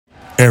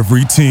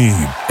Every team,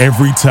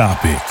 every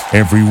topic,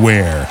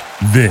 everywhere.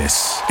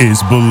 This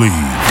is Believe.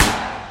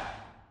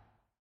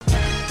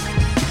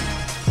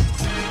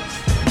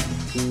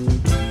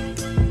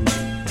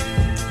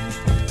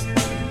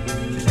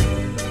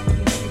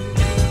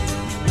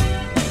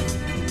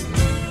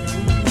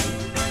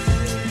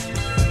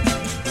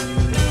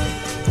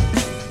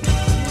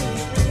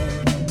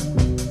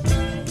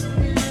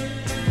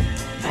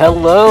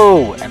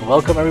 Hello, and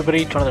welcome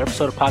everybody to another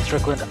episode of Pod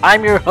Strickland.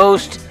 I'm your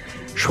host,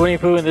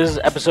 Shwin, and this is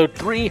episode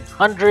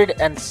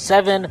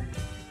 307.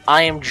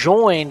 I am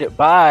joined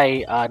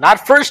by,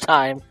 not first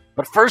time,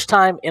 but first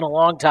time in a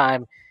long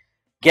time,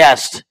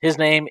 guest. His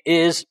name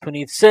is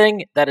Puneet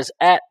Singh. That is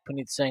at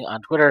Puneet Singh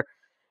on Twitter.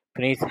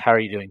 Puneet, how are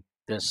you doing?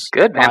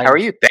 Good, man. How are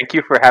you? Thank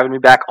you for having me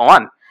back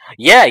on.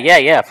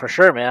 Yeah, for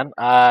sure, man.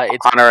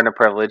 It's honor and a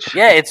privilege.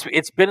 Yeah,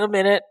 it's been a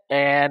minute,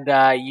 and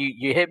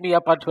you hit me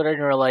up on Twitter, and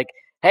you were like,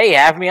 hey,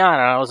 have me on.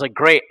 And I was like,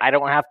 great. I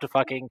don't have to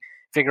fucking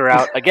figure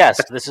out a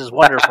guest. This is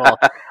wonderful.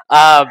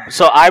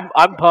 So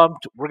I'm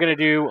pumped. We're going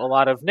to do a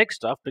lot of Knicks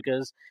stuff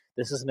because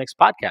this is a Knicks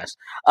podcast.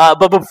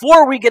 But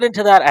before we get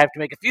into that, I have to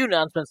make a few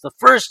announcements. The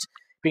first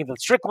being that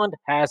Strickland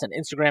has an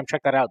Instagram.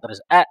 Check that out. That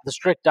is at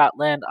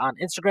thestrick.land on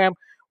Instagram.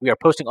 We are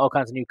posting all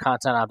kinds of new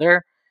content out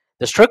there.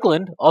 The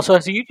Strickland also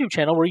has a YouTube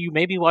channel where you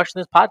may be watching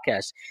this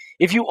podcast.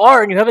 If you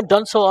are and you haven't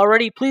done so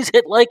already, please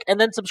hit like and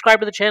then subscribe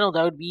to the channel.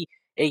 That would be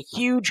a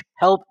huge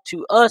help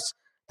to us.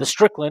 The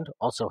Strickland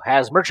also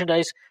has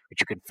merchandise,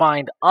 which you can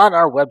find on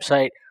our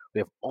website. We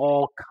have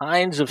all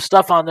kinds of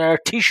stuff on there,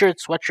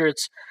 t-shirts,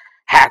 sweatshirts,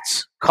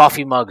 hats,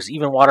 coffee mugs,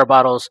 even water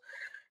bottles.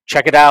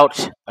 Check it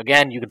out.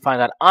 Again, you can find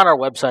that on our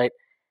website.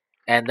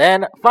 And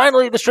then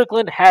finally, the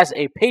Strickland has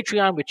a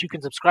Patreon, which you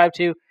can subscribe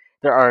to.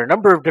 There are a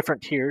number of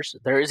different tiers.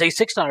 There is a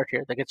 $6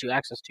 tier that gets you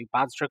access to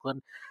Pod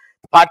Strickland,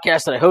 the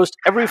podcast that I host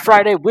every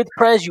Friday with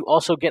Prez. You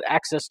also get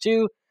access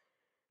to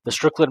the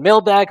Strickland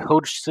Mailbag,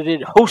 hosted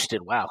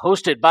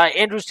by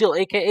Andrew Steele,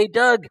 a.k.a.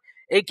 Doug,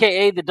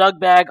 a.k.a. the Doug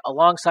Bag,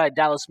 alongside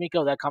Dallas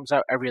Miko. That comes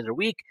out every other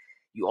week.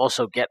 You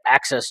also get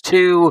access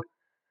to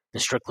the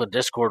Strickland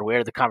Discord,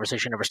 where the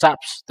conversation never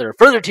stops. There are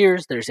further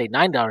tiers. There's a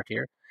 $9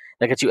 tier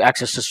that gets you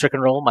access to Strick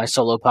and Roll, my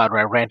solo pod where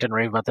I rant and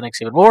rave about the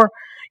Knicks even more.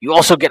 You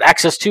also get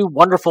access to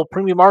wonderful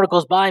premium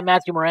articles by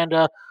Matthew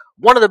Miranda,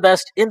 one of the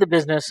best in the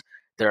business.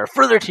 There are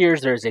further tiers.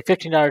 There is a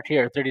 $15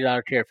 tier, a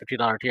 $30 tier, a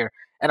 $50 tier,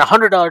 and a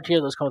 $100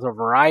 tier. Those come with a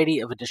variety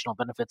of additional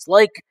benefits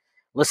like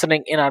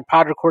listening in on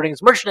pod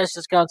recordings, merchandise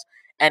discounts,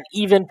 and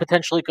even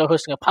potentially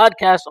co-hosting a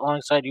podcast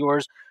alongside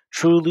yours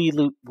truly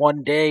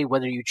one day.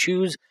 Whether you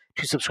choose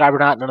to subscribe or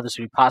not, none of this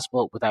would be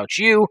possible without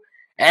you.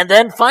 And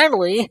then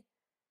finally,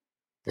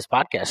 this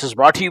podcast is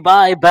brought to you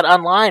by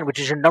BetOnline, which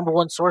is your number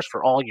one source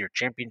for all your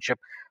championship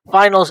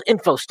finals,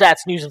 info,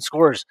 stats, news, and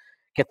scores.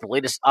 Get the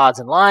latest odds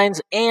and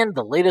lines and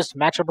the latest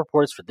matchup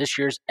reports for this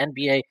year's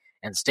NBA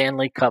and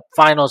Stanley Cup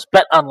Finals.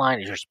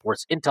 BetOnline is your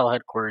sports intel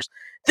headquarters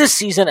this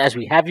season, as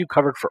we have you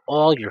covered for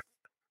all your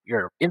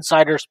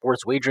insider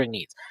sports wagering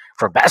needs.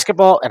 From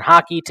basketball and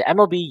hockey to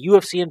MLB,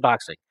 UFC, and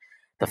boxing,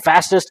 the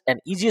fastest and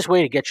easiest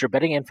way to get your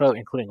betting info,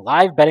 including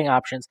live betting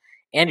options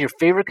and your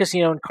favorite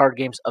casino and card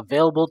games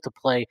available to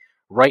play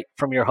right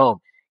from your home.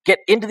 Get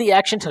into the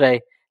action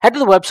today. Head to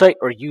the website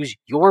or use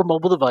your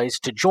mobile device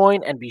to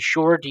join, and be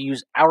sure to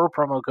use our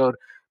promo code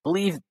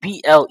BELIEVE,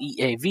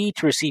 BLEAV,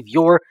 to receive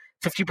your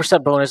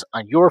 50% bonus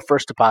on your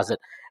first deposit.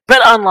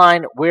 Bet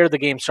online, where the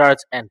game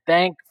starts, and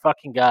thank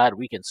fucking God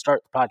we can start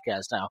the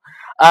podcast now.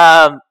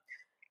 I'm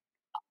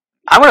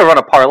going to run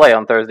a parlay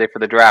on Thursday for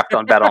the draft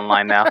on Bet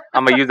Online now.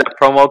 I'm going to use that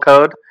promo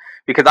code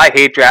because I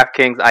hate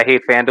DraftKings. I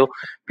hate FanDuel.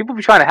 People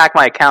be trying to hack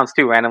my accounts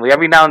too randomly.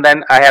 Every now and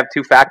then I have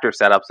two-factor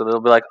set up, so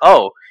they'll be like,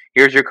 oh,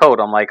 here's your code.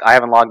 I'm like, I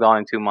haven't logged on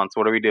in 2 months.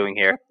 What are we doing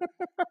here?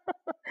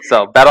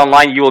 So Bet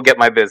Online, you will get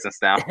my business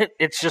now.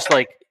 It's just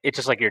like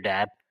your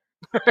dad.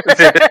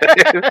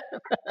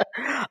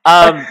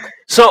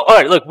 So all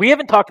right, look, we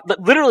haven't talked.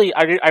 Literally,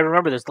 I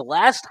remember this. The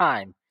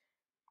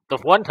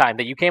one time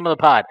that you came on the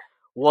pod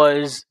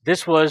was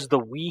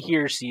the We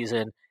Here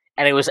season,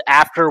 and it was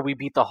after we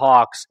beat the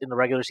Hawks in the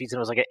regular season. It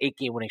was like an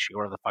 8-game winning streak,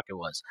 whatever the fuck it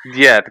was.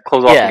 Yeah, to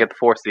close off and get the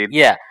 4th seed.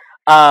 Yeah.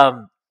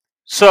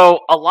 So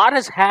a lot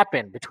has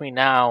happened between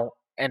now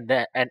and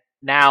then, then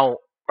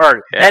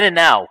and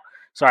now.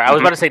 Sorry, I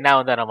was about to say now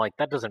and then. I'm like,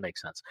 that doesn't make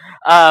sense.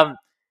 I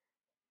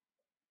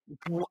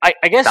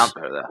guess sounds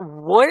better though.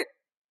 What?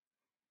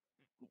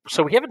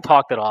 So we haven't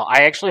talked at all.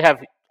 I actually have.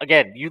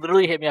 Again, you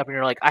literally hit me up and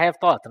you're like, I have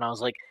thoughts, and I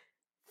was like,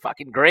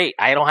 fucking great.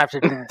 I don't have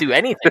to do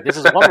anything. This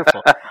is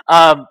wonderful.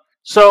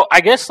 So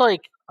I guess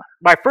like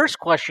my first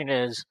question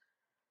is,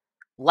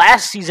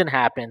 last season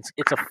happens.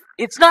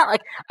 It's not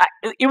like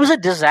it was a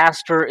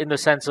disaster in the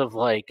sense of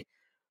like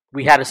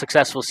we had a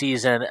successful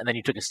season and then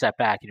you took a step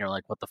back and you're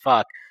like, what the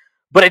fuck?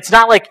 But it's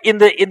not like in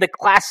the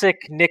classic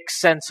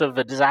Knicks sense of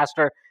a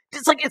disaster.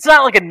 It's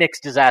not like a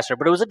Knicks disaster,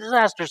 but it was a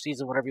disaster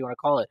season, whatever you want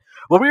to call it.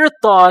 What were your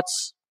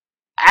thoughts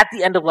at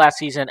the end of last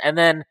season, and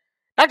then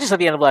not just at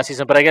the end of last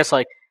season, but I guess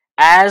like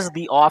as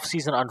the off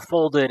season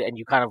unfolded and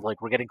you kind of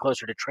like were getting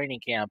closer to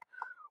training camp?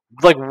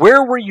 like,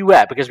 where were you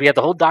at? Because we had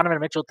the whole Donovan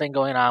Mitchell thing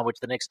going on, which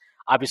the Knicks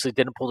obviously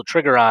didn't pull the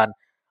trigger on.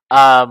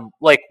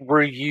 Like,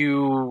 were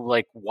you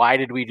like, why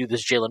did we do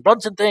this Jalen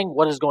Brunson thing?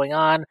 What is going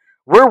on?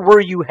 Where were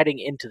you heading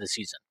into the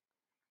season?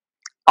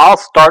 I'll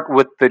start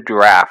with the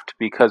draft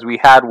because we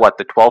had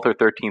the 12th or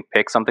 13th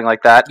pick, something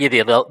like that. Yeah,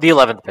 the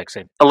 11th pick,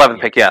 same.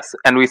 11th pick, yes,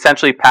 and we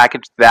essentially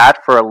packaged that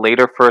for a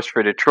later first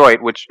for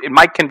Detroit, which it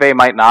might convey,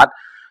 might not.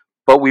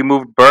 But we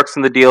moved Burks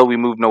in the deal, we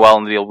moved Noel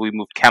in the deal, we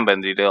moved Kemba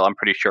in the deal, I'm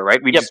pretty sure, right?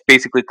 We just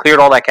basically cleared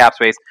all that cap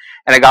space,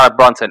 and I got a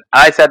Brunson.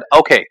 And I said,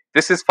 okay,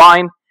 this is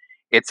fine.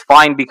 It's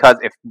fine because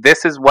if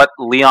this is what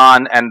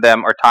Leon and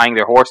them are tying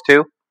their horse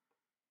to,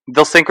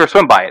 they'll sink or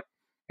swim by it.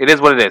 It is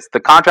what it is.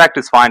 The contract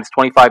is fine. It's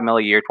 $25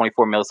 million a year,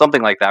 $24 million,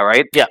 something like that,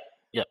 right? Yeah,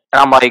 yeah.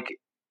 And I'm like,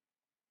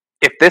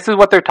 if this is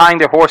what they're tying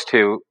their horse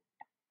to,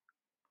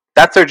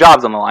 that's their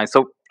jobs on the line.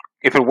 So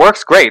if it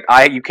works, great.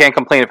 You can't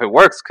complain if it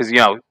works because,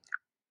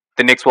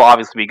 the Knicks will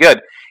obviously be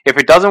good. If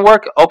it doesn't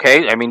work,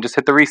 okay, just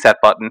hit the reset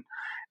button.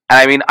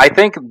 And I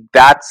think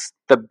that's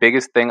the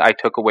biggest thing I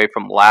took away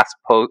from last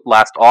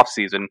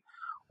offseason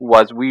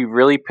was we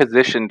really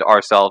positioned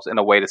ourselves in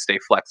a way to stay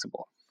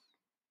flexible.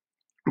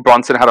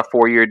 Brunson had a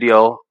 4-year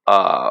deal.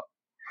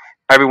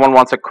 Everyone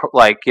wants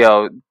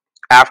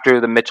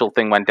after the Mitchell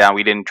thing went down,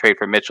 we didn't trade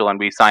for Mitchell and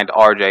we signed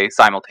RJ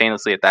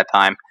simultaneously at that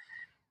time.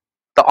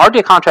 The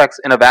RJ contract's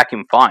in a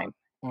vacuum fine.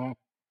 Mm.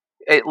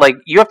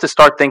 You have to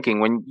start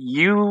thinking when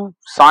you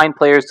sign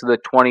players to the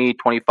 20,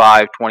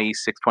 25,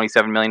 26,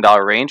 $27 million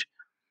range,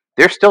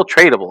 they're still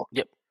tradable.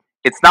 Yep.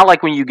 It's not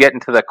like when you get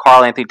into the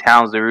Karl-Anthony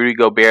Towns, the Rudy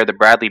Gobert, the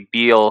Bradley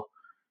Beal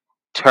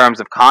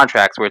terms of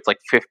contracts where it's like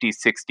 50,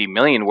 60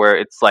 million, where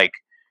it's like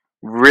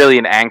really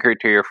an anchor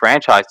to your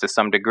franchise to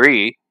some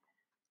degree.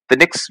 The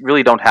Knicks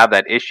really don't have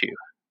that issue.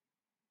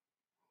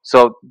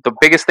 So the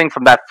biggest thing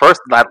from that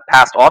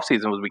past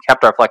offseason was we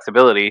kept our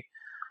flexibility.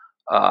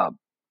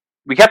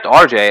 We kept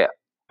RJ.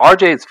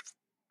 RJ's.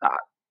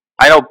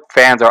 I know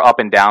fans are up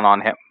and down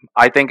on him.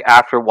 I think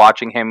after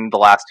watching him the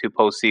last 2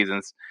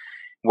 postseasons,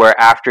 where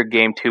after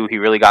Game 2 he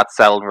really got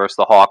settled versus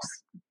the Hawks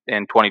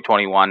in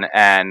 2021,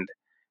 and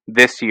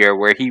this year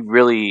where he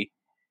really,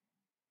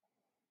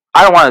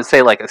 I don't want to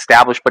say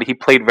established, but he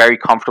played very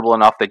comfortable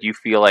enough that you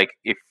feel like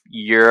if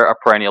you're a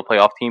perennial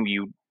playoff team,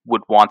 you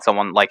would want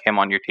someone like him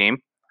on your team.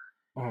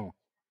 Mm.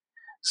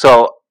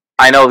 So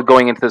I know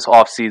going into this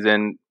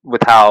offseason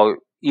with how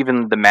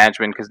even the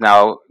management, because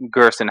now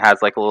Gerson has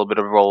a little bit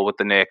of a role with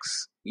the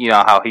Knicks,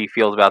 how he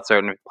feels about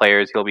certain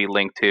players he'll be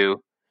linked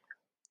to.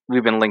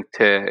 We've been linked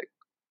to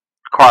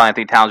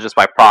Karl-Anthony Towns just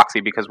by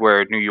proxy because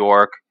we're New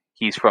York.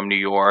 He's from New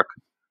York.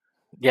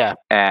 Yeah.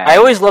 And I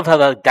always love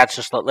how that's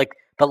just the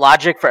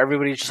logic for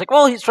everybody is just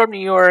well, he's from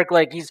New York,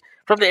 he's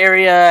from the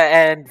area,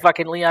 and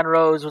fucking Leon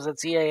Rose was at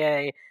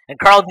CAA, and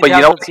Karl-Anthony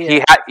Towns was at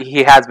CAA.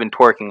 He has been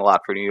twerking a lot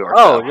for New York.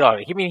 Oh, no.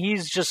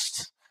 He's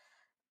just...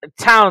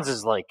 Towns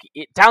is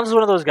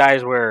one of those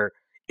guys where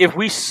if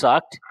we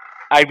sucked,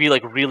 I'd be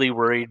really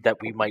worried that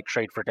we might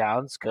trade for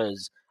Towns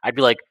because I'd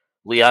be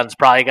Leon's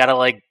probably got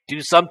to do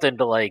something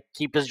to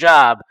keep his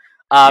job.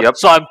 Yep.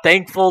 So I'm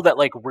thankful that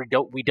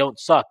we don't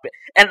suck.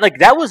 And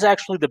that was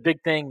actually the big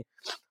thing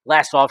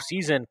last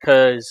offseason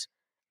because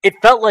it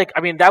felt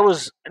that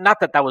was not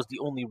that was the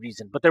only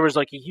reason, but there was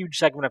a huge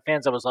segment of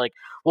fans that was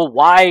well,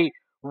 why?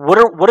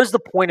 What is the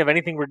point of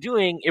anything we're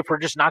doing if we're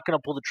just not going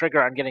to pull the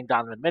trigger on getting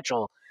Donovan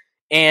Mitchell?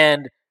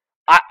 And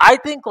I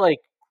think,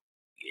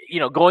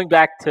 going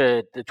back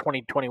to the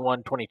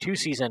 2021-22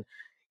 season,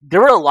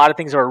 there were a lot of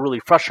things that were really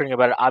frustrating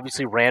about it.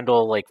 Obviously,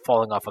 Randall,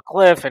 falling off a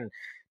cliff and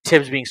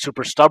Tibbs being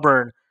super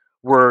stubborn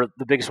were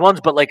the biggest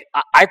ones. But,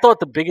 I thought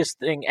the biggest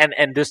thing,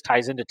 and this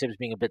ties into Tibbs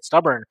being a bit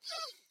stubborn,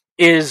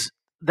 is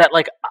that,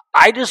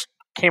 I just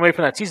came away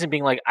from that season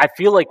being I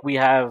feel like we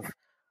have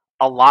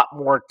a lot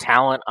more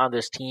talent on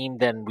this team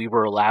than we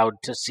were allowed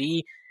to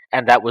see,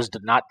 and that was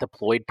not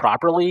deployed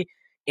properly.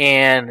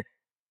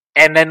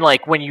 And then,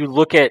 when you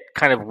look at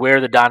kind of where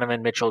the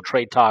Donovan Mitchell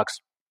trade talks,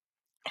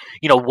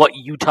 what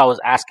Utah was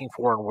asking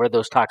for and where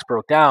those talks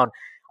broke down,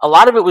 a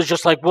lot of it was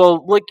just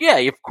yeah,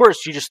 of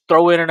course, you just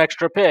throw in an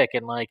extra pick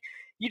and,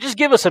 you just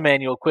give us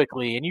Emmanuel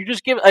quickly and you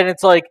just give – and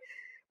it's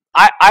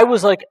I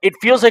was it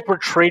feels like we're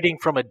trading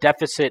from a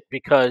deficit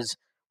because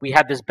we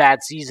had this bad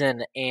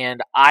season,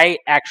 and I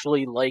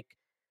actually like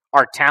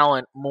our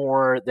talent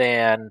more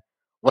than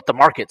what the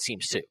market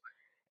seems to.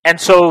 And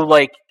so,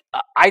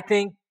 I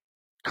think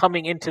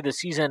coming into the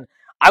season,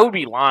 I would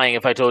be lying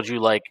if I told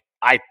you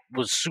I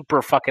was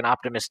super fucking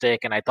optimistic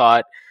and I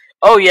thought,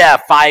 oh yeah,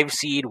 5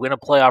 seed, win a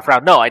playoff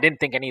round. No, I didn't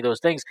think any of those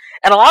things.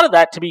 And a lot of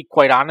that, to be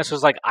quite honest,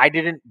 was I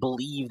didn't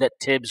believe that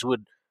Tibbs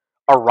would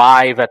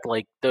arrive at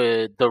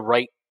the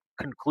right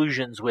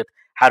conclusions with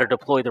how to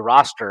deploy the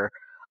roster.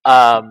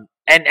 And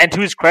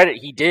to his credit,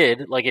 he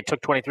did. It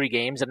took 23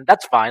 games, and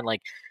that's fine.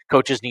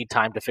 Coaches need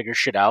time to figure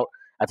shit out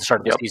at the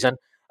start of the season.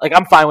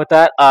 I'm fine with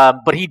that.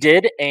 But he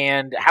did,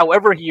 and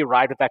however he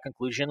arrived at that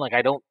conclusion,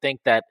 I don't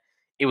think that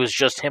it was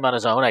just him on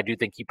his own. I do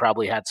think he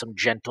probably had some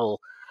gentle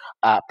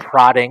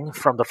prodding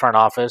from the front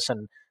office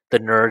and the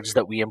nerds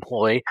that we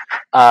employ.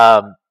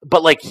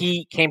 But like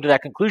he came to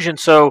that conclusion.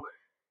 So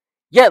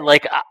yeah,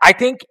 like I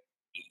think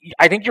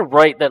you're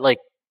right that like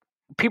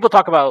people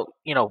talk about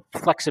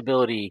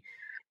flexibility,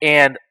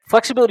 and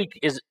flexibility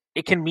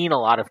it can mean a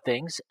lot of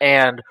things.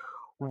 And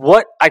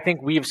what I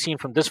think we've seen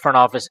from this front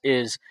office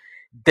is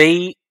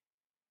they're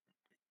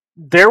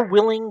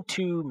willing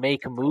to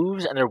make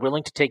moves and they're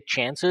willing to take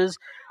chances,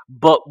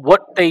 but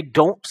what they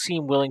don't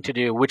seem willing to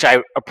do, which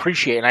I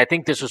appreciate, and I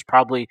think this was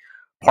probably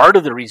part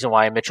of the reason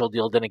why a Mitchell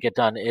deal didn't get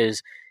done,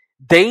 is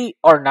they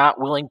are not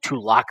willing to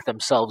lock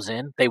themselves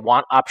in. They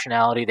want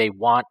optionality. They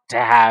want to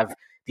have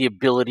the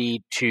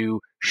ability to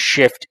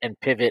shift and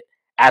pivot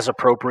as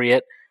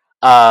appropriate.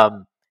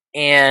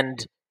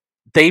 And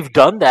they've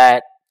done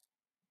that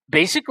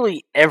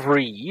basically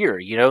every year,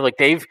 like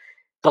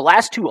the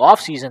last two off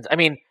seasons. I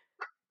mean,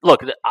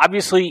 look,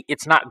 obviously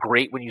it's not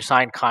great when you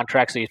sign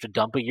contracts that you have to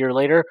dump a year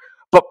later,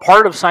 but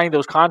part of signing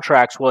those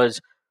contracts was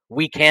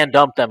we can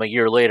dump them a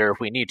year later if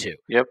we need to.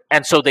 Yep.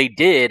 And so they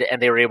did,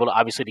 and they were able to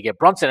obviously to get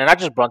Brunson, and not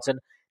just Brunson,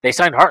 they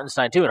signed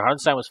Hartenstein too, and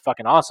Hartenstein was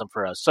fucking awesome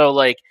for us. So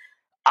like,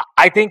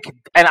 I think,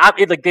 and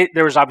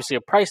there was obviously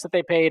a price that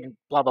they paid, and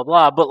blah blah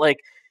blah. But like,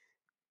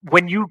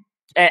 when you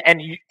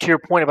to your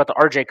point about the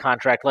RJ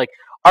contract, like,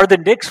 are the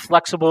Knicks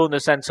flexible in the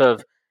sense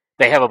of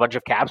they have a bunch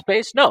of cap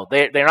space? No,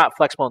 they're not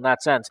flexible in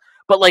that sense.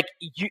 But like,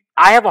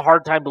 I have a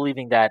hard time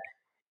believing that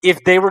if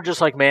they were just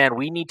like, man,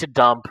 we need to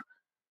dump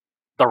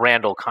the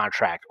Randall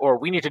contract, or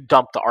we need to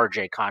dump the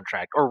RJ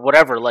contract, or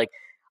whatever. Like,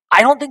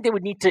 I don't think they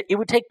would need to. It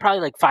would take probably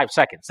like 5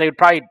 seconds. They would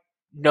probably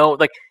know,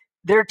 like,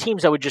 there are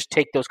teams that would just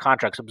take those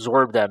contracts,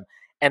 absorb them,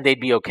 and they'd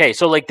be okay.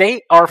 So like,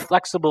 they are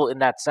flexible in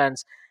that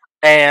sense,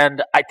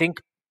 and I think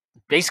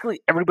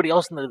basically everybody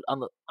else on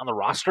the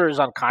roster is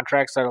on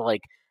contracts that are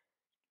like,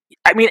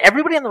 I mean,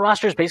 everybody on the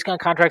roster is basically on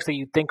contracts that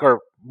you think are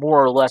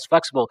more or less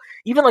flexible.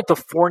 Even like the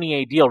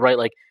Fournier deal, right?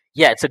 Like,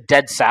 yeah, it's a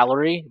dead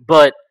salary,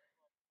 but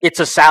it's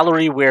a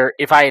salary where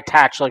if I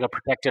attach like a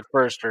protected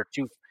first or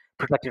 2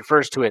 protected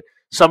first to it,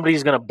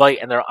 somebody's going to bite,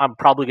 and I'm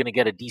probably going to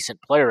get a decent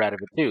player out of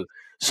it too.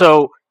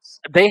 So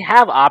they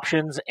have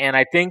options, and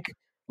I think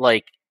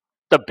like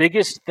the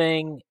biggest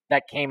thing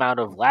that came out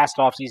of last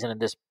offseason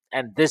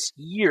and this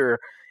year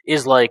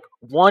is like,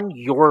 one,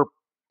 your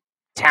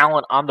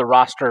talent on the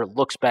roster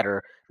looks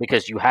better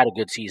because you had a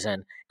good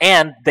season,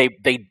 and they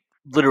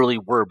literally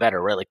were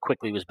better, right? Like,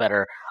 Quickly was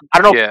better. I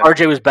don't know if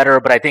RJ was better,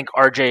 but I think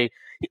RJ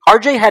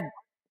had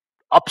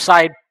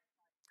upside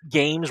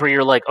games where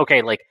you're like,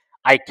 okay, like,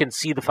 I can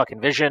see the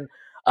fucking vision.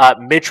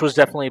 Mitch was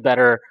definitely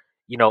better.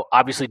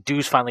 Obviously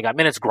Deuce finally got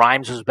minutes.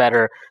 Grimes was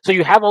better. So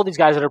you have all these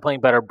guys that are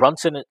playing better.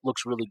 Brunson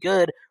looks really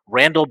good.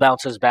 Randall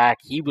bounces back.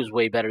 He was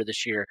way better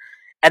this year.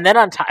 And then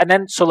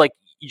so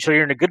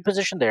you're in a good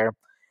position there.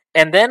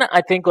 And then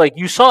I think like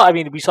we saw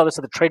this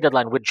at the trade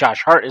deadline with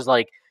Josh Hart, is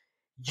like,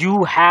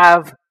 you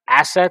have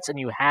assets and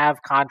you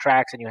have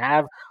contracts and you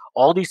have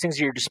all these things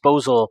at your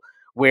disposal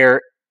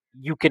where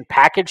you can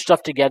package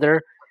stuff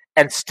together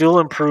and still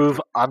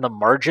improve on the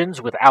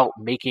margins without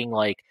making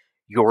like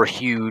your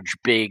huge,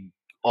 big,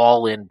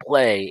 all-in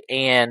play.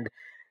 And,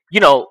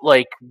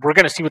 like, we're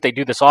going to see what they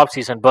do this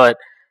offseason, but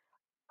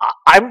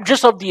I'm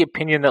just of the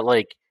opinion that,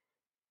 like,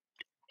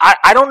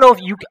 I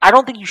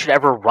don't think you should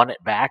ever run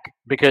it back,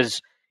 because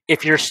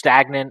if you're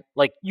stagnant,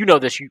 like,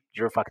 this,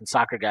 you're a fucking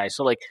soccer guy.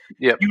 So, like,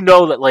 yep.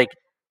 That, like,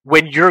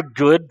 when you're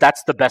good,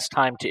 that's the best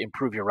time to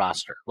improve your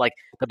roster. Like,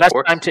 the best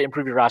time to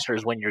improve your roster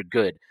is when you're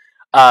good.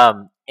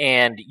 And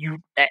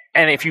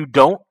if you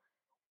don't,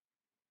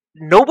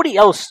 nobody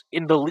else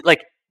in the like,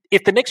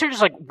 if the Knicks are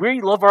just like,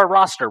 we love our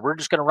roster, we're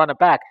just going to run it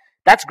back,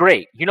 that's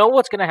great. You know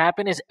what's going to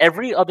happen is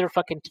every other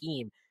fucking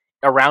team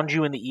around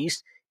you in the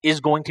East is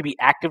going to be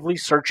actively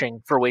searching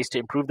for ways to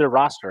improve their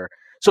roster.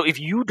 So if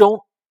you're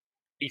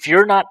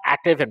not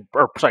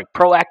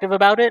proactive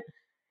about it,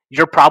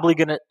 you're probably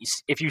going to,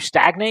 if you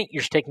stagnate, you're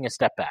just taking a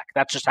step back.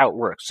 That's just how it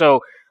works. So,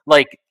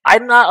 like,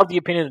 I'm not of the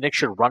opinion the Knicks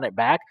should run it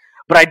back,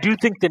 but I do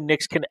think the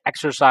Knicks can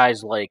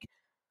exercise like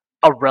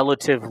a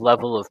relative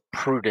level of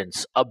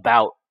prudence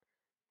about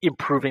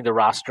improving the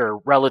roster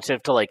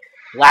relative to like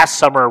last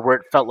summer, where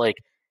it felt like,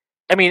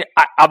 I mean,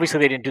 obviously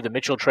they didn't do the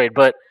Mitchell trade,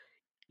 but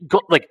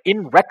like,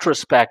 in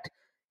retrospect,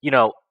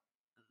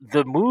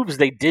 the moves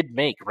they did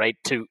make, right,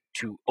 to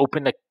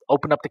open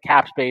up the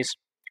cap space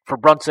for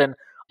Brunson,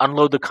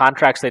 unload the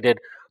contracts they did,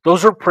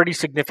 those are pretty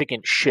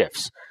significant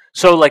shifts.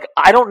 So like,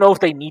 I don't know if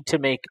they need to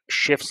make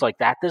shifts like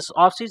that this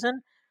offseason,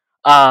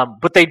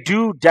 but they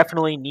do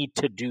definitely need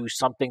to do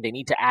something. They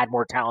need to add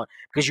more talent,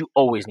 because you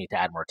always need to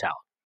add more talent.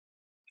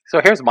 So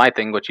here's my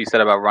thing, what you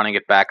said about running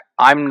it back.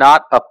 I'm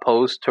not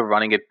opposed to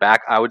running it back.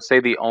 I would say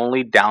the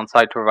only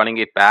downside to running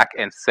it back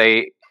and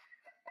say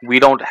we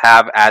don't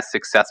have as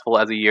successful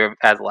as a year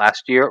as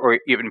last year, or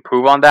even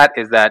improve on that,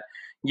 is that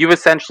you've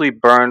essentially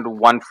burned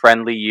one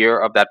friendly year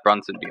of that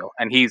Brunson deal.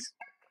 And he's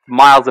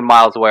miles and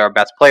miles away our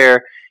best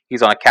player.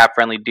 He's on a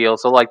cap-friendly deal.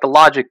 So, like, the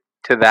logic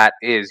to that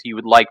is you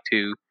would like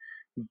to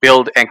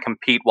build and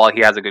compete while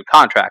he has a good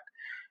contract.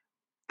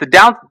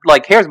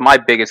 Here's my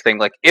biggest thing.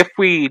 Like, if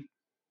we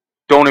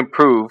don't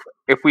improve,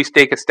 if we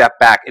take a step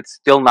back, it's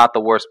still not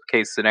the worst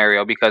case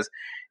scenario because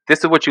this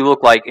is what you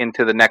look like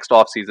into the next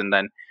offseason.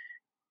 Then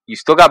you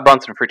still got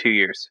Brunson for 2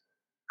 years.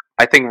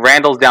 I think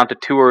Randall's down to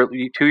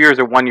 2 years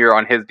or 1 year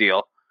on his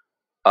deal.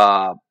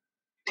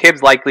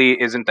 Tibbs likely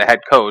isn't the head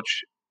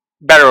coach,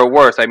 better or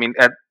worse. I mean,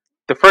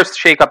 the first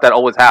shakeup that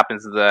always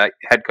happens is the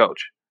head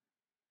coach.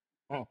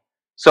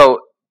 So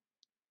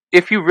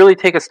if you really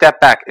take a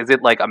step back, is it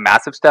like a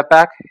massive step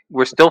back?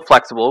 We're still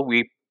flexible.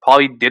 We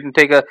probably didn't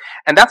take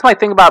and that's my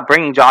thing about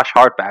bringing Josh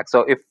Hart back. So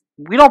if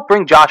we don't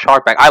bring Josh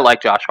Hart back, I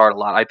like Josh Hart a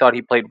lot. I thought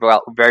he played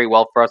very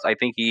well for us. I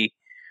think he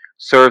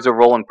serves a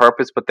role and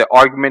purpose. But the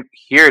argument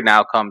here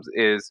now comes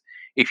is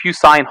if you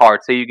sign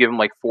Hart, say you give him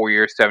like 4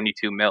 years,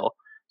 72 mil,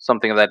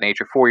 something of that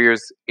nature, 4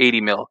 years,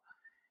 80 mil,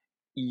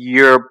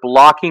 you're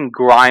blocking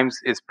Grimes'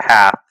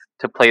 path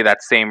to play that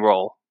same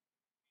role,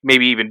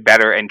 maybe even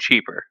better and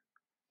cheaper.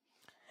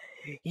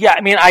 Yeah,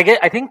 I mean,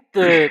 I think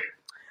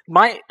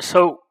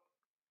so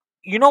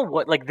you know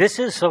what? Like, this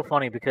is so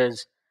funny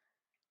because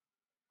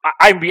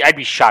I'd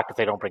be shocked if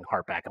they don't bring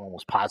Hart back. I'm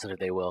almost positive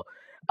they will.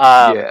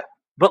 Yeah.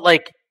 But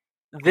like,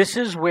 this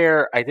is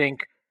where I think,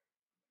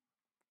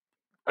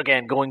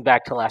 again, going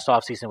back to last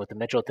offseason with the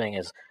Mitchell thing,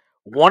 is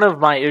one of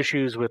my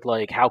issues with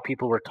like how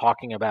people were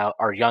talking about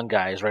our young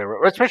guys, right?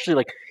 Especially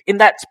like in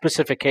that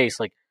specific case,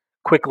 like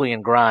Quickly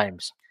and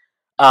Grimes,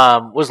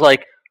 was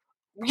like,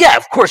 yeah,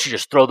 of course you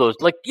just throw those.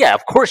 Like, yeah,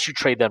 of course you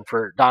trade them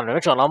for Donovan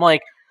Mitchell. And I'm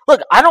like,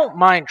 look, I don't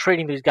mind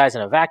trading these guys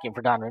in a vacuum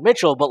for Donovan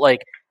Mitchell, but like,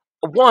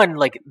 one,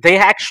 like they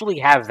actually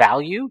have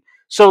value.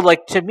 So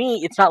like to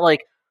me, it's not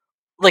like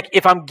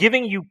if I'm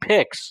giving you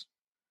picks,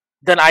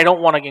 then I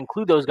don't want to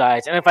include those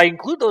guys. And if I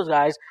include those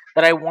guys,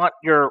 then I want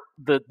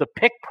the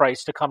pick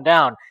price to come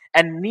down.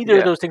 And neither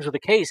of those things were the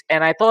case.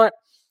 And I thought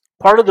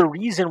part of the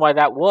reason why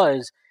that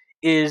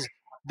is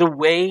the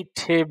way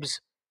Tibbs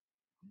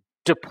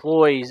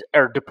deployed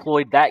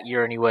that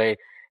year anyway,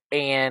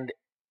 and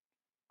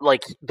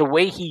like the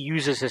way he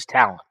uses his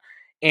talent.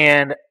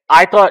 And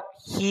I thought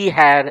he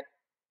had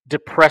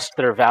depressed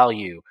their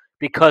value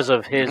because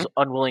of his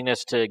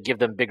unwillingness to give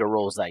them bigger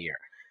roles that year.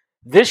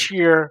 This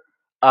year,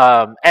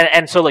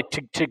 and so like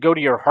to go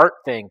to your Hart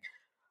thing,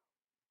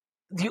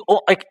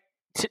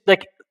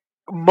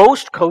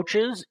 most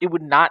coaches, it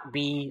would not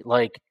be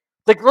like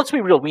let's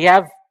be real. We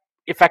have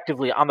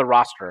effectively on the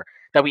roster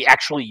that we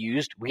actually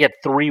used. We had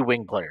 3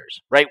 wing players,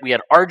 right? We had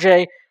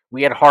RJ,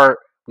 we had Hart,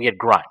 we had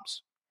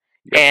Grimes,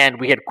 and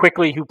we had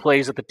Quickly who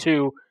plays at the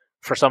 2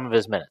 for some of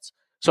his minutes.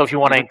 So if you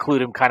want to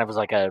include him kind of as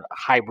like a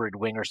hybrid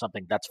wing or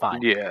something, that's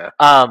fine. Yeah.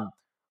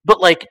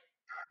 But like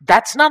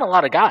that's not a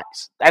lot of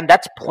guys, and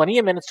that's plenty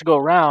of minutes to go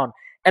around.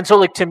 And so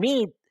like to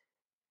me,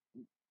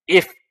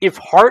 if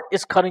Hart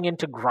is cutting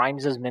into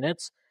Grimes'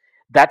 minutes,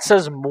 that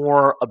says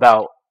more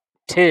about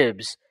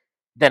Tibbs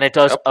than it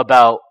does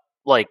about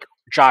like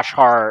Josh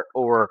Hart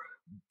or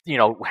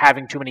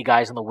having too many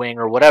guys in the wing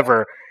or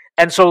whatever.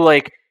 And so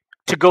like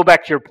to go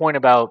back to your point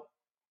about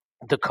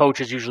the coach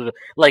is usually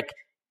like,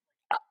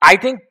 I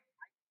think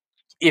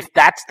if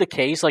that's the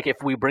case, like if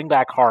we bring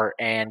back Hart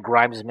and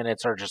Grimes'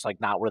 minutes are just like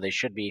not where they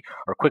should be,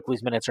 or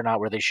Quickly's minutes are not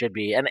where they should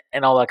be,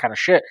 and all that kind of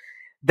shit,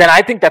 then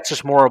I think that's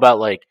just more about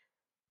like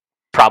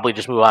probably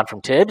just move on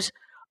from Tibbs.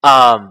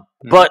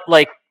 But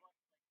like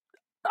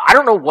I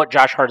don't know what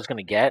Josh Hart is going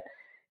to get,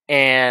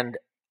 and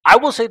I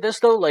will say this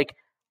though, like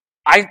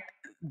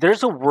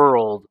there's a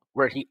world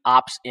where he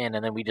opts in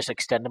and then we just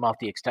extend him off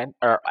the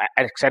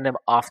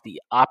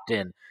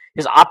opt-in.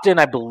 His opt-in,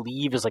 I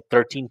believe, is like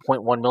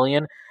 $13.1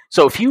 million.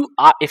 So if he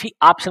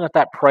opts in at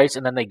that price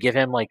and then they give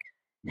him like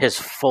his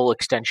full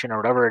extension or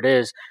whatever it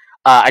is,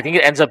 I think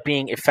it ends up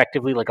being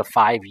effectively like a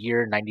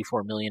 5-year,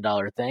 $94 million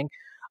thing.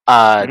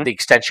 The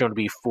extension would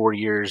be 4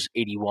 years,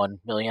 $81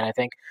 million, I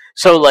think.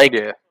 So like,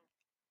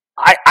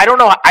 I don't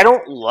know. I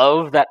don't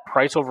love that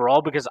price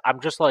overall because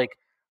I'm just like,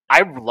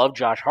 I love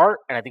Josh Hart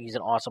and I think he's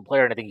an awesome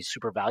player and I think he's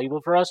super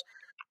valuable for us.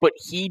 But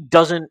he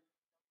doesn't,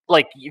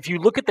 like, if you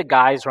look at the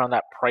guys around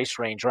that price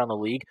range around the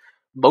league,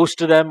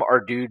 most of them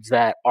are dudes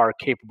that are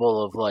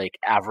capable of like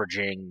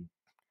averaging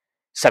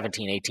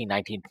 17, 18,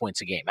 19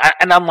 points a game.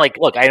 And I'm like,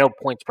 look, I know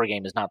points per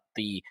game is not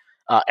the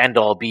end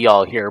all be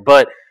all here,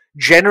 but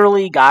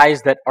generally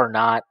guys that are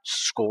not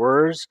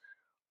scorers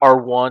are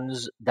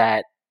ones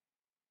that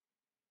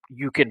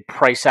you can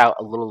price out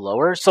a little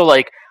lower. So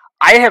like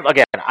I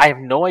have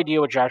no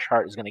idea what Josh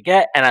Hart is going to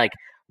get, and like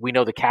we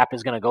know the cap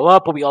is going to go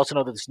up, but we also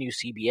know that this new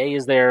CBA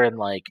is there, and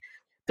like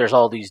there's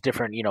all these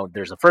different,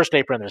 there's a first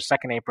apron, there's a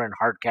second apron,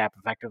 hard cap,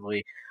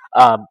 effectively.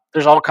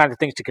 There's all kinds of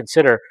things to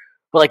consider,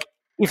 but like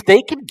if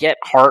they can get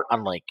Hart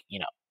on like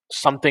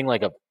something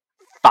like a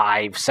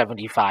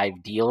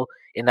 575 deal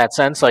in that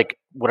sense, like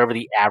whatever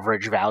the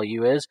average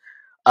value is,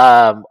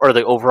 or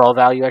the overall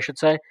value, I should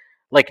say,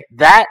 like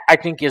that, I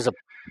think is a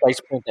price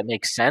point that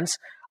makes sense.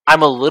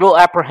 I'm a little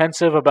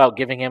apprehensive about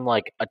giving him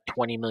like a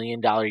 $20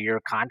 million a year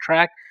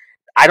contract.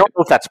 I don't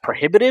know if that's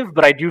prohibitive,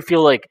 but I do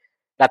feel like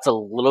that's a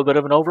little bit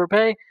of an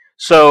overpay.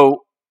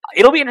 So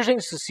it'll be interesting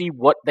to see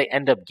what they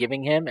end up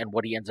giving him and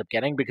what he ends up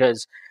getting,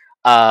 because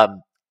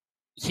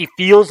he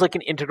feels like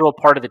an integral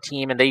part of the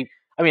team. And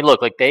I mean,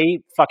 look, like they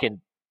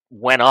fucking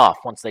went off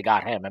once they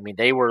got him. I mean,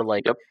 they were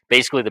like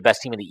basically the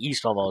best team in the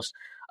East almost.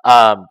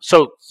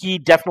 So he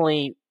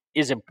definitely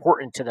is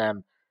important to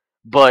them,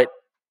 but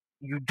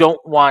you don't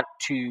want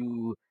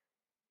to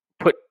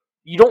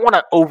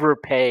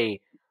overpay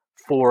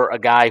for a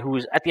guy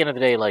who's at the end of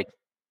the day like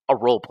a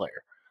role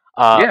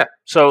player.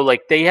 So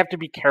like they have to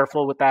be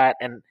careful with that,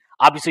 and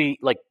obviously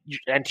like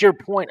and to your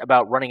point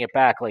about running it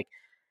back, like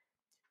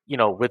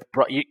with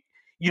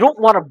you don't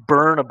want to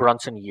burn a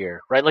Brunson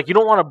year, right? Like you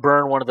don't want to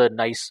burn one of the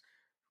nice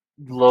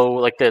low,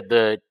 like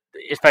the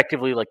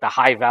effectively like the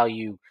high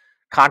value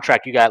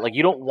contract you got. Like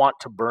you don't want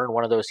to burn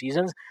one of those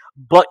seasons,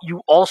 but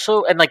you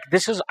also, and like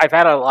I've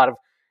had a lot of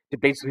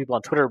debates with people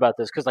on Twitter about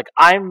this because like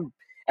I'm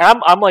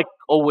like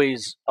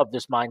always of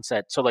this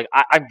mindset. So like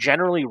I'm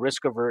generally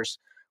risk averse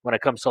when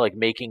it comes to like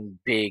making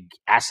big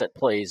asset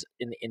plays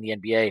in the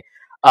NBA.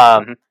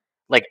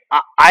 Like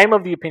I'm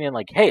of the opinion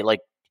like, hey, like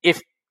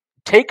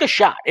take a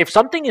shot. If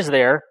something is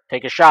there,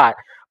 take a shot.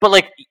 But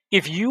like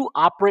if you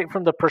operate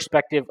from the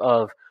perspective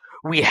of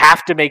we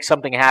have to make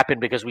something happen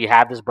because we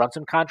have this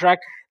Brunson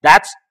contract,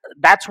 that's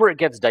where it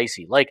gets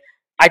dicey. Like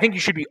I think you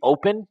should be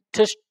open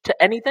to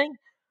anything,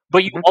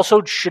 but you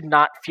also should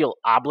not feel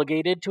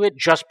obligated to it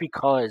just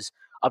because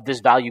of this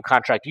value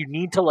contract. You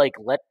need to like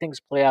let things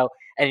play out,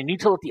 and you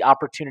need to let the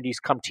opportunities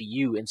come to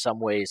you in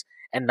some ways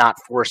and not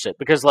force it.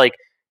 Because like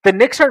the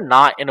Knicks are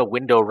not in a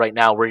window right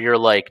now where you're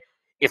like,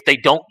 if they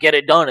don't get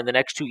it done in the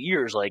next 2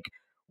 years, like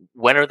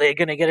when are they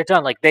going to get it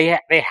done? Like they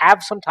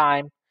have some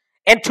time,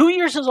 and 2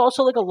 years is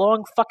also like a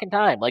long fucking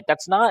time. Like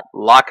that's not a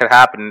lot could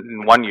happen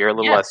in 1 year, a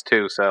little less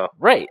too. So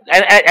right,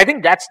 and I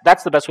think that's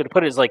the best way to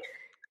put it. Is like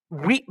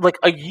we like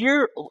a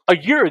year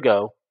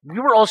ago we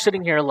were all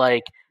sitting here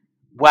like,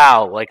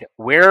 wow, like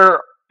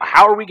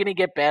how are we going to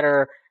get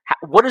better?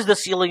 What is the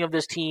ceiling of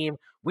this team?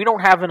 We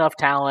don't have enough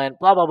talent,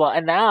 blah blah blah.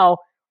 And now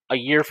a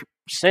year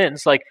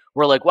since, like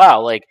we're like,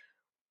 wow, like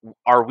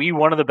are we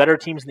one of the better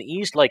teams in the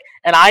East? Like,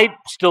 and I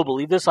still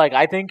believe this. Like,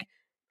 I think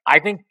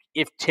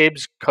if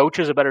Tibbs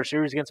coaches a better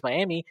series against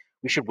Miami,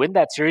 we should win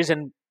that series.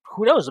 And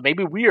who knows?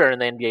 Maybe we are in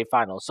the NBA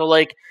Finals. So,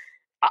 like,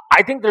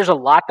 I think there's a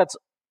lot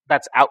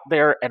that's out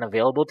there and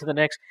available to the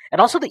Knicks. And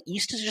also, the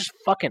East is just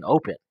fucking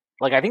open.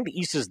 Like, I think the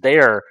East is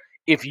there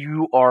if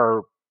you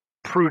are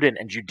prudent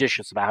and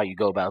judicious about how you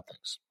go about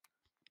things.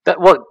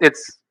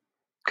 It's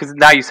because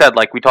now you said,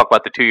 like, we talk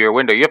about the 2 year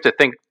window. You have to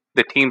think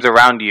the teams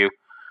around you.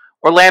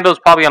 Orlando's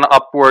probably on an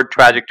upward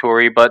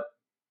trajectory, but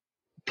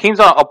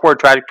teams on an upward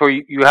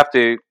trajectory, you have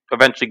to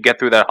eventually get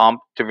through that hump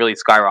to really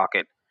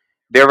skyrocket.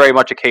 They're very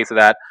much a case of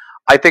that.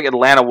 I think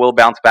Atlanta will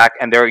bounce back,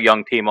 and they're a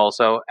young team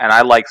also, and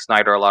I like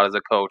Snyder a lot as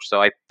a coach,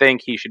 so I think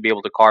he should be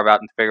able to carve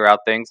out and figure out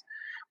things.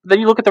 But then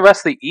you look at the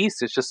rest of the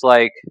East, it's just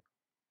like,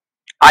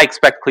 I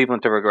expect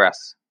Cleveland to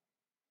regress.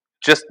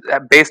 Just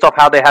based off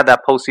how they had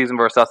that postseason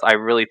versus us, I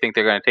really think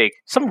they're going to take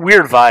some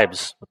weird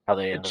vibes with how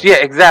they ended.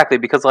 Yeah, exactly,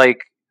 because like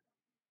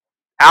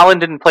Allen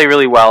didn't play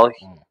really well,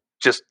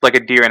 just like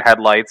a deer in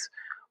headlights.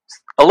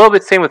 A little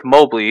bit same with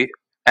Mobley,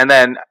 and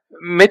then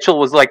Mitchell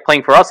was like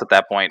playing for us at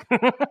that point.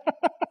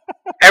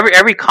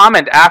 Every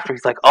comment after,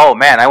 he's like, "Oh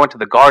man, I went to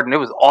the Garden. It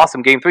was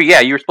awesome. Game 3. Yeah,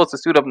 you were supposed to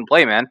suit up and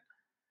play, man."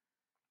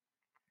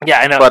 Yeah,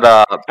 I know. But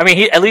I mean,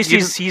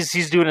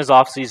 he's doing his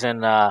off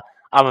season.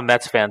 I'm a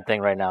Mets fan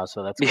thing right now,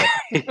 so that's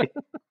good.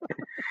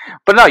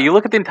 But no, you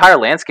look at the entire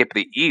landscape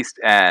of the East,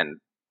 and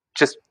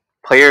just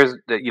players.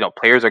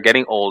 Players are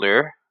getting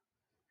older.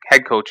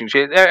 Head coaching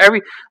shit.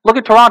 Look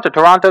at Toronto.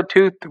 Toronto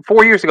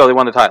 4 years ago they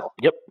won the title.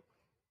 Yep.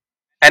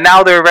 And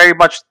now they're very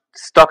much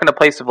stuck in a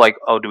place of like,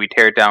 oh, do we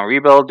tear it down,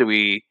 rebuild? Do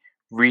we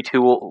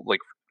retool, like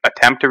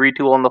attempt to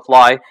retool on the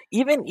fly?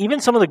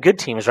 Even some of the good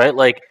teams, right?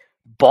 Like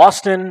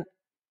Boston,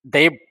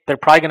 they're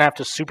probably gonna have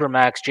to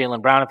supermax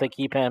Jaylen Brown if they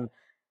keep him.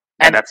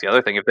 And that's the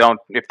other thing. If they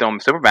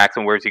don't supermax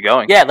him, where's he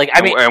going? Yeah, like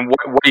I mean, and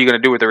what are you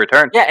gonna do with the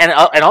return? Yeah,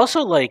 and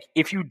also like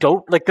if you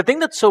don't, like the thing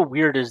that's so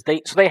weird is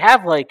they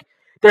have like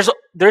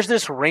there's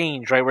this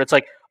range, right, where it's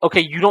like,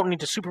 okay, you don't need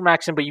to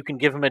supermax him, but you can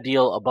give him a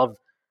deal above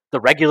the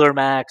regular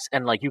max,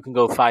 and like you can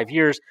go 5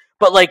 years.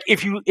 But like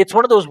it's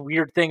one of those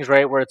weird things,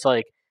 right, where it's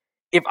like,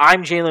 if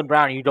I'm Jaylen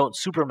Brown and you don't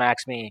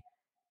supermax me,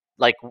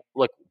 like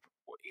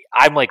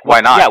I'm like,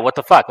 why not? Yeah, what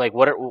the fuck? Like,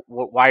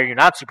 why are you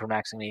not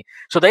supermaxing me?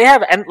 So they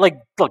have, and like,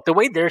 look, the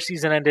way their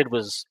season ended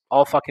was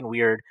all fucking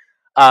weird.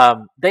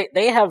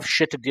 They have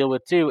shit to deal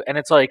with too, and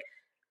it's like,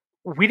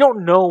 we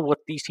don't know what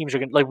these teams are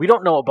going to, like, we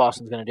don't know what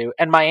Boston's going to do.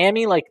 And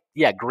Miami, like,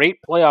 yeah, great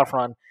playoff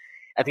run.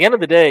 At the end of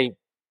the day,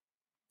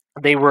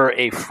 they were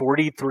a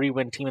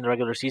 43-win team in the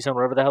regular season,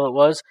 wherever the hell it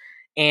was.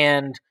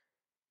 And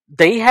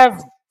they have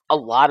a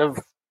lot of,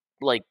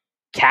 like,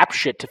 cap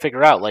shit to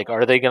figure out. Like,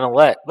 are they going to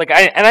let, like,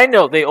 I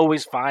know they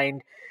always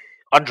find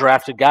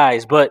undrafted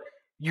guys, but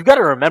you got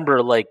to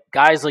remember, like,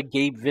 guys like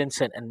Gabe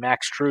Vincent and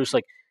Max Strus,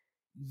 like,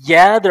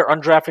 yeah, they're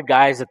undrafted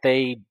guys that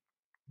they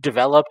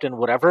developed and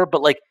whatever,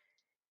 but, like,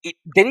 they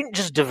didn't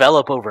just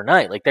develop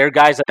overnight. Like, they're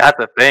guys that's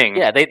the thing.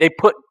 Yeah, they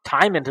put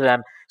time into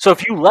them. So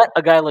if you let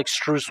a guy like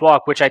Strus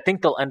walk, which I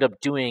think they'll end up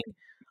doing,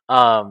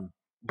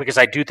 because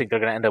I do think they're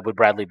going to end up with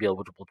Bradley Beal,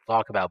 which we'll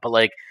talk about. But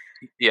like,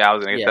 Yeah, I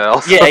was gonna get Yeah, that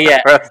also.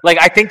 yeah. Like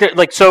I think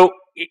that so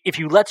if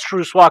you let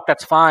Strus walk,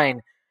 that's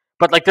fine.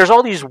 But like, there's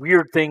all these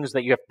weird things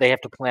that they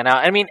have to plan out.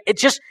 I mean,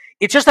 it's just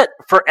that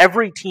for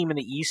every team in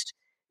the East,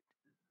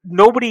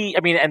 nobody.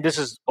 I mean, and this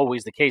is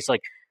always the case.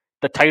 Like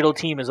the title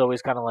team is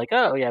always kind of like,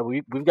 oh yeah,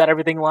 we've got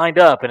everything lined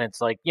up, and it's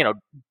like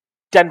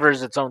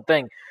Denver's its own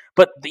thing.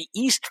 But the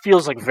East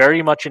feels like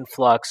very much in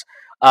flux.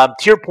 To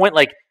your point,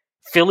 like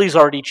Philly's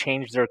already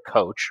changed their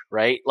coach,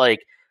 right? Like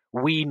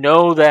we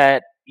know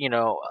that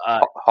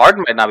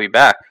Harden might not be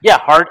back. Yeah,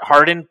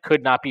 Harden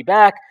could not be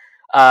back.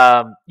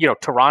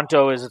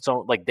 Toronto is its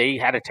own. Like they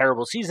had a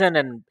terrible season,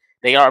 and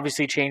they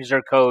obviously changed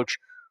their coach,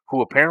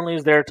 who apparently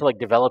is there to like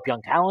develop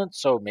young talent.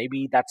 So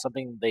maybe that's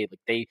something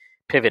they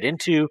pivot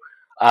into.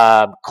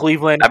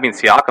 Cleveland. I mean,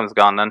 Siakam's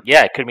gone then.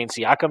 Yeah, it could mean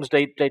Siakam's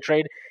they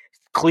trade.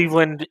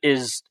 Cleveland's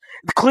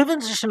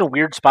just in a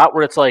weird spot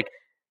where it's like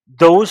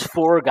those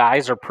four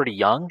guys are pretty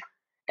young,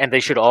 and they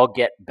should all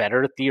get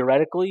better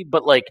theoretically,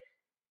 but like,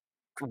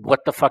 what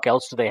the fuck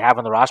else do they have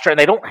on the roster? And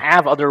they don't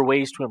have other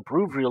ways to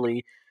improve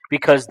really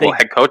because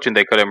head coaching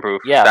they could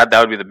improve. Yeah, that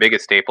would be the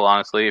biggest staple,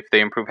 honestly, if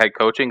they improve head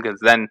coaching. Because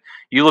then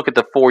you look at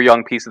the four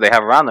young pieces they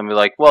have around them, you're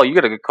like, well, you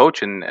got a good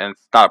coach, and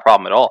it's not a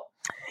problem at all.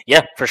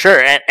 Yeah, for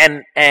sure.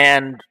 And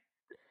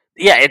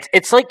yeah,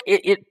 it's like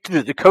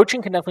the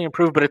coaching can definitely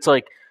improve, but it's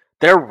like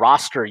their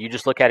roster. You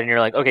just look at it and you're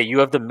like, okay, you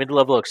have the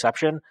mid-level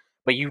exception,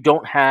 but you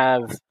don't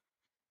have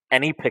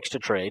any picks to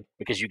trade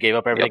because you gave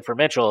up everything for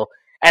Mitchell.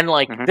 And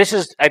like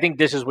I think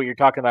this is what you're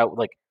talking about,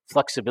 like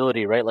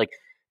flexibility, right? Like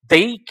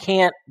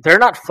they're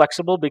not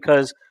flexible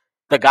because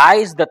the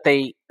guys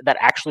that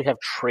actually have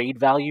trade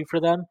value for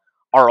them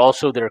are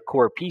also their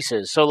core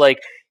pieces. So like,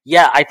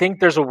 yeah, I think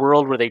there's a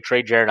world where they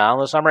trade Jared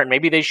Allen this summer, and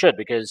maybe they should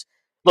because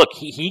look,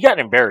 he got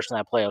embarrassed in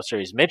that playoff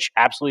series. Mitch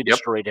absolutely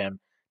destroyed him.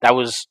 That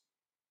was,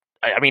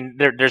 I mean,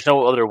 there's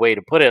no other way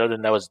to put it other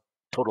than that was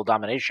total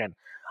domination.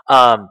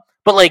 But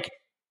like,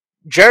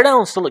 Jared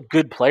Allen's still a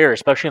good player,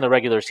 especially in the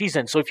regular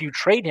season. So if you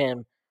trade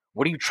him,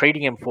 what are you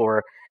trading him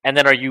for? And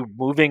then are you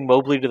moving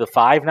Mobley to the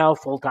 5 now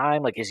full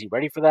time? Like, is he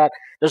ready for that?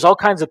 There's all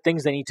kinds of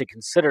things they need to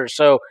consider.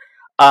 So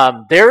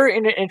they're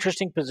in an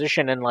interesting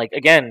position. And like,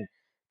 again,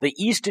 the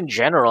East in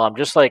general, I'm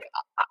just like,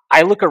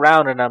 I look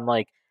around and I'm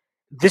like,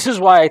 this is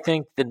why I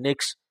think the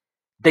Knicks,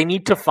 they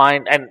need to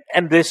find,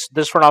 and this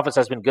front office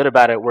has been good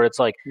about it, where it's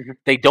like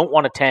they don't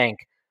want to tank,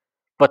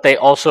 but they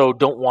also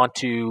don't want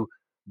to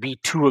be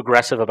too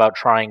aggressive about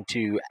trying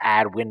to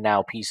add win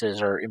now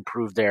pieces or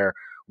improve their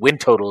win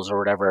totals or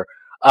whatever.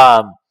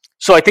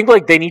 So I think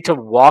like they need to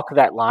walk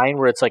that line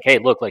where it's like, hey,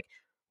 look, like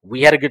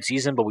we had a good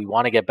season, but we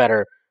want to get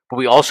better. But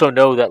we also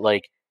know that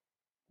like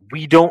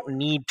we don't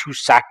need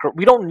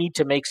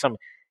to make some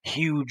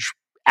huge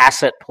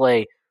asset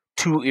play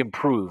to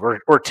improve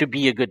or to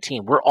be a good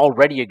team. We're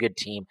already a good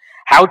team.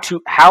 How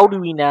do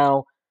we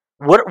now?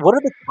 What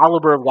are the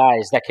caliber of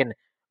guys that can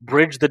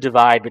bridge the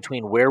divide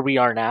between where we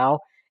are now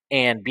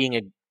and being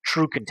a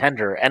true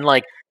contender? And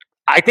like,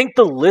 I think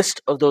the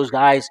list of those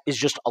guys is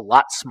just a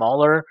lot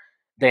smaller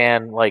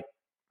than like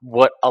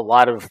what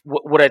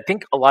I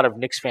think a lot of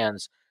Knicks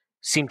fans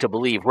seem to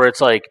believe. Where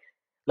it's like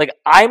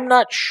I'm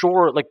not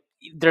sure. Like,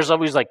 there's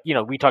always like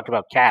we talked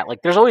about Cat. Like,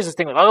 there's always this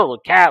thing like, oh,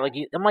 Cat. Like,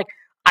 I'm like,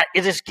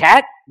 is this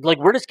Cat? Like,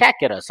 where does Cat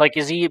get us? Like,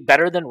 is he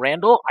better than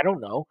Randall? I don't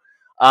know.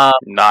 No,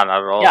 not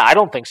at all. Yeah, I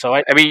don't think so.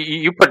 I mean,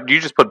 you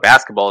just put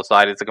basketball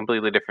aside. It's a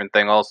completely different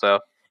thing, also.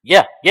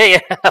 Yeah,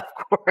 of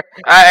course.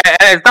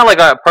 It's not like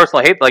a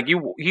personal hate. Like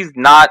he's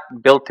not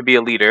built to be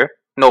a leader.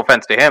 No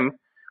offense to him.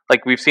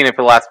 Like we've seen it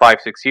for the last 5-6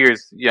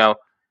 years.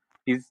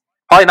 He's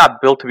probably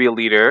not built to be a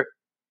leader.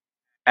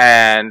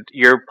 And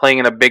you're playing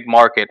in a big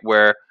market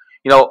where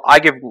I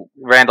give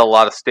Randall a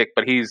lot of stick,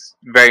 but he's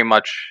very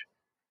much.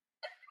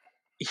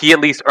 He at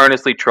least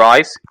earnestly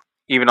tries,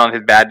 even on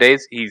his bad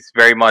days. He's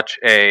very much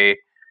a.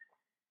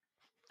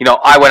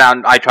 I went out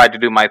and I tried to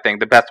do my thing,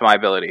 the best of my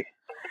ability.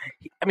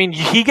 I mean,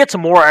 he gets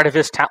more out of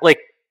his talent. Like,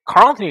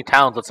 Karl-Anthony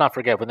Towns, let's not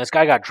forget, when this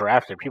guy got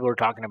drafted, people were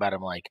talking about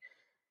him like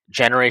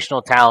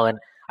generational talent.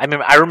 I mean,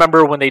 I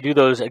remember when they do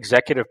those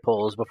executive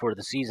polls before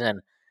the season,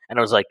 and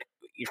it was like,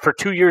 for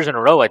 2 years in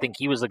a row, I think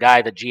he was the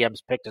guy that GMs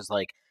picked as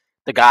like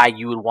the guy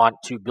you would want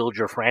to build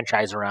your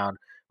franchise around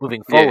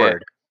moving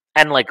forward.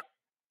 Yeah. And like,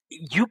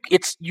 you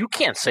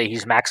can't say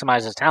he's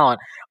maximized his talent.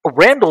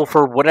 Randall,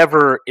 for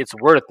whatever it's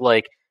worth,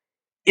 like,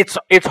 it's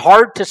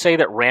hard to say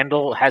that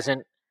Randall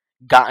hasn't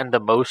gotten the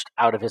most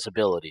out of his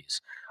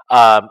abilities.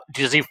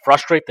 Does he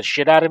frustrate the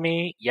shit out of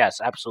me? Yes,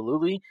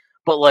 absolutely.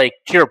 But like,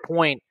 to your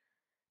point,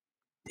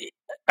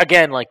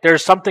 again, like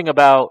there's something to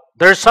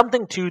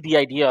the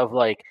idea of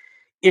like,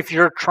 if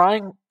you're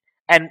trying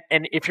and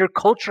if your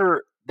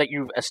culture that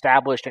you've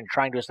established and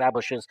trying to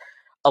establish is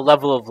a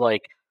level of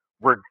like,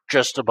 we're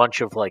just a bunch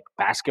of like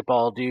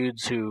basketball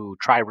dudes who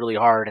try really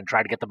hard and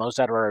try to get the most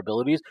out of our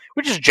abilities,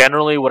 which is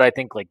generally what I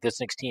think like this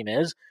Knicks team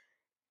is.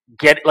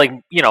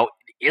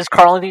 Is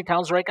Karl-Anthony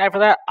Towns the right guy for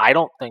that? I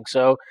don't think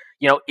so.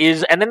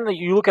 And then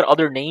you look at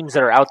other names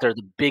that are out there,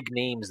 the big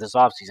names this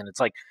offseason. It's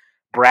like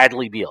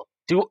Bradley Beal.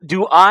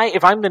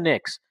 If I'm the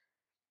Knicks,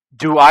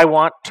 Do I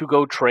want to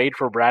go trade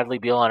for Bradley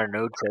Beal on a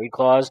no trade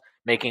clause,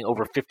 making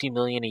over $50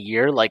 million a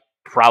year? Like,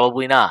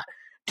 probably not.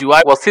 Do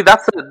I? Well, see,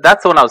 that's the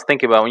one I was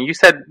thinking about when you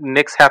said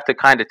Knicks have to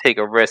kind of take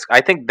a risk.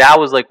 I think that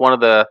was like one of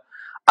the,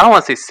 I don't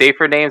want to say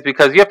safer names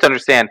because you have to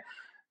understand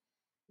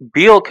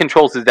Beal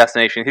controls his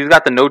destination. He's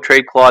got the no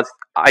trade clause.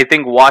 I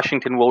think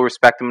Washington will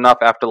respect him enough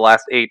after the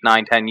last 8,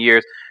 9, 10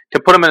 years to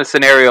put him in a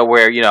scenario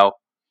where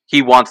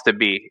he wants to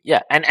be. Yeah,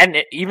 and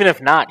even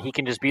if not, he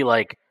can just be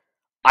like,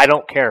 I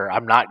don't care.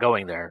 I'm not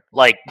going there.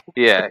 Like,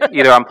 Yeah,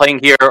 either I'm playing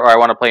here or I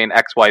want to play in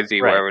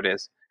XYZ, Right. wherever it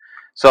is.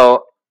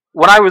 So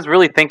when I was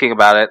really thinking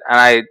about it,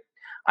 and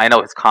I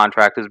know his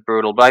contract is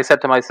brutal, but I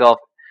said to myself,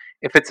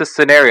 if it's a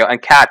scenario,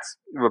 and Katz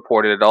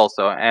reported it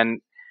also,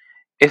 and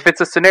if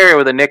it's a scenario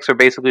where the Knicks are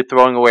basically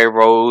throwing away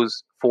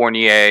Rose,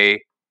 Fournier,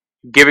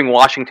 giving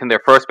Washington their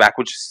first back,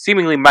 which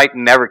seemingly might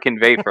never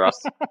convey for us.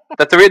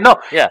 That's the reason. No,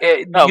 yeah.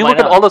 No, you why look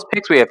at not? all those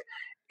picks we have.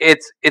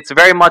 It's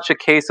very much a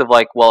case of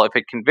like, well, if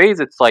it conveys,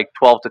 it's like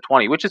 12 to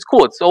 20, which is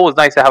cool. It's always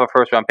nice to have a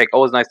first round pick.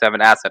 Always nice to have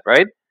an asset,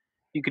 right?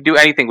 You could do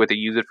anything with it.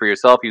 Use it for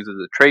yourself. Use it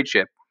as a trade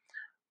chip.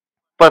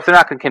 But if they're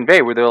not going to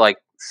convey, where they're like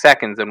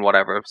seconds and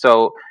whatever,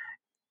 so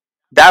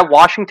that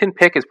Washington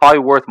pick is probably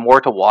worth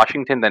more to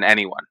Washington than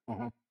anyone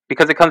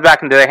because it comes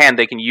back into their hand.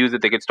 They can use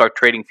it. They could start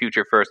trading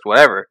future first,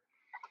 whatever.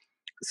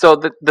 So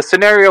the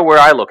scenario where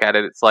I look at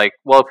it, it's like,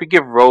 well, if we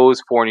give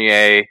Rose,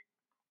 Fournier,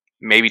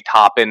 maybe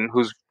Toppin,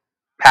 whose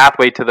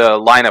pathway to the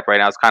lineup right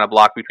now is kind of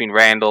blocked between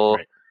Randall,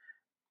 Right.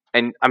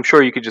 and I'm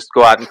sure you could just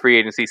go out in free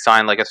agency,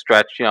 sign like a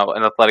stretch,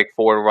 an athletic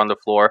forward to run the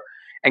floor,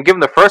 and give him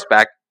the first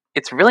back.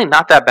 It's really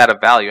not that bad of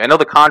value. I know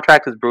the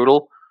contract is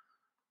brutal,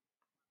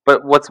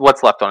 but what's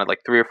left on it? Like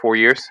 3 or 4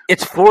 years?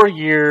 It's 4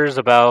 years,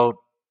 about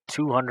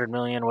 $200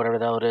 million, whatever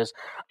the hell it is.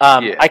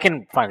 Yeah. I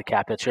can find the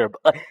cap hits here.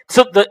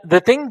 So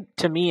the thing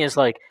to me is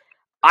like,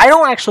 I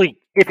don't actually.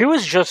 If it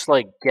was just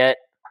like go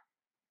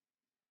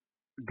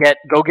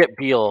get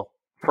Beal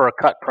for a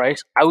cut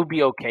price, I would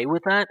be okay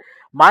with that.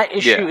 My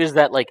issue is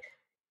that like,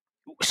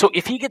 so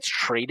if he gets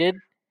traded,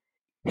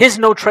 his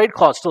no trade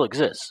clause still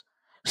exists.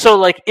 So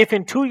like, if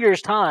in 2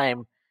 years'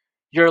 time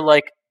you're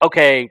like,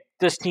 okay,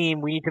 this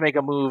team, we need to make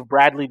a move.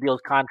 Bradley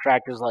Beal's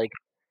contract is like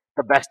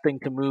the best thing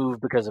to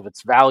move because of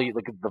its value,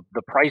 like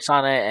the price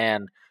on it,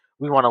 and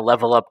we want to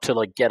level up to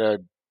like get a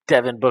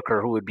Devin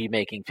Booker who would be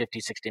making 50,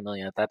 60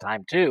 million at that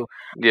time too.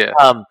 Yeah.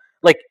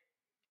 Like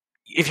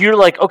if you're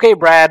like, okay,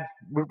 Brad,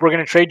 we're going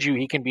to trade you,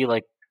 he can be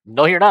like,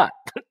 no, you're not.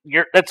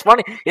 That's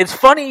funny. It's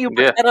funny you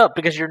bring that up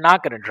because you're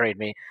not going to trade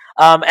me.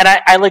 And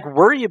I like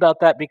worry about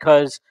that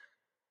because,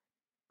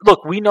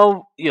 look, we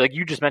know, like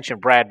you just mentioned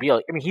Brad Beal.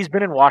 I mean, he's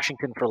been in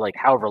Washington for like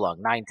however long,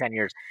 9, 10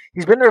 years.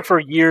 He's been there for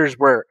years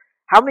where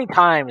how many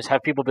times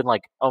have people been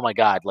like, oh my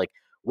God, like,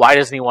 why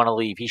doesn't he want to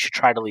leave? He should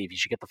try to leave. He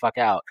should get the fuck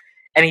out.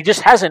 And he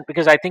just hasn't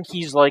because I think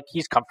he's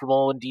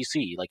comfortable in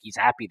DC. Like, he's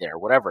happy there,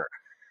 whatever.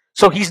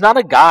 So he's not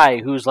a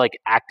guy who's like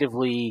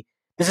actively.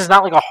 This is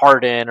not like a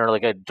Harden or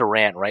like a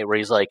Durant, right? Where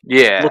he's like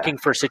looking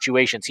for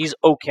situations. He's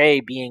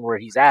okay being where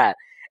he's at.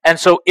 And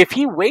so if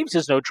he waives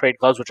his no trade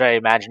clause, which I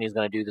imagine he's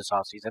going to do this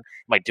offseason,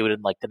 he might do it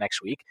in like the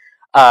next week.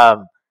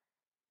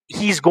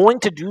 He's going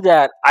to do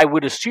that, I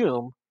would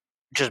assume,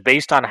 just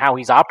based on how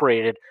he's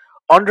operated,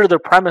 under the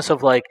premise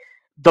of like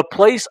the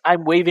place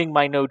I'm waiving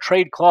my no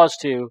trade clause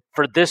to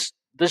for this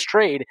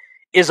trade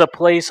is a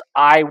place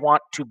I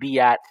want to be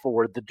at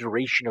for the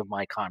duration of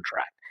my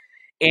contract.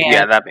 And,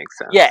 yeah, that makes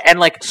sense. Yeah, and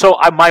like so,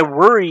 my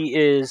worry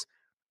is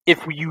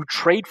if you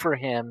trade for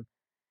him,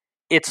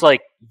 it's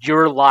like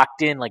you're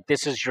locked in. Like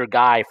this is your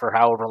guy for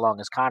however long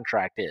his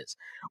contract is.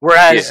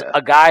 Whereas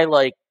a guy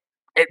like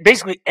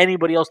basically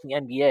anybody else in the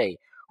NBA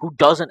who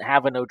doesn't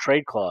have a no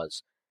trade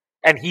clause,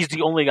 and he's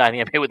the only guy in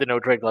the NBA with a no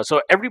trade clause.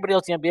 So everybody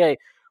else in the NBA,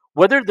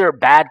 whether they're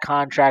bad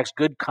contracts,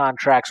 good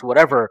contracts,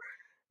 whatever,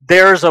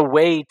 there's a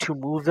way to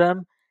move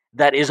them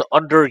that is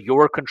under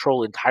your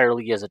control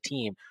entirely as a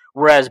team.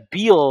 Whereas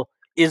Beal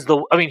is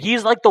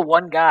he's like the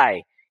one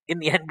guy in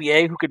the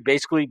NBA who could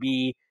basically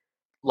be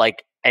like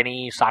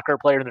any soccer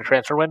player in the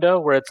transfer window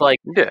where it's like,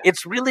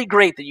 it's really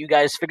great that you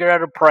guys figured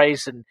out a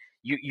price and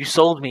you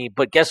sold me,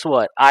 but guess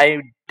what? I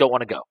don't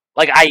want to go.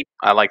 Like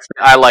I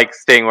like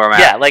staying where I'm at.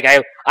 Yeah, like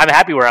I'm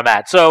happy where I'm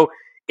at. So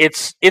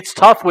it's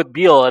tough with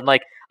Beal, and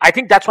like I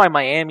think that's why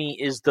Miami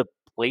is the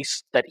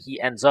place that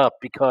he ends up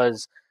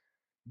because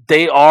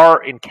they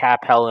are in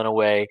cap hell in a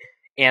way,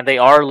 and they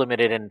are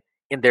limited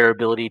in their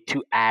ability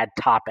to add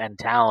top end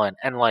talent.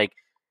 And like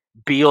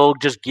Beal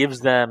just gives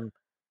them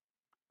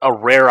a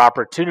rare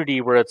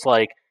opportunity where it's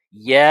like,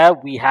 yeah,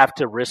 we have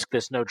to risk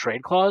this no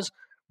trade clause,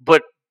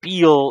 but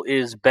Beal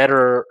is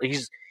better.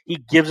 He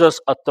gives us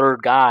a third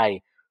guy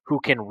who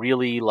can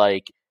really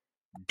like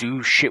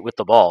do shit with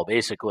the ball,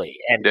 basically.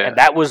 And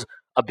that was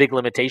a big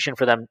limitation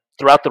for them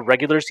throughout the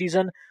regular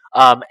season.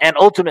 And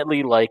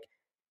ultimately, like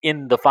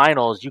in the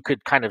finals, you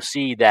could kind of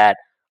see that,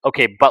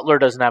 okay, Butler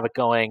doesn't have it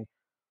going.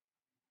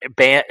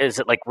 Bam, is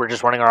it like we're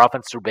just running our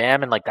offense through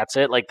Bam and like that's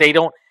it? Like they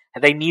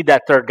need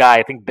that third guy.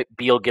 I think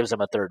Beal gives them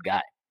a third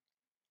guy.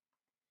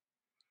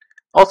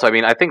 Also, I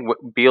mean, I think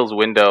Beal's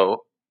window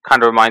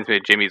kind of reminds me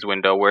of Jimmy's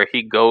window, where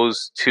he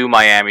goes to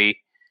Miami.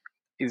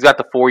 He's got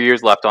the 4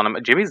 years left on him.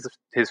 Jimmy's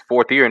his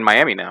 4th year in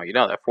Miami now. You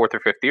know that 4th or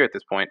 5th year at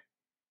this point.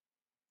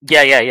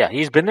 Yeah.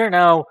 He's been there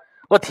now.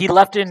 What, he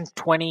left in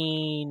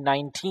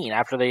 2019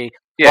 after they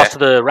Yeah, lost to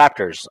the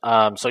Raptors.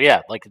 So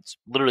yeah, like it's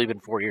literally been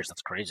 4 years.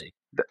 That's crazy.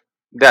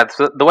 that's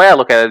the way I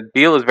look at it.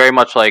 Beal is very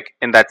much like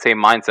in that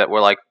same mindset.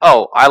 Where like,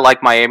 oh, I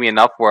like Miami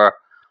enough where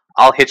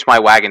I'll hitch my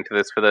wagon to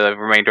this for the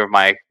remainder of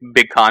my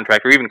big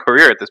contract or even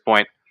career at this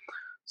point.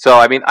 So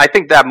I mean, I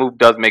think that move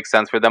does make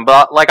sense for them.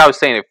 But like I was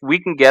saying, if we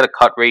can get a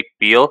cut rate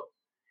Beal,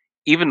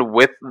 even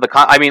with the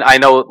I mean, I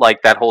know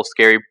like that whole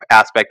scary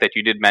aspect that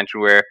you did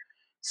mention where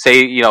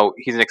say,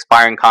 he's an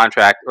expiring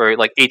contract or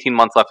like 18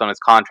 months left on his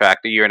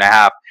contract, a year and a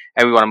half,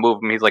 and we want to move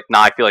him. He's like,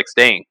 nah, I feel like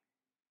staying.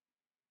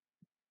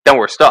 Then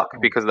we're stuck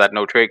because of that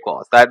no trade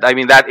clause.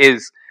 That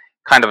is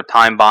kind of a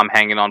time bomb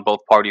hanging on both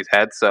parties'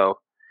 heads. So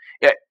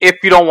yeah, if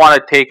you don't want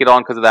to take it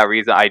on because of that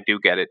reason, I do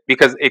get it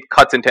because it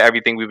cuts into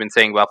everything we've been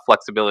saying about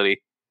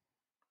flexibility.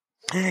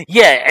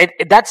 Yeah,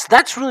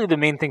 that's really the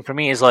main thing for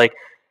me is like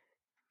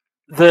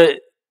the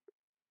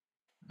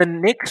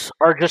Knicks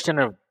are just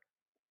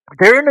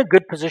they're in a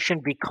good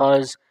position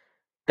because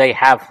they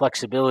have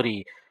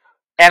flexibility.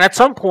 And at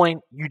some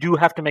point, you do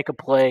have to make a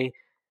play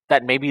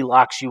that maybe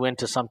locks you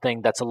into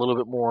something that's a little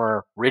bit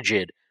more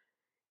rigid.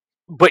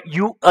 But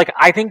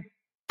I think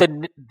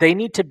they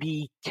need to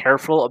be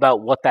careful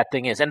about what that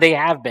thing is, and they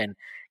have been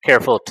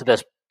careful to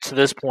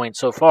this point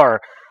so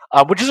far,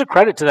 which is a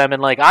credit to them.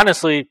 And like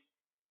honestly,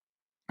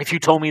 if you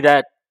told me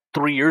that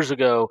 3 years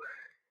ago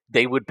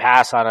they would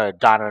pass on a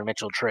Donovan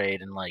Mitchell trade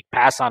and like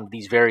pass on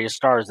these various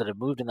stars that have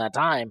moved in that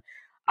time,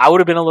 I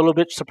would have been a little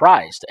bit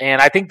surprised.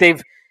 And I think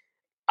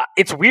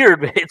it's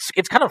weird, but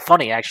it's kind of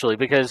funny actually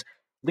because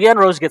Leon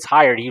Rose gets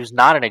hired. He was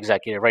not an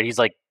executive, right? He's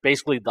like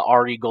basically the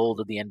Ari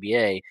Gold of the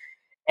NBA.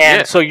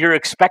 And so you're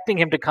expecting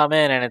him to come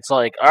in and it's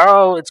like,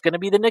 oh, it's going to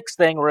be the Knicks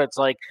thing where it's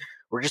like,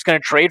 we're just going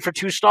to trade for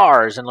 2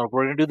 stars and like,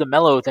 we're going to do the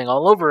Melo thing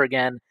all over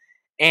again.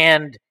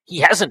 And he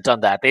hasn't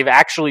done that. They've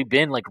actually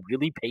been like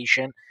really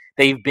patient.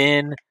 They've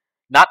been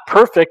not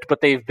perfect, but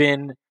they've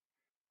been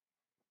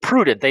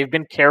prudent. They've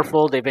been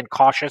careful. They've been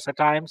cautious at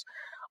times.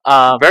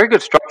 Very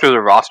good structure of the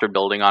roster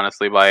building,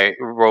 honestly, by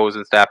Rose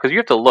and staff. Because you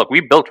have to look,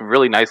 we built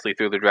really nicely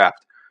through the draft.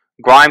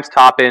 Grimes,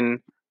 Toppin,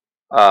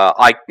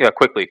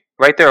 quickly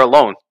right there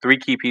alone, 3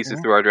 key pieces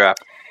through our draft.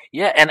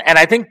 Yeah, and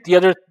I think the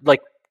other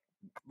like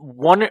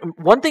one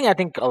thing I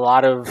think a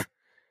lot of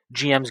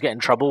GMs get in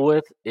trouble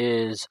with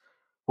is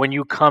when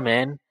you come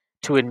in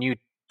to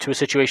a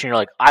situation, you're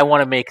like, I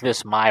want to make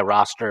this my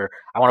roster.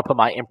 I want to put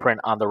my imprint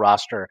on the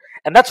roster,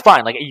 and that's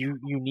fine. Like you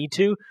need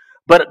to,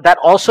 but that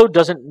also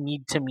doesn't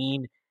need to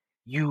mean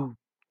you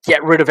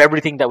get rid of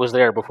everything that was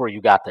there before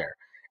you got there.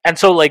 And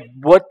so, like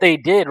what they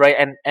did, right?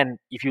 And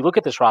if you look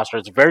at this roster,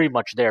 it's very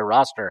much their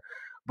roster,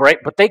 right?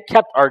 But they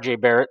kept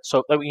RJ Barrett,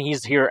 so I mean,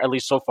 he's here at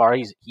least so far.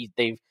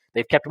 They've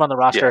kept him on the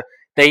roster. Yeah.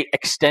 They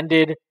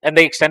extended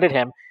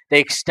him. They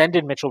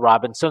extended Mitchell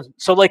Robinson.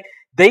 So like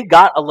they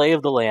got a lay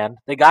of the land.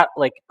 They got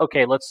like,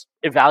 okay, let's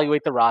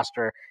evaluate the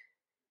roster,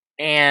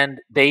 and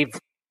they've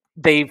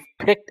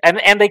picked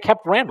and they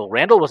kept Randall.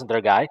 Randall wasn't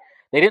their guy.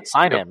 They didn't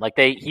sign him. Like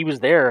he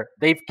was there.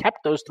 They've kept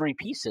those 3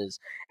 pieces,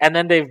 and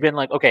then they've been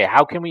like, okay,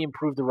 how can we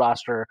improve the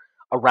roster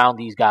around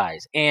these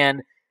guys?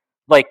 And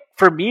like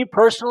for me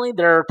personally,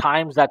 there are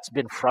times that's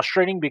been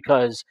frustrating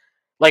because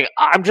like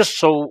I'm just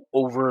so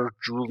over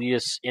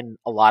Julius in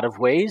a lot of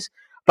ways,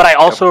 but I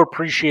also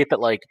appreciate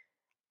that like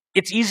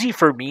it's easy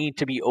for me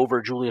to be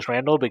over Julius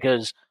Randle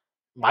because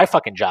my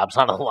fucking job's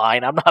on the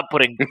line. I'm not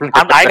putting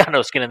I got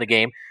no skin in the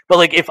game. But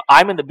like if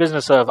I'm in the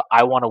business of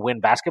I want to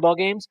win basketball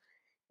games,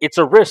 it's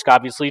a risk,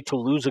 obviously, to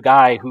lose a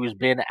guy who's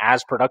been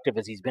as productive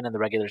as he's been in the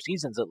regular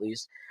seasons, at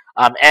least.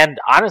 And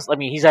honestly, I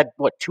mean, he's had,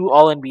 2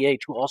 All-NBA,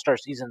 2 All-Star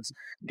seasons.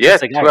 Yeah,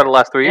 2 out of the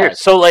last 3 years.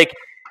 So, like,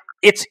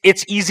 it's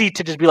easy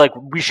to just be like,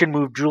 we should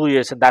move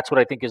Julius, and that's what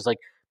I think is, like,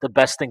 the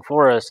best thing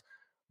for us.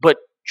 But,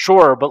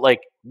 sure, but, like,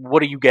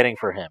 what are you getting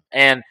for him?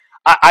 And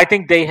I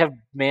think they have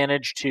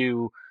managed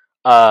to,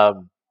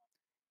 are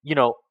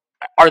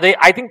they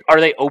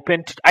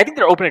open to, I think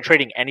they're open to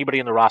trading anybody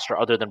in the roster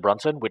other than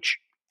Brunson, which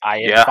I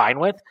am fine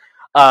with.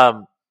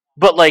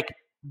 But like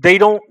they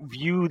don't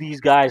view these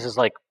guys as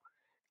like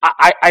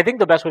I think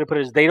the best way to put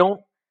it is they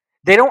don't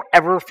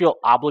ever feel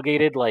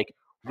obligated like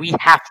we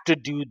have to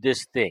do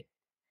this thing.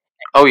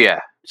 Oh yeah.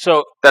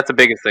 So that's the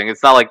biggest thing.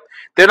 It's not like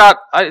they're not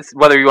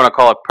whether you want to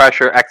call it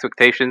pressure,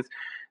 expectations.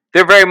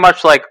 They're very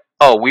much like,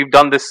 oh, we've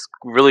done this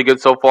really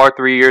good so far,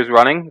 3 years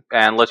running,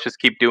 and let's just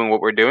keep doing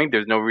what we're doing.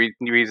 There's no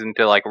reason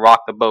to like rock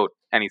the boat.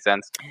 Any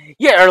sense?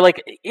 Yeah, or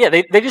like, yeah,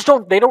 they just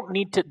don't. They don't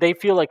need to. They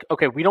feel like,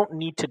 okay, we don't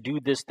need to do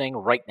this thing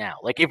right now.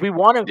 Like, if we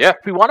want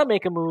to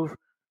make a move,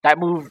 that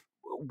move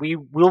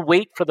we'll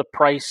wait for the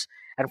price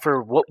and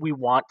for what we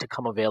want to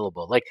come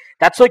available. Like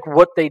that's like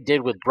what they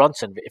did with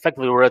Brunson,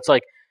 effectively, where it's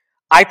like,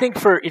 I think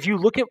if you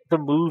look at the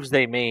moves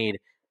they made,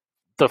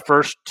 the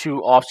first 2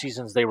 off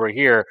seasons they were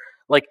here,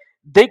 like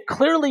they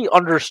clearly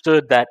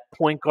understood that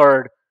point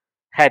guard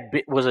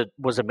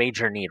was a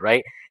major need,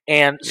 right?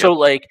 And so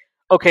like,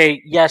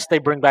 okay, yes, they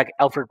bring back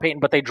Elfrid Payton,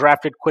 but they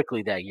drafted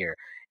quickly that year.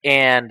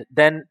 And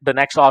then the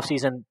next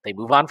offseason, they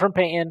move on from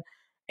Payton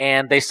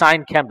and they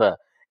signed Kemba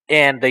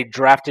and they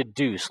drafted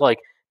Deuce. Like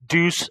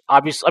Deuce,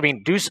 obviously, I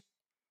mean Deuce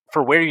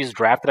for where he's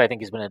drafted, I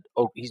think he's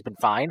been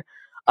fine,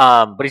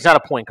 but he's not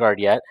a point guard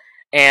yet.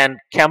 And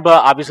Kemba,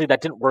 obviously,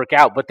 that didn't work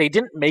out, but they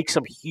didn't make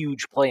some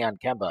huge play on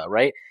Kemba,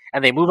 right?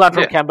 And they move on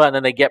from Kemba, and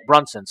then they get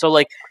Brunson. So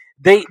like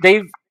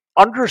they've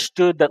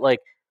understood that, like,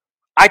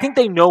 I think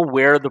they know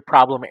where the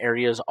problem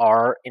areas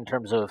are in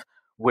terms of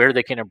where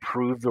they can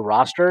improve the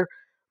roster,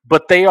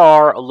 but they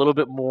are a little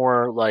bit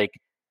more like,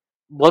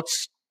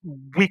 let's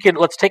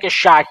take a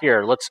shot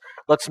here. Let's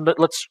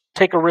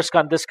take a risk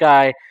on this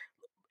guy,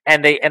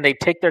 and they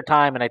take their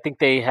time, and I think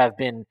they have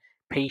been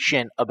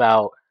patient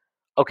about,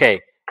 okay,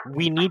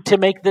 we need to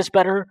make this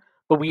better,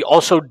 but we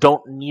also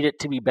don't need it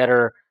to be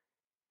better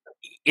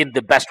in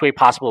the best way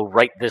possible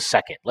right this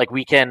second. Like,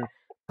 we can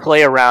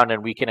play around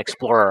and we can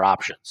explore our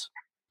options.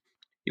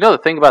 You know, the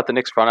thing about the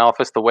Knicks front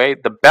office,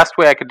 the best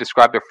way I could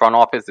describe their front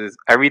office is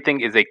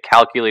everything is a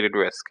calculated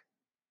risk.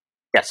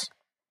 Yes.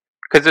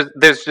 Because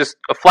there's just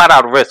a flat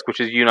out risk, which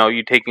is,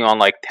 you taking on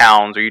like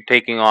Towns, or you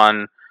taking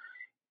on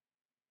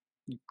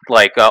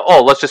like,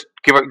 let's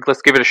give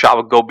it a shot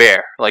with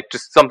Gobert, like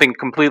just something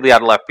completely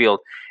out of left field.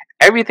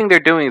 Everything they're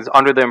doing is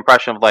under the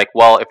impression of like,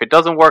 well, if it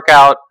doesn't work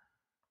out,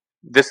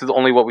 this is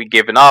only what we've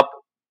given up.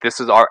 This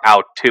is our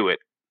out to it.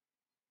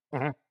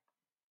 Mm-hmm.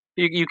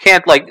 You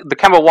can't, like, the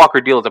Kemba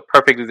Walker deal is a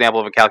perfect example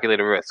of a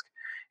calculated risk.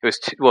 It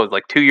was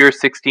like 2 years,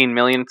 $16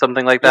 million,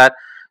 something like that.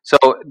 So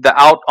the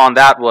out on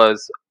that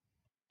was,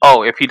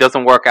 if he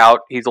doesn't work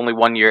out, he's only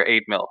 1 year,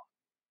 $8 million.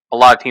 A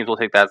lot of teams will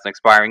take that as an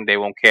expiring. They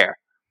won't care.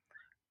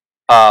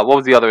 What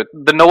was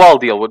the Noel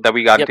deal that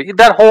we got into?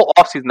 That whole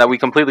offseason that we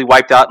completely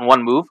wiped out in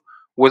one move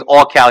was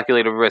all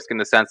calculated risk, in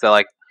the sense that,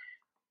 like,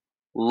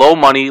 low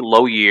money,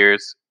 low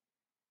years.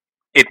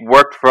 It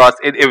worked for us.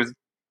 It was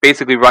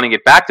basically running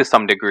it back to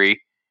some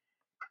degree.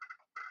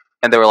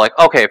 And they were like,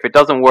 okay, if it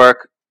doesn't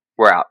work,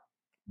 we're out.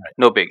 Right.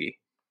 No biggie.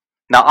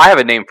 Now, I have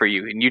a name for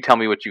you, and you tell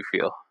me what you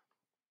feel.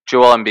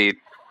 Joel Embiid.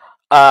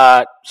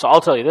 So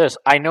I'll tell you this.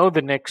 I know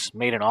the Knicks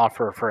made an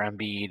offer for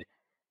Embiid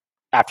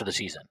after the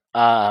season.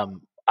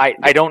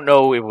 I don't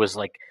know. It was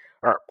like,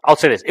 or I'll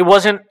say this. It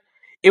was an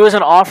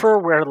offer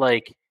where,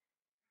 like,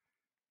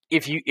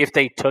 if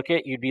they took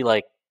it, you'd be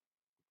like,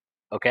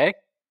 okay.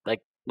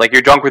 Like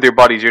you're drunk with your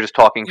buddies, you're just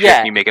talking shit,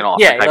 and you make an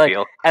offer type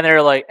deal. And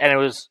they're like,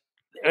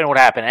 and what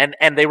happened?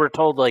 And they were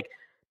told, like,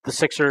 the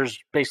Sixers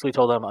basically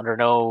told them, under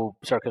no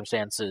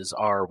circumstances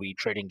are we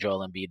trading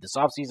Joel Embiid this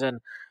offseason.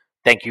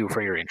 Thank you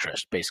for your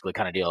interest, basically,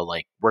 kind of deal.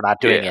 Like, we're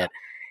not doing it.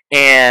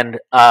 And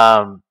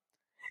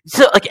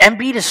so, like,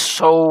 Embiid is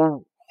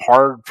so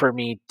hard for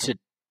me to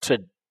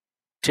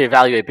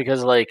evaluate,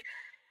 because, like,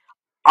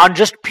 on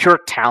just pure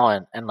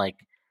talent and, like,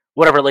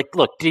 whatever, like,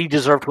 look, did he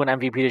deserve to win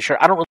MVP this year?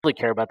 I don't really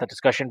care about that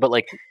discussion, but,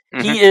 like,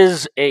 he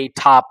is a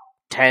top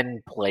 10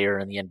 player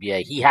in the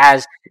NBA. He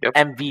has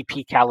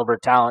MVP caliber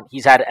talent.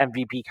 He's had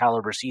MVP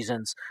caliber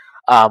seasons.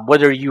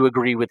 Whether you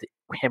agree with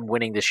him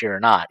winning this year or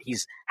not,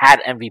 he's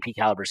had MVP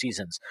caliber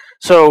seasons.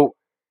 So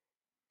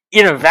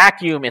in a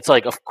vacuum, it's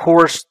like, of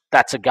course,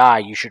 that's a guy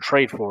you should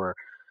trade for.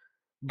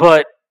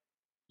 But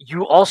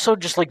you also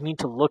just, like, need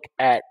to look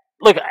at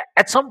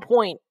some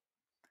point,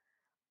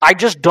 I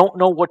just don't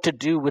know what to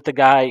do with a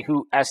guy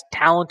who, as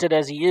talented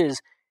as he is,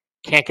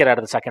 can't get out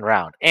of the second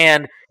round.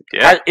 And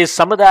is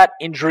some of that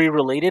injury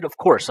related? Of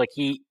course. Like,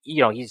 he's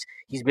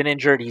been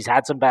injured. He's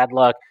had some bad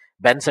luck.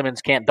 Ben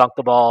Simmons can't dunk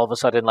the ball all of a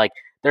sudden. Like,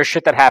 there's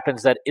shit that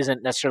happens that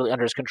isn't necessarily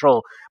under his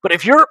control. But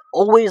if you're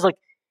always, like,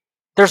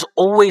 there's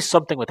always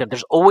something with him.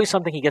 There's always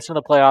something. He gets in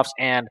the playoffs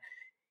and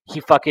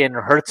he fucking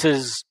hurts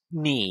his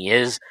knee.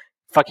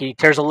 He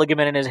tears a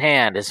ligament in his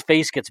hand. His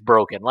face gets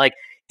broken. Like,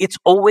 it's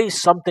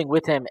always something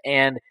with him.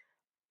 And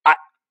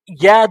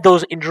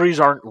those injuries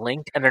aren't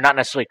linked, and they're not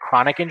necessarily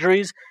chronic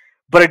injuries,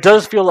 but it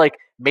does feel like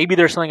maybe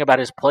there's something about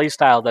his play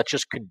style that's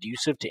just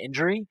conducive to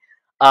injury.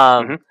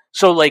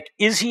 So, like,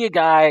 is he a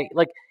guy,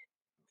 like,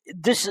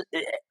 this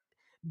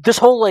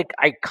whole, like,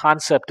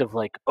 concept of,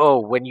 like,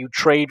 when you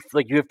trade,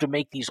 like, you have to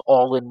make these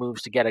all-in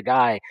moves to get a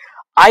guy.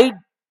 I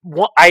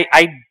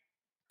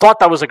thought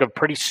that was, like, a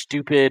pretty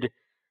stupid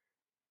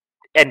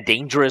and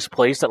dangerous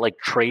place that, like,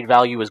 trade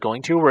value is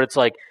going to, where it's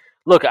like,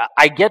 look,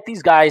 I get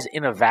these guys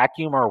in a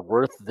vacuum are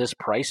worth this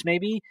price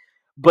maybe,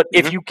 but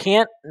if you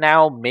can't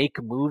now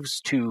make moves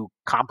to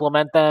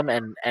complement them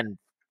and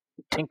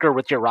tinker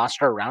with your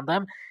roster around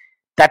them,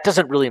 that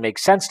doesn't really make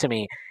sense to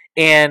me.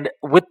 And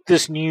with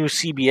this new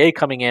CBA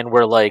coming in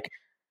where, like,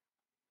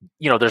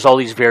 there's all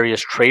these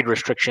various trade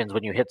restrictions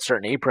when you hit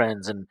certain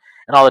aprons and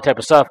all that type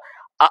of stuff,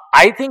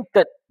 I think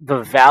that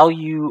the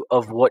value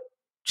of what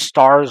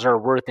stars are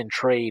worth in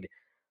trade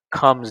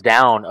comes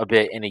down a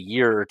bit in a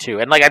year or two.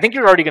 And, like, I think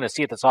you're already going to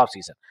see it this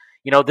offseason.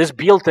 This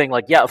Beal thing,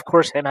 like, of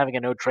course, him having a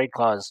no trade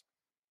clause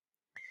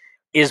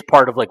is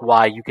part of, like,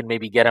 why you can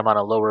maybe get him on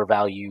a lower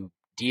value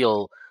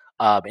deal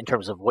in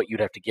terms of what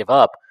you'd have to give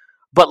up.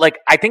 But, like,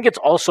 I think it's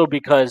also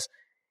because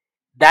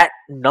that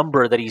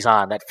number that he's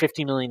on, that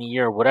 $50 million a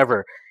year,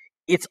 whatever,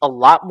 it's a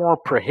lot more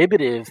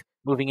prohibitive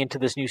moving into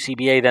this new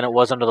CBA than it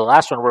was under the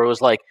last one, where it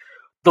was like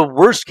the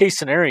worst case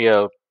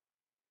scenario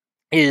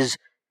is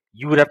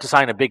you would have to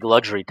sign a big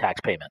luxury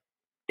tax payment.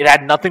 It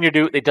had nothing to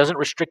do. It doesn't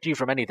restrict you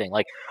from anything.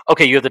 Like,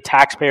 okay, you have the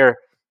taxpayer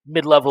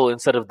mid-level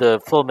instead of the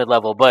full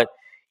mid-level, but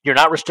you're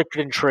not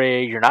restricted in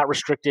trade. You're not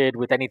restricted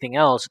with anything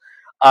else.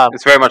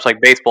 It's very much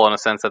like baseball in a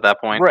sense at that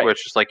point, Right. where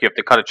it's just like you have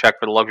to cut a check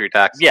for the luxury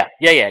tax. Yeah,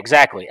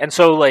 exactly. And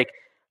so, like,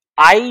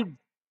 I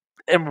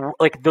am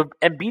like the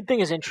Embiid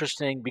thing is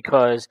interesting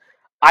because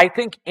I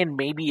think in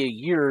maybe a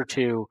year or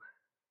two,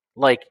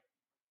 like,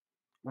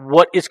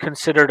 what is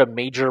considered a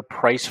major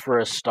price for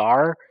a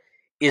star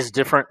is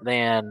different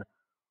than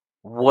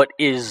what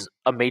is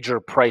a major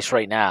price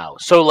right now.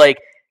 So, like,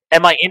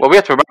 am I in? Well, we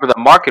have to remember the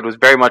market was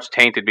very much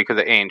tainted because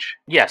of Ainge.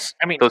 Yes,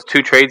 I mean Those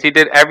 2 trades he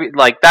did,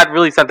 that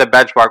really set the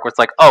benchmark. Where it's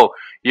like, oh,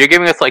 you're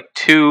giving us like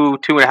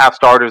 2.5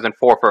 starters and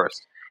 4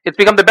 firsts. It's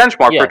become the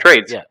benchmark for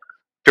trades. Yeah.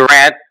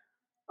 Durant,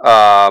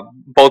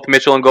 both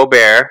Mitchell and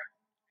Gobert.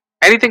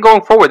 Anything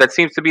going forward that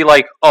seems to be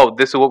like, oh,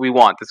 this is what we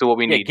want. This is what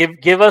we need.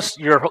 Give us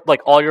your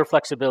all your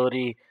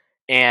flexibility,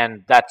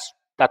 and that's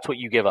what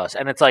you give us.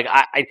 And it's like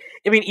I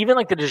mean, even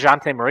like the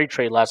DeJounte Murray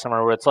trade last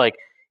summer, where it's like,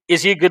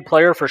 is he a good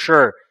player for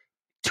sure?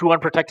 2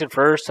 unprotected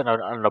firsts and a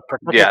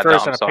protected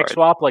first and a pick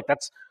swap, like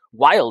that's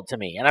wild to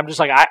me. And I'm just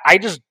like, I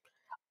just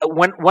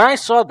when I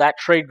saw that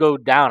trade go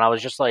down, I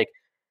was just like,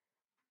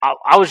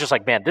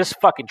 man, this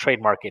fucking trade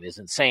market is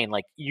insane.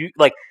 Like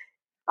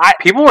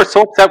people were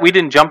so upset we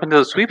didn't jump into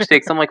the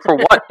sweepstakes. I'm like, for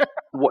what?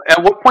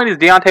 At what point is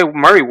Dejounte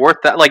Murray worth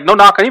that? Like, no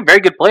knock on him,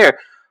 very good player,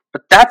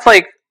 but that's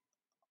like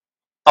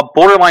a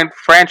borderline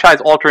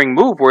franchise-altering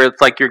move where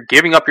it's like you're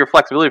giving up your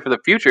flexibility for the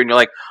future, and you're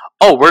like,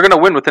 oh, we're gonna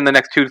win within the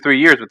next 2 to 3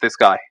 years with this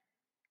guy.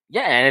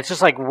 Yeah, and it's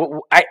just like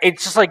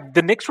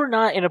the Knicks were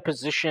not in a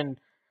position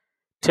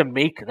to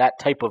make that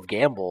type of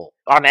gamble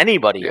on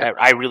anybody. Yeah.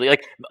 I really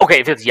like. Okay,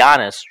 if it's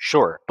Giannis,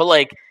 sure, but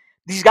like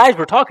these guys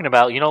we're talking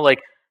about, like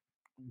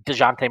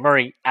DeJounte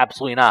Murray,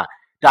 absolutely not.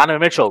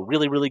 Donovan Mitchell,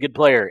 really, really good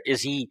player.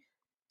 Is he?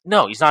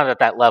 No, he's not at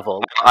that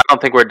level. I don't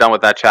think we're done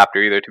with that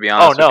chapter either, to be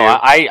honest. Oh no,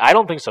 with you. I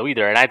don't think so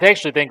either. And I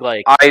actually think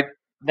like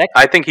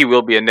I think he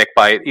will be a Knick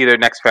by either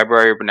next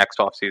February or next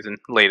offseason,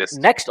 latest.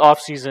 Next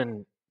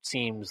offseason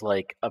seems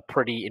like a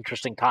pretty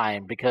interesting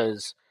time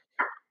because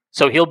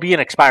so he'll be an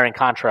expiring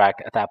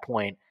contract at that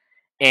point.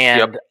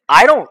 And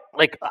I don't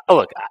like. Oh,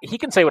 look, he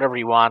can say whatever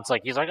he wants.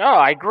 Like he's like, oh,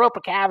 I grew up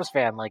a Cavs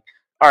fan. Like,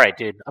 all right,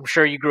 dude. I'm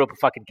sure you grew up a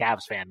fucking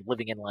Cavs fan,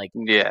 living in like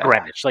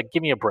Greenwich. Like,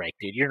 give me a break,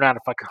 dude. You're not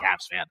a fucking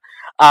Cavs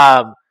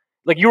fan.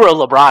 Like you were a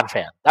LeBron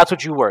fan. That's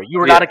what you were. You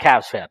were not a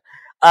Cavs fan.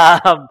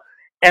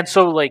 And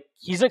so like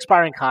he's an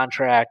expiring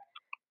contract.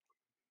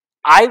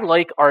 I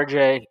like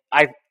RJ.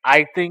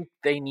 I think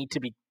they need to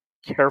be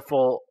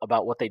careful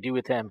about what they do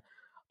with him,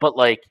 but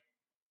like.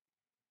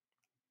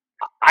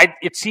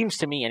 It seems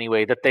to me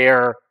anyway that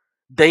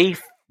they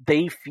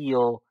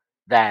feel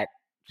that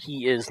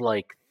he is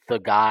like the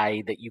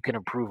guy that you can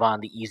improve on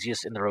the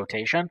easiest in the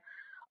rotation,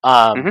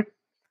 and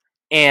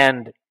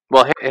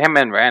well, him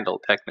and Randall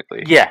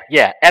technically,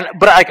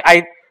 but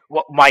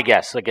my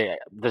guess, like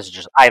this is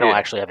just I don't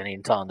actually have any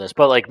intel on this,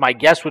 but like my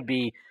guess would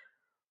be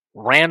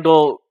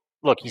Randall.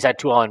 Look, he's had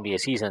 2 All-NBA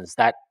seasons.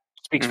 That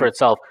speaks for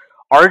itself.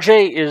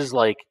 RJ is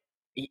like.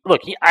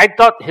 I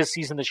thought his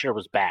season this year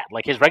was bad.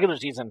 Like his regular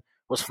season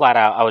was flat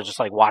out. I was just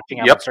like watching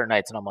him on certain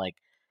nights, and I'm like,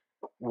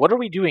 "What are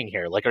we doing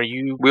here? Like, are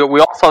you?" We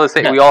all saw the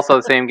same. We all saw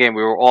the same game.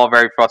 We were all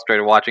very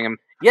frustrated watching him.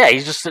 Yeah,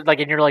 he's just like,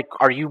 and you're like,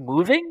 "Are you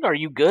moving? Are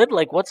you good?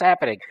 Like, what's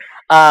happening?"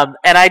 And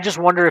I just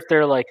wonder if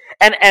they're like,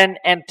 and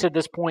to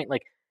this point,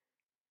 like,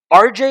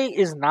 RJ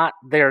is not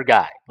their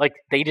guy. Like,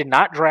 they did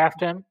not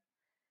draft him.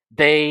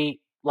 They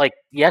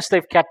yes,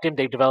 they've kept him.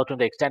 They've developed him.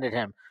 They extended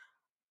him.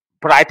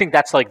 But I think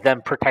that's like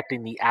them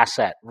protecting the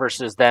asset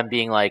versus them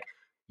being like,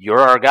 you're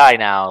our guy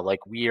now. Like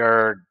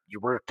we're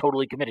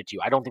totally committed to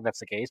you. I don't think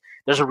that's the case.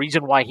 There's a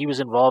reason why he was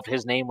involved.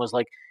 His name was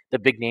like the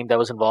big name that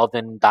was involved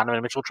in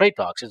Donovan Mitchell trade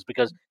talks is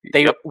because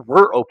they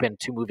were open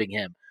to moving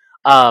him.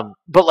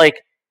 But like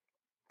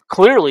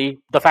clearly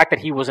the fact that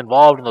he was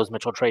involved in those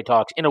Mitchell trade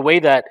talks in a way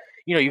that,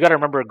 you got to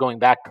remember going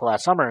back to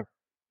last summer,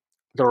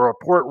 the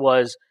report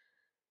was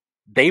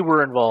they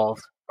were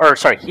involved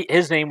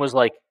his name was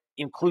like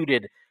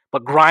included.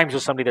 But Grimes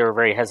was somebody they were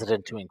very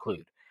hesitant to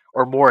include,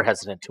 or more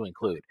hesitant to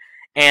include.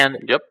 And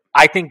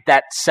I think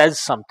that says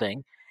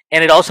something.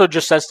 And it also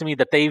just says to me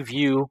that they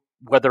view,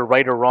 whether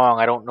right or wrong,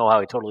 I don't know how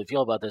I totally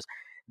feel about this,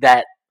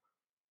 that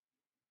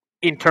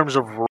in terms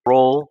of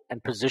role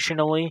and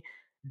positionally,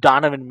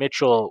 Donovan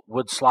Mitchell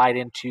would slide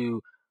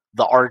into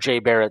the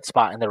RJ Barrett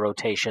spot in the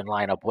rotation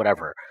lineup,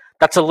 whatever.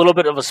 That's a little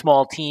bit of a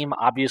small team.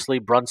 Obviously,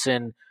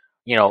 Brunson,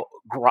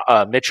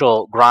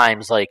 Mitchell,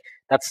 Grimes, like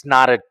that's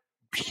not a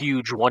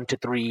huge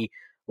 1-3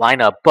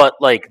 lineup, but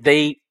like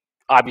they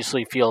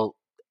obviously feel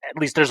at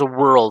least there's a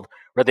world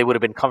where they would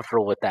have been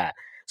comfortable with that.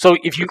 So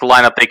if you the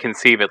lineup they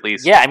conceive at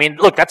least, I mean,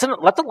 look, that's a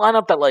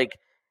lineup that like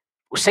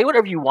say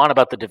whatever you want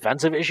about the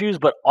defensive issues,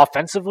 but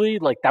offensively,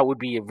 like that would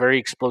be a very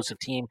explosive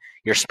team.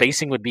 Your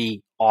spacing would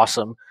be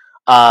awesome.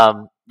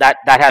 That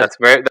has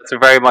that's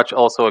very much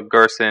also a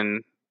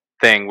Gerson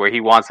thing where he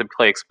wants to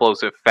play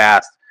explosive,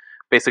 fast,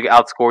 basically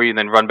outscore you and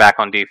then run back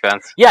on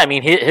defense. Yeah, I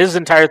mean his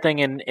entire thing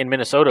in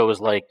Minnesota was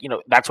like,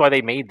 that's why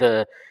they made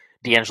the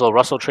D'Angelo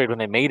Russell trade when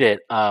they made it,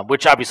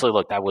 which obviously,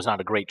 look, that was not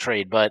a great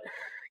trade, but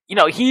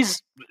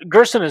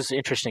Gerson is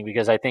interesting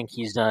because I think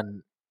he's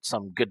done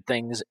some good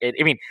things.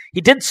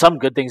 He did some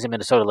good things in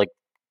Minnesota, like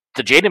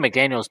the Jaden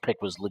McDaniels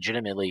pick was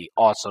legitimately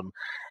awesome,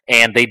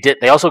 and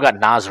they also got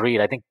Naz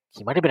Reid. I think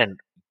he might have been an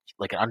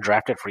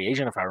undrafted free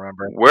agent if I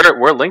remember.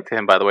 We're linked to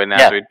him, by the way,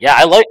 Naz Reid. Yeah,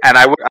 and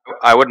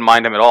I wouldn't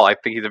mind him at all. I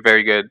think he's a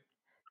very good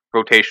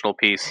rotational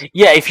piece.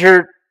 Yeah, if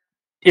you're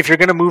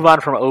gonna move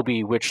on from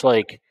Obi, which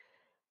I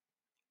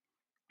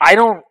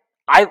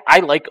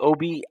like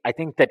Obi. I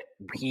think that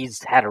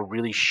he's had a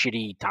really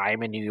shitty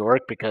time in New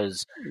York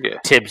because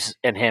Tibbs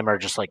and him are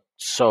just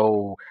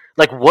so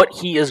what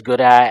he is good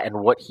at and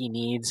what he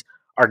needs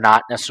are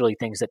not necessarily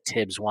things that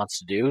Tibbs wants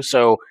to do.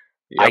 So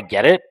I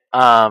get it.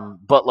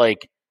 But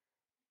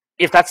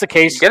if that's the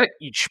case,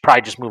 you should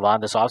probably just move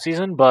on this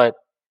offseason. But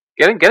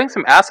getting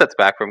some assets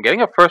back from him,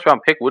 getting a first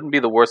round pick wouldn't be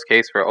the worst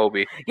case for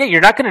Obi. Yeah,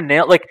 you're not going to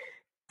nail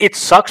it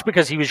sucks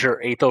because he was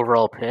your 8th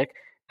overall pick.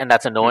 And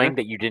that's annoying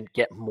that you didn't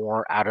get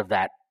more out of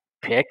that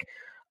pick.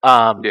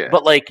 But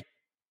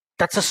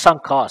that's a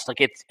sunk cost.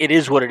 It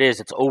is what it is.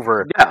 It's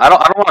over. Yeah, I don't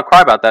want to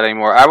cry about that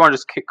anymore. I want to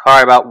just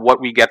cry about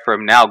what we get for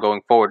him now going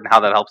forward and how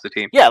that helps the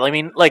team. Yeah, I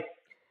mean, look,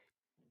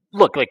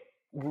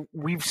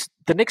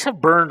 the Knicks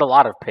have burned a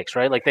lot of picks,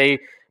 right?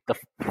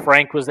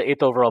 Frank was the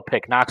 8th overall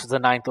pick. Knox was the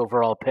 9th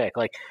overall pick.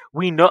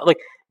 We know,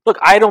 look,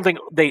 I don't think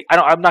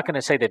I'm not going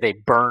to say that they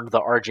burned the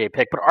RJ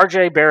pick, but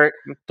RJ Barrett,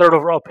 3rd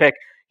overall pick.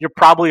 You're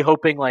probably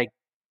hoping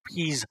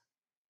he's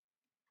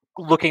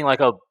looking like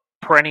a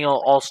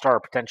perennial all-star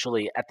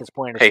potentially at this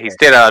point. Hey, he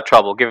stayed out of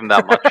trouble. Give him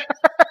that much.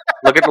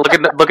 look at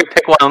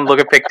pick 1.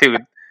 Look at pick 2.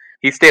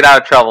 He stayed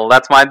out of trouble.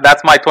 That's my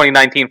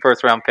 2019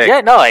 first round pick.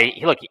 Yeah, no,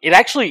 look, it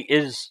actually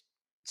is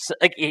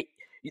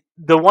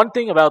the one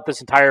thing about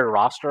this entire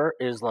roster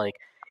is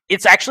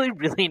it's actually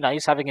really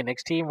nice having a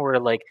Knicks team where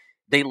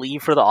they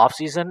leave for the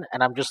offseason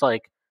and I'm just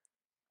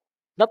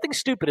nothing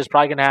stupid is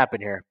probably going to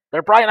happen here.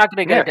 They're probably not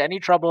going to get into any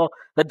trouble.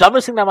 The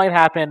dumbest thing that might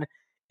happen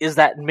is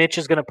that Mitch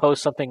is going to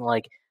post something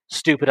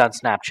stupid on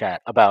Snapchat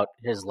about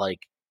his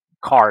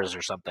cars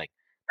or something.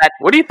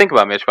 What do you think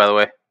about Mitch, by the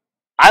way?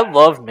 I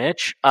love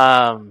Mitch,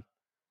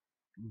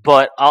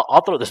 but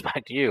I'll throw this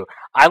back to you.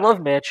 I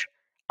love Mitch.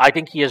 I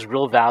think he has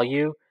real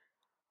value,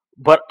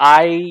 but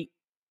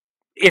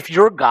if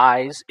you're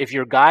guys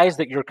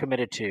that you're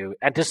committed to,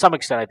 and to some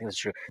extent I think that's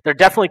true, they're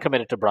definitely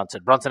committed to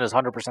Brunson. Brunson is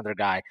 100% their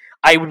guy.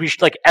 I would be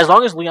as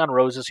long as Leon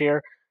Rose is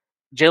here,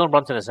 Jalen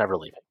Brunson is never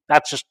leaving.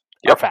 That's just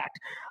a fact.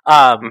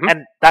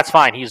 And that's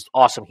fine. He's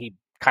awesome. He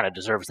kind of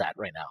deserves that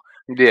right now.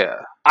 Yeah.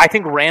 I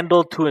think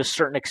Randall, to a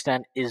certain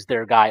extent, is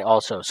their guy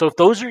also. So if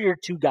those are your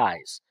two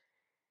guys,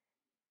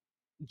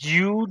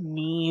 you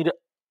need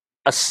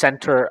a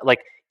center.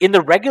 In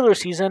the regular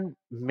season,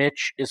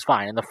 Mitch is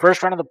fine. In the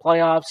first round of the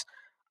playoffs,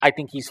 I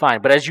think he's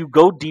fine. But as you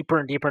go deeper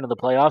and deeper into the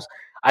playoffs,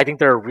 I think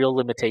there are real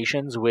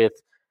limitations with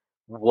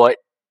what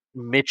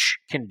Mitch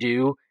can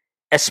do,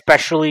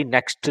 especially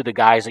next to the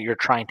guys that you're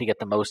trying to get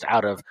the most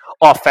out of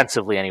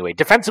offensively anyway.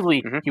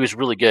 Defensively, he was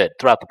really good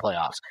throughout the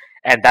playoffs,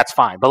 and that's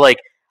fine. But,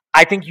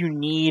 I think you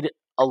need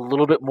a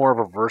little bit more of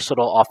a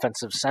versatile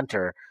offensive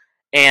center.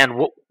 And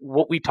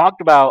what we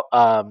talked about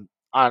on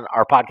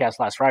our podcast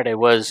last Friday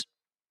was,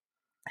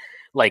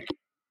 look,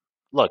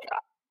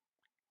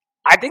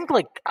 I think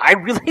I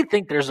really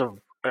think there's an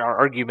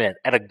argument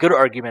and a good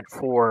argument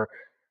for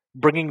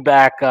bringing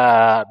back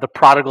the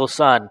prodigal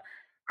son,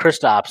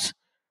 Kristaps,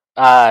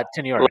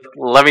 to New York.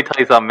 Let me tell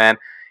you something, man.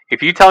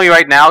 If you tell me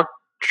right now,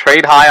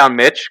 trade high on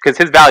Mitch, because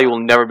his value will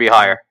never be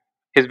higher.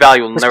 His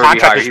value will never be higher.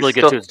 His contract is really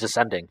good too. It's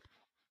descending.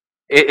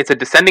 It's a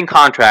descending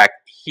contract.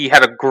 He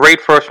had a great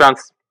first round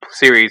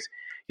series.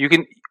 You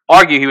can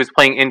argue he was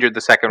playing injured the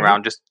second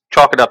round. Just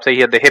chalk it up. Say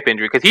he had the hip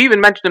injury because he even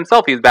mentioned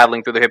himself he was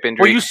battling through the hip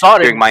injury. Well, you saw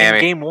it in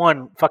Miami. Game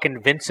 1.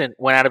 Fucking Vincent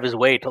went out of his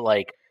way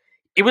to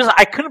it was.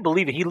 I couldn't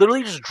believe it. He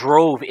literally just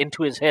drove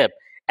into his hip,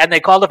 and they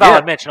called a foul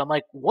on Mitch. And I'm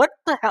like, what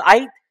the hell?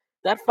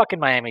 That fucking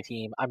Miami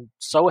team. I'm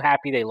so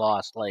happy they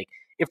lost.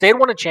 If they had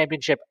won a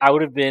championship, I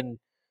would have been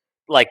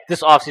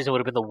this offseason would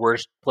have been the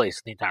worst place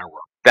in the entire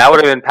world. That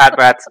would have been Pat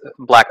Rat's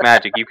black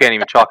magic. You can't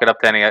even chalk it up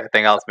to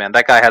anything else, man.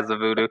 That guy has the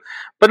voodoo.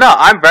 But no,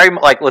 I'm very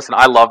listen.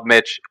 I love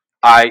Mitch.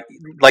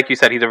 Like you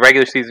said, he's a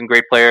regular season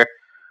great player.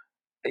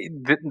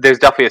 There's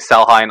definitely a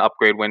sell high and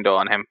upgrade window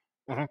on him.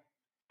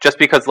 Just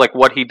because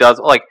what he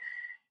does,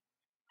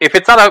 if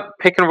it's not a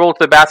pick and roll to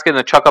the basket and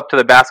a chuck up to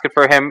the basket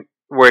for him,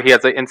 where he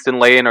has an instant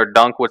lay-in or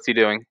dunk, what's he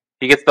doing?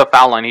 He gets the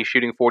foul line. He's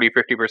shooting 40,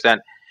 50%.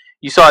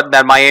 You saw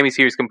that Miami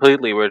series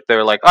completely where they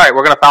were like, all right,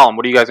 we're going to foul him.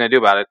 What are you guys going to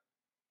do about it?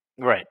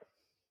 Right.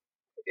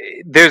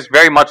 There's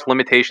very much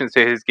limitations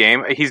to his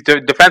game.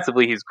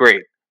 Defensively, he's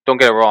great. Don't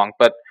get it wrong.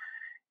 But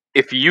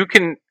if you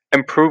can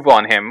improve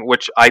on him,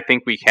 which I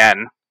think we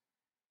can,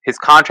 his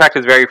contract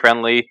is very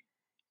friendly.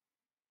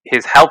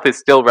 His health is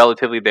still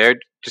relatively there.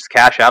 Just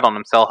cash out on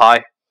him, sell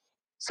high.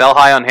 sell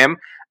high on him.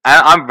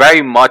 And I'm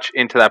very much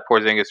into that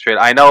Porzingis trade.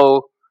 I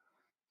know,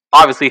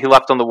 obviously, he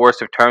left on the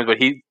worst of terms, but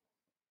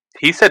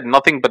he said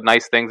nothing but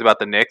nice things about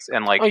the Knicks,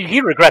 and like he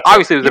regrets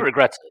obviously it. He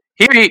regrets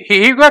it.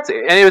 He regrets it,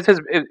 and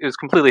it was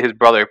completely his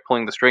brother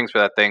pulling the strings for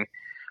that thing.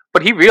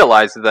 But he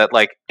realized that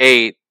like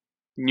A,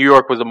 New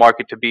York was a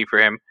market to be for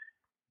him.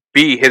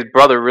 B, his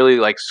brother really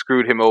like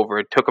screwed him over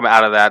and took him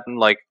out of that, and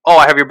like, oh,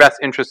 I have your best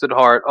interest at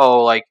heart.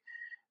 Oh, like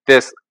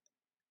this,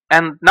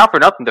 and not for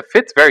nothing, the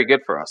fit's very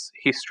good for us.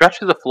 He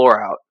stretches the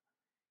floor out.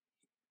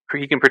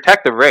 He can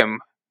protect the rim.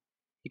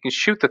 He can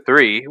shoot the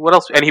three. What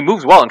else? And he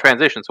moves well in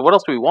transition. So what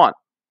else do we want?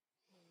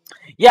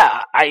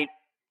 Yeah,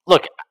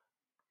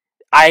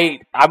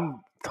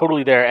 I'm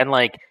totally there, and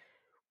like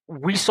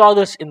we saw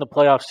this in the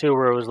playoffs too,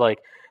 where it was like,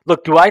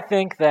 look, do I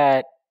think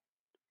that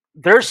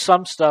there's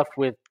some stuff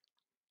with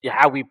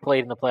how we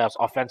played in the playoffs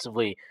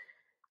offensively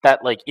that,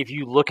 like, if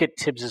you look at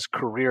Tibbs'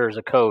 career as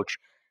a coach,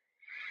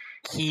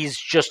 he's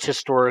just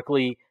his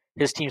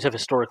teams have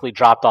historically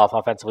dropped off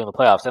offensively in the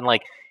playoffs, and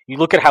like you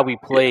look at how we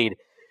played.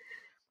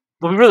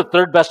 We were the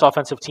third best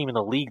offensive team in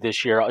the league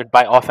this year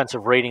by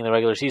offensive rating in the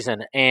regular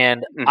season,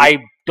 and I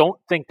don't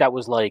think that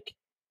was like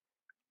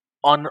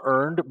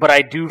unearned, but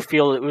I do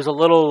feel it was a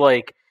little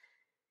like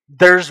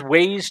there's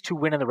ways to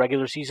win in the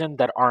regular season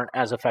that aren't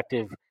as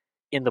effective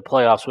in the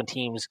playoffs when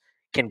teams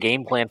can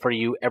game plan for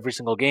you every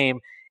single game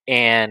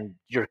and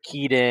you're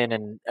keyed in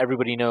and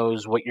everybody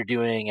knows what you're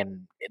doing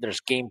and there's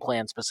game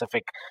plan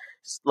specific,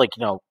 like,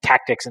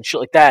 tactics and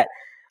shit like that.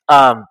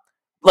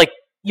 Like,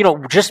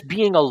 just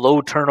being a low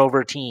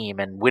turnover team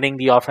and winning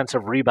the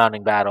offensive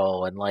rebounding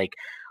battle and like,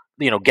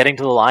 getting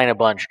to the line a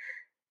bunch,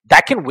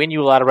 that can win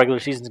you a lot of regular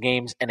season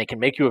games and it can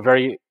make you a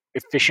very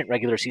efficient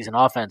regular season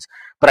offense.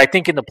 But I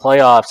think in the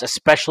playoffs,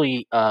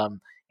 especially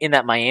in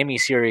that Miami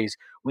series,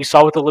 we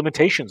saw what the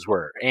limitations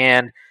were.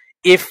 And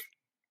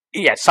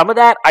some of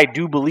that I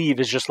do believe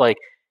is just like,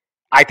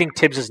 I think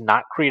Tibbs is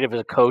not creative as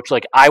a coach.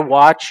 Like I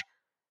watch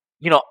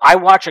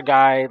a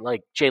guy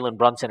like Jalen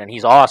Brunson and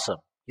he's awesome.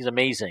 He's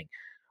amazing.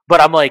 But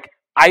I'm like,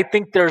 I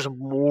think there's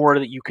more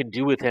that you can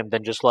do with him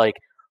than just like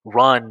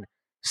run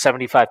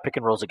 75 pick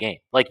and rolls a game.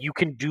 Like you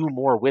can do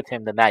more with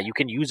him than that. You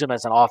can use him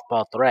as an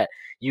off-ball threat.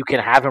 You can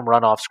have him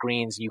run off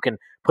screens. You can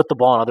put the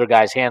ball in other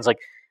guys' hands. Like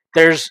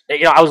there's,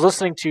 I was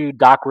listening to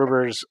Doc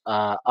Rivers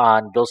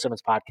on Bill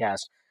Simmons'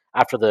 podcast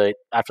after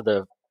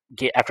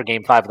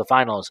Game 5 of the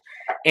finals,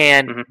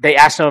 and they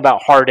asked him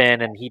about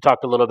Harden, and he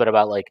talked a little bit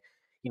about like,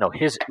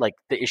 his like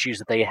the issues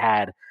that they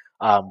had.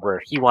 Where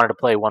he wanted to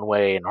play one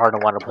way and Harden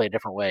wanted to play a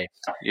different way.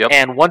 Yep.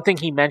 And one thing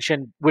he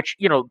mentioned, which,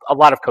 a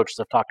lot of coaches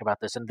have talked about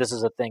this, and this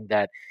is a thing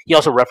that he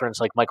also referenced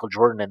like Michael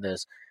Jordan in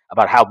this,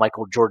 about how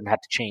Michael Jordan had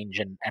to change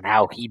and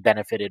how he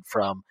benefited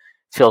from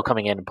Phil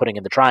coming in and putting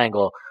in the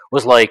triangle,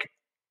 was like,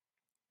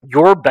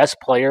 your best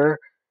player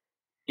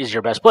is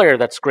your best player.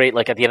 That's great.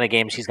 Like at the end of the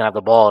games, he's going to have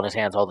the ball in his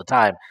hands all the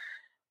time.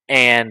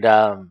 And,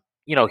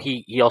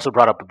 he also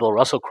brought up a Bill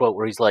Russell quote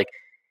where he's like,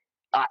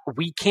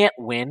 we can't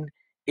win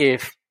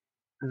if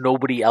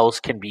nobody else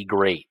can be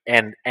great.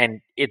 And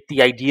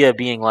the idea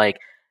being like,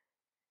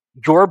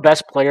 your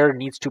best player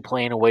needs to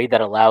play in a way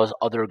that allows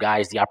other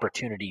guys the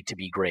opportunity to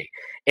be great.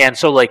 And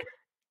so like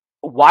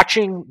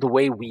watching the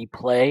way we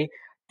play,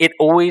 it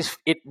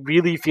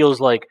really feels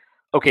like,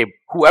 okay,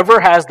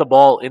 whoever has the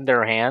ball in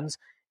their hands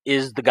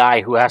is the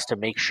guy who has to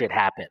make shit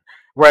happen.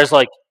 Whereas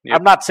like, yep.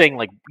 I'm not saying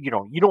like, you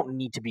don't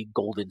need to be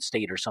Golden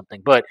State or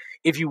something, but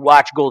if you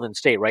watch Golden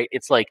State, right,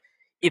 it's like,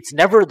 it's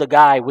never the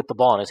guy with the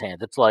ball in his hands.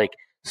 It's like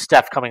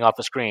Steph coming off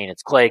the screen.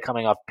 It's Clay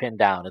coming off pin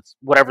down. It's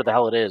whatever the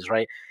hell it is,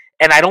 right?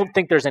 And I don't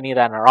think there's any of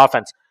that in our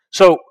offense.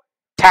 So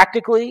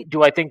tactically,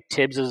 do I think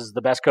Tibbs is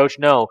the best coach?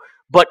 No.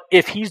 But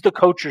if he's the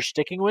coach you're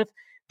sticking with,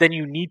 then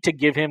you need to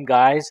give him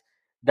guys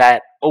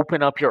that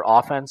open up your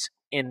offense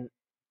in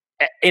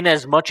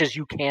as much as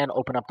you can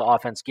open up the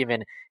offense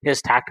given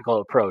his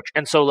tactical approach.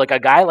 And so like a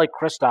guy like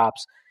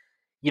Kristaps,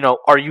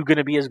 are you going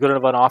to be as good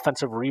of an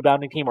offensive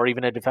rebounding team or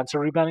even a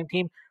defensive rebounding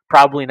team?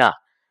 Probably not.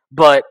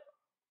 But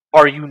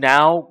are you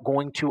now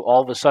going to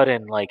all of a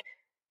sudden, like,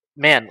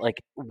 man, like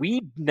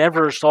we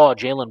never saw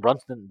Jalen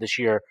Brunson this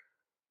year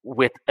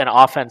with an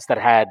offense that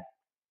had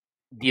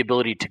the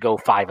ability to go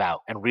 5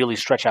 out and really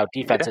stretch out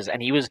defenses,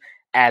 and he was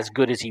as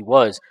good as he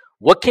was.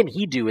 What can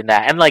he do in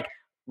that? And like,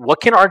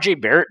 what can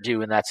RJ Barrett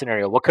do in that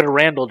scenario? What could a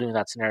Randall do in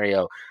that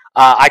scenario?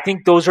 I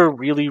think those are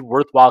really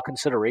worthwhile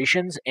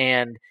considerations.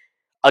 And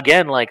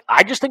again, like,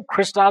 I just think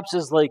Kristaps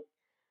is like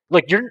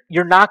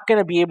you're not going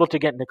to be able to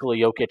get Nikola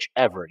Jokic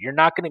ever. You're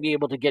not going to be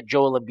able to get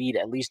Joel Embiid,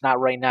 at least not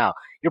right now.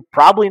 You're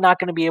probably not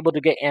going to be able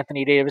to get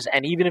Anthony Davis.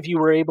 And even if you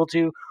were able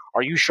to,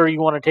 are you sure you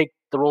want to take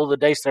the roll of the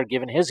dice there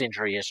given his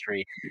injury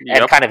history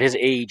and kind of his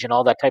age and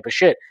all that type of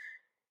shit?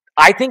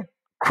 I think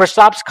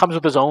Kristaps comes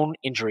with his own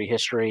injury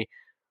history,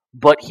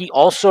 but he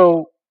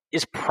also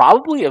is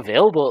probably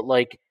available at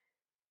like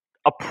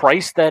a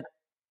price that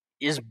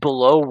is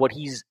below what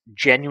he's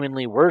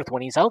genuinely worth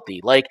when he's healthy.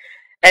 Like,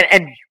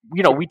 and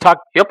we talked.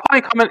 He'll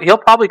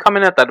probably come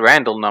in at that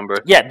Randall number.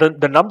 Yeah,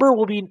 the number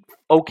will be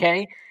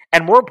okay,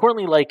 And more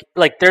importantly,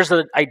 like there's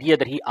the idea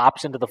that he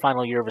opts into the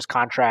final year of his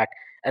contract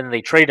and then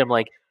they trade him.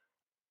 Like,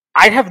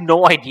 I have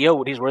no idea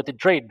what he's worth in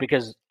trade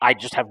because I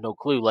just have no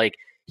clue. Like,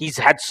 he's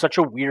had such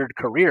a weird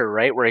career,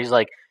 right? Where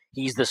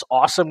he's this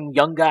awesome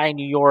young guy in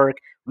New York.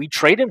 We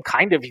trade him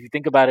kind of, if you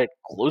think about it,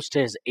 close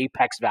to his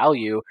apex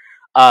value.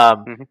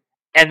 Mm-hmm.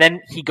 And then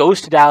he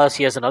goes to Dallas.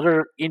 He has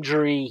another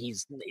injury.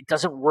 It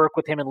doesn't work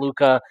with him and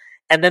Luka.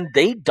 And then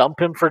they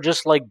dump him for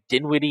just like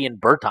Dinwiddie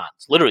and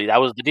Bertans. Literally, that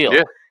was the deal.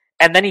 Yeah.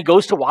 And then he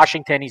goes to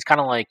Washington. He's kind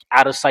of like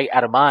out of sight,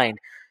 out of mind.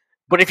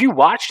 But if you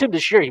watched him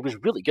this year, he was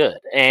really good.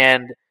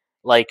 And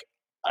like,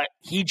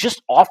 he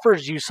just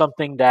offers you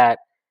something that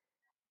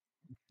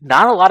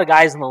not a lot of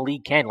guys in the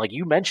league can. Like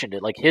you mentioned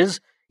it, like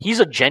he's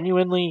a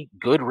genuinely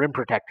good rim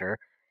protector,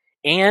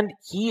 and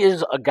he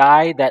is a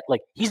guy that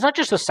like he's not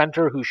just a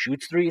center who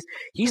shoots threes.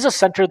 He's a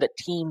center that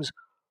teams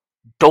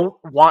don't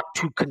want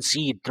to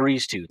concede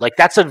threes to. Like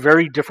that's a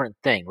very different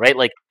thing, right?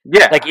 Like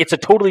like it's a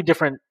totally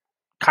different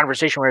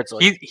conversation where it's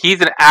like he's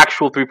an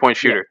actual 3-point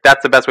shooter. Yeah.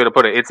 That's the best way to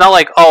put it. It's not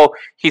like, oh,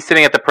 he's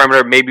sitting at the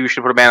perimeter, maybe we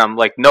should put a man on.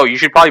 Like, no, you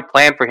should probably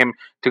plan for him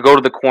to go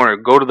to the corner,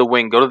 go to the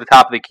wing, go to the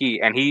top of the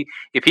key. And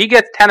if he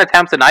gets 10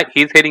 attempts a night,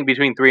 he's hitting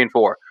between 3 and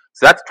 4.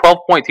 So that's 12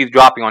 points he's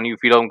dropping on you if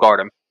you don't guard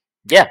him.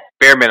 Yeah.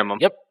 Bare minimum.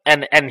 Yep.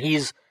 And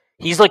he's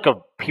like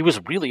he was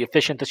really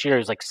efficient this year. He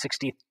was like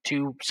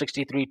 62,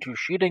 63 true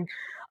shooting.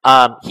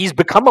 He's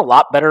become a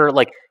lot better.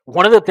 Like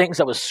one of the things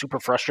that was super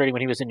frustrating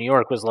when he was in New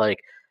York was like,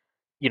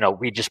 you know,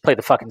 we just play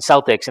the fucking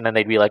Celtics and then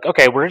they'd be like,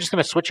 okay, we're just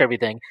going to switch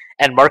everything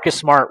and Marcus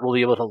Smart will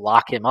be able to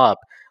lock him up.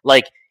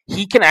 Like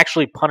he can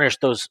actually punish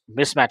those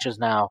mismatches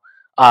now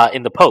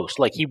in the post.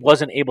 Like he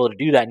wasn't able to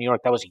do that in New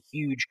York. That was a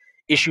huge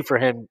issue for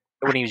him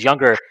when he was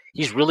younger.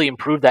 He's really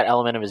improved that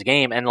element of his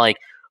game. And like,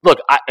 look,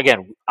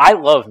 I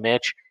love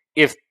Mitch.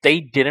 If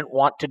they didn't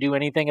want to do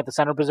anything at the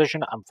center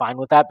position, I'm fine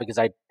with that because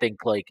I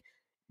think like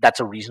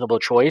that's a reasonable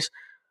choice.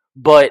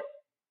 But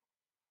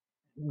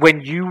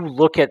when you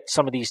look at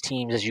some of these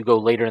teams as you go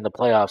later in the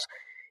playoffs,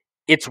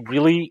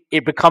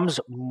 it becomes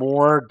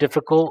more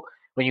difficult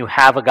when you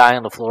have a guy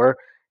on the floor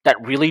that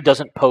really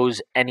doesn't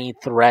pose any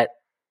threat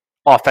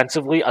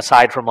offensively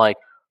aside from like,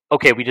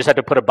 okay, we just had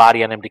to put a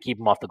body on him to keep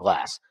him off the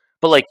glass.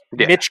 But like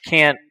Mitch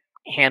can't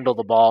handle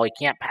the ball, he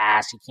can't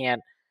pass, he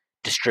can't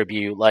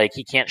distribute, like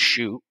he can't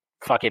shoot.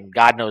 Fucking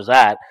God knows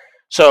that.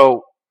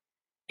 So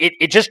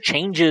it just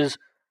changes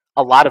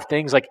a lot of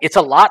things. Like it's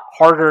a lot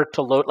harder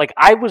to load. Like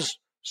I was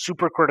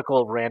super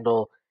critical of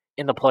Randall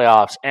in the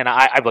playoffs, and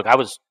I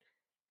was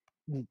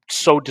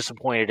so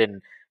disappointed.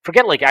 And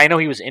forget, like I know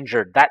he was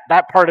injured.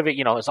 That part of it,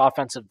 you know, his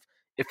offensive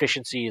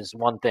efficiency is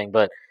one thing,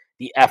 but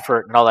the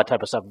effort and all that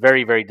type of stuff,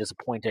 very, very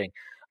disappointing.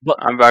 But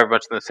I'm very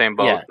much in the same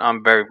boat. Yeah.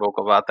 I'm very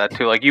vocal about that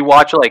too. Like you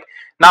watch, like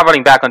not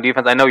running back on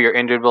defense. I know you're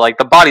injured, but like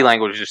the body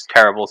language is just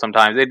terrible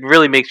sometimes. It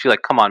really makes you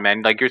like, come on,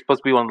 man. Like you're supposed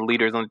to be one of the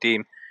leaders on the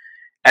team.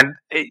 And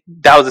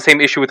that was the same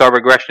issue with our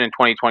regression in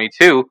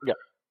 2022. Yeah.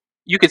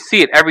 You could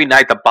see it every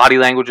night. The body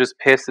language is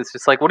pissed. It's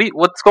just like,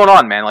 what's going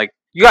on, man? Like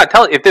you gotta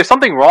tell. If there's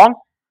something wrong,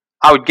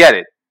 I would get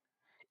it.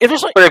 If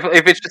it's like, but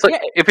if it's just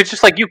like if it's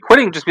just like you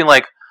quitting, just being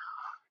like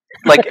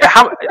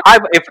how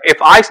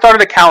if I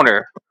started a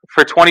counter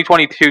for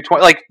 2022,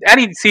 like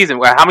any season,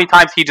 where how many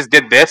times he just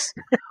did this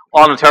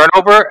on the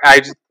turnover,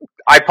 I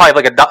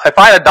probably like if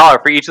I had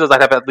 $1 for each of those,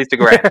 I'd have at least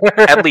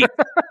 $1,000 at least.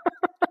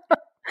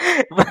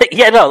 But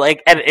yeah, no,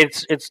 like, and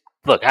it's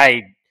look,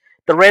 the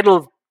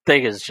Randall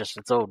thing is just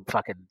its own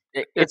fucking.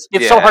 It's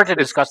so hard to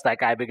discuss that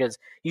guy because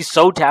he's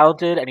so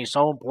talented and he's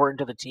so important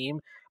to the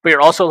team. But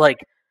you're also like,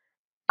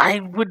 I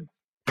would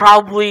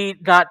probably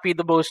not be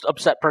the most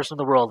upset person in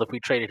the world if we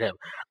traded him.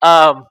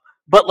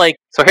 But like,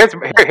 so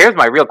here's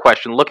my real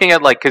question. Looking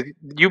at like, because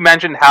you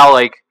mentioned how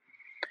like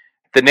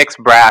the Knicks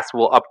brass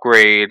will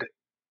upgrade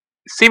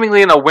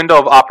seemingly in a window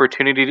of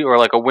opportunity or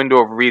like a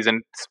window of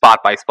reason, spot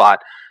by spot.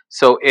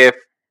 So if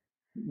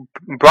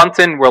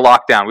Brunson, we're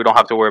locked down. We don't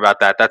have to worry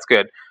about that. That's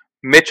good.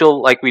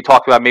 Mitchell, like we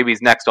talked about, maybe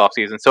he's next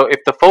offseason. So if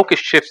the focus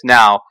shifts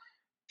now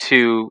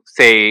to,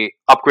 say,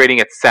 upgrading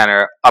at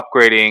center,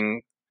 upgrading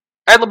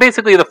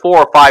basically the 4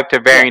 or 5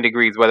 to varying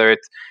degrees, whether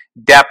it's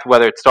depth,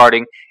 whether it's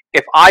starting.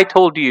 If I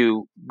told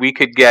you we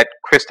could get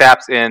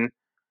Kristaps in,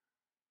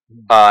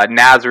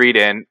 Nasreed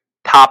in,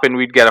 Toppin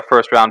we'd get a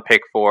first-round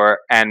pick for,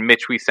 and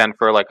Mitch we send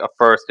for like a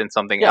first and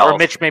something else. Or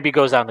Mitch maybe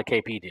goes down the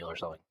KP deal or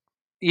something.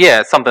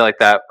 Yeah, something like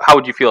that. How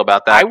would you feel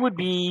about that? I would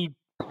be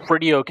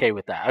pretty okay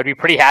with that. I'd be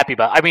pretty happy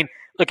about it. I mean,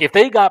 look, if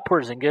they got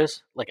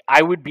Porzingis, like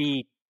I would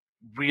be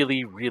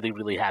really, really,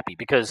 really happy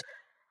because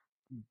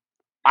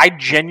I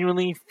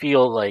genuinely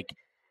feel like,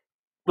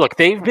 look,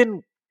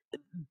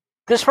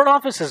 this front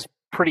office is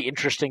pretty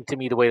interesting to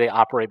me the way they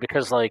operate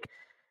because like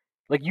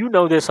you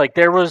know this, like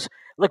there was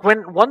like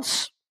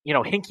once you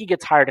know Hinkie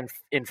gets hired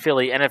in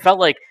Philly, and it felt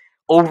like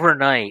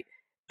overnight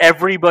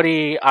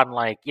everybody on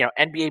like, you know,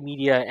 NBA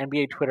media,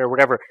 NBA Twitter,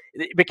 whatever,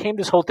 it became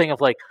this whole thing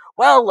of like,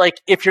 well, like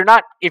if you're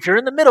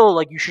in the middle,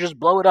 like you should just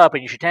blow it up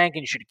and you should tank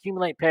and you should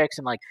accumulate picks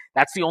and like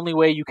that's the only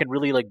way you can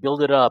really like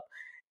build it up.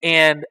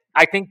 And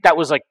I think that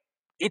was like,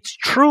 it's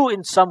true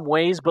in some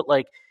ways, but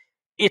like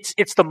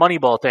it's the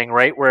Moneyball thing,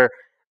 right? Where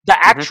the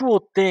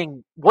actual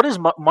thing, what is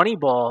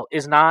Moneyball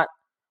is not,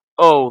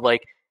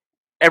 like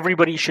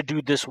everybody should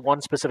do this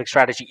one specific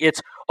strategy.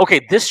 It's, okay,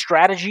 this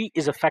strategy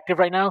is effective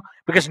right now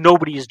because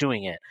nobody is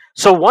doing it.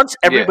 So once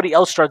everybody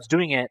else starts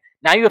doing it,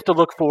 now you have to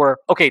look for,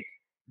 okay,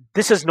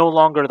 this is no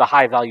longer the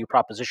high value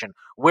proposition.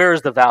 Where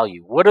is the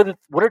value? What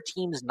are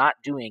teams not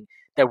doing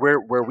that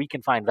where we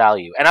can find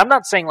value? And I'm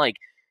not saying like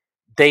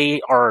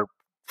they are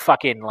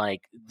fucking like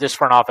this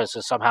front office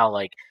is somehow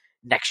like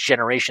next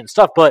generation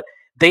stuff, but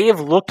they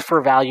have looked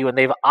for value and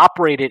they've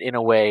operated in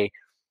a way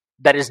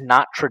that is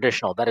not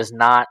traditional. That is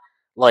not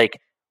like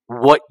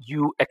what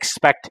you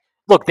expect.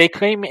 Look, they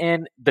came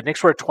in, the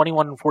Knicks were a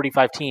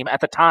 21-45 team.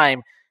 At the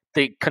time,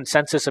 the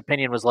consensus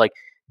opinion was like,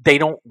 they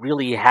don't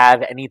really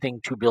have anything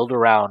to build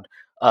around,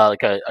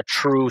 like a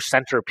true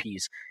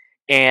centerpiece.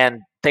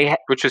 And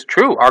which is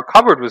true. Our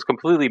cupboard was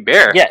completely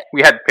bare. Yeah.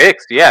 We had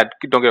picks, don't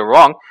get it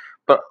wrong.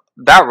 But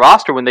that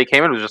roster when they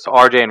came in was just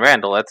RJ and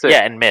Randall. That's it.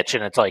 Yeah, and Mitch.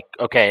 And it's like,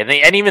 okay.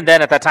 And even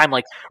then at that time,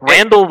 like,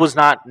 Randall was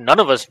not, none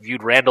of us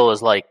viewed Randall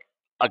as like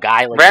a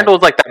guy. Like Randall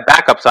was like that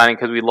backup signing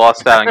because we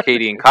lost out on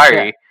Katie and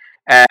Kyrie.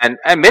 And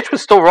Mitch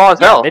was still raw as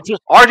hell.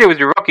 RJ was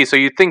your rookie, so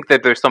you think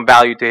that there's some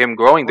value to him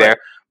growing there.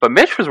 But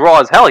Mitch was raw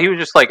as hell. He was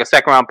just like a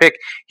second-round pick.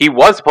 He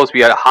was supposed to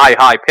be a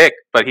high pick,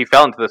 but he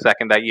fell into the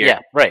second that year. Yeah,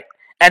 right.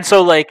 And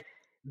so, like,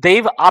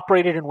 they've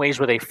operated in ways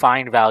where they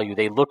find value.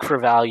 They look for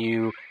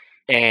value,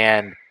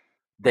 and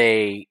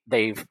they've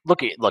you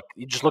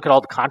just look at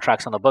all the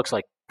contracts on the books.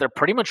 Like, they're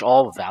pretty much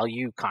all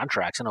value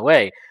contracts in a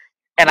way.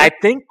 And I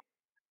think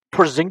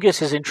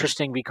Porzingis is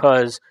interesting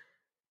because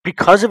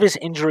of his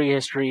injury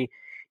history,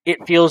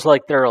 it feels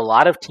like there are a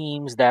lot of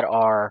teams that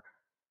are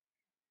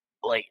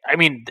like, I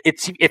mean,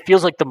 it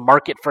feels like the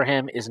market for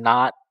him is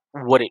not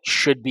what it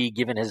should be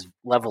given his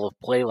level of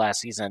play last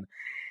season.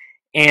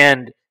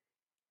 And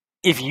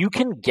if you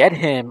can get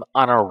him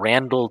on a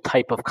Randall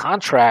type of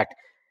contract,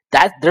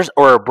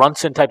 or a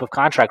Brunson type of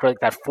contract, right, like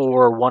that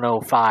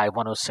 105,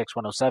 106,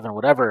 107,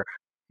 whatever.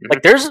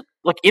 Like there's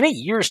like in a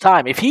year's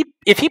time, if he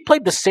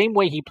played the same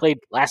way he played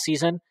last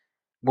season,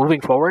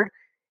 moving forward,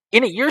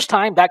 in a year's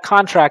time, that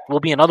contract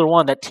will be another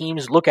one that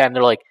teams look at and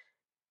they're like,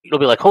 it'll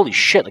be like, holy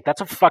shit, like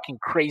that's a fucking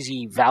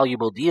crazy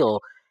valuable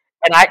deal.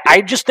 And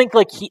I just think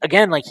like he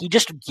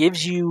just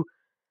gives you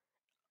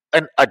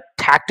a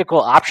tactical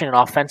option, an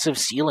offensive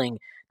ceiling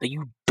that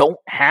you don't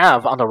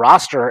have on the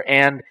roster.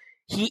 And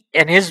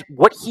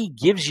what he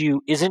gives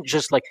you isn't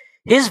just like,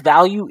 his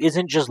value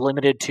isn't just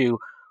limited to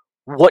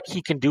what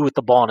he can do with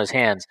the ball in his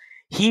hands.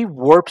 He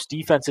warps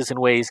defenses in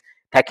ways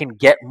that can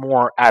get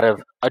more out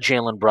of a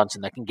Jalen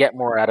Brunson, that can get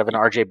more out of an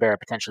RJ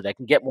Barrett potentially, that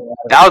can get more.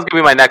 That was going to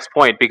be my next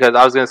point, because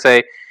I was going to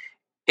say,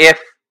 if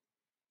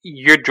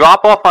your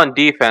drop off on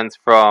defense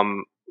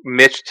from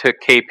Mitch to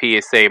KP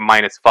is say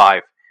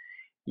 -5,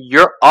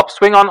 your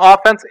upswing on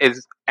offense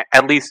is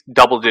at least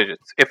double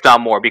digits, if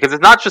not more, because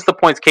it's not just the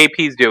points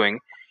KP's doing,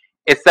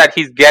 it's that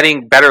he's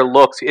getting better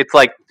looks. It's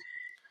like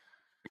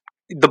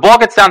the ball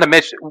gets down to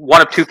Mitch,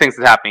 one of two things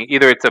is happening.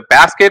 Either it's a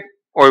basket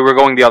or we're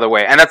going the other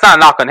way. And that's not a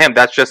knock on him.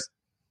 That's just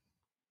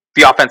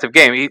the offensive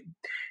game.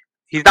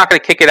 He's not going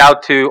to kick it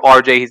out to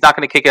RJ. He's not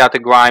going to kick it out to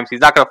Grimes.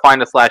 He's not going to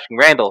find a slashing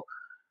Randall.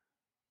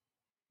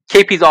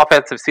 KP's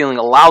offensive ceiling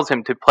allows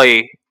him to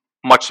play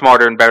much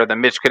smarter and better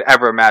than Mitch could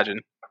ever imagine.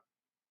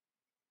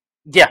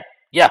 Yeah,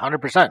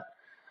 100%.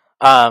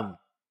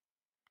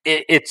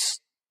 It's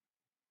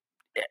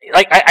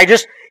like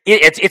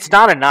it's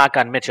not a knock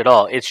on Mitch at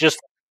all. It's just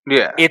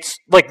it's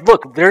like,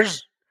 look,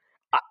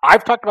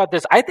 I've talked about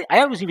this.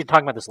 I was even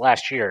talking about this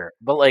last year,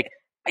 but like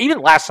even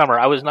last summer,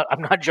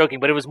 I'm not joking,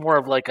 but it was more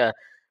of like a,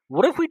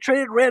 what if we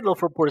traded Randall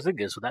for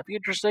Porzingis? Would that be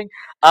interesting?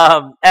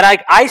 And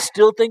I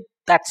still think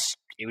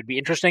it would be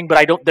interesting,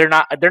 but they're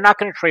not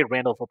going to trade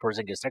Randall for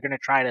Porzingis. They're going to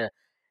try to.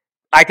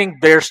 I think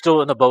they're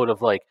still in the boat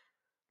of like,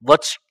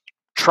 let's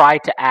try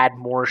to add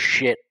more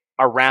shit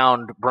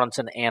around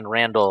Brunson and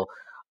Randall.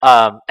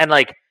 And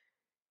like,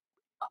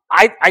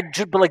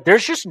 but like,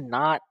 there's just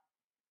not.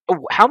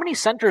 How many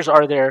centers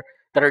are there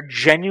that are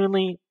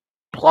genuinely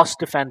plus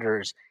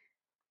defenders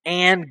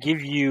and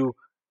give you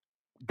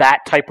that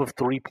type of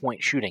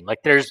 3-point shooting? Like,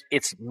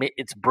 it's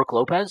Brook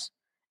Lopez,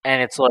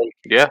 and it's like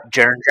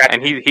Jaren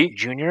Jackson, and he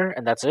Jr.,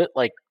 and that's it.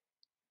 Like,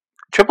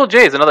 Triple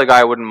J is another guy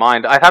I wouldn't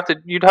mind.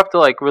 You'd have to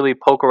like really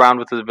poke around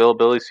with his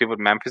availability, see what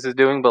Memphis is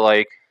doing, but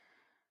like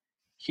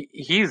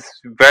he's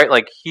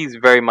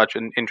very much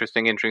an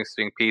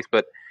interesting piece.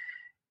 But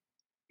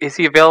is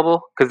he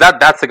available? Because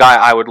that's the guy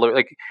I would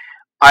like.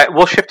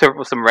 We'll shift to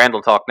some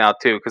Randall talk now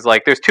too, because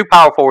like there's two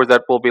power forwards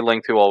that we'll be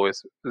linked to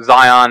always: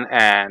 Zion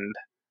and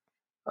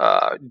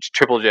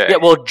Triple J. Yeah,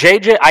 well,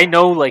 JJ, I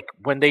know like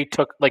when they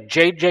took like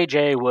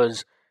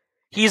JJJ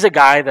he's a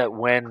guy that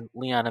when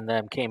Leon and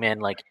them came in,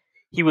 like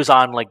he was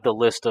on like the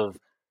list of,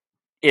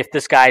 if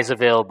this guy's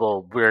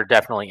available, we're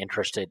definitely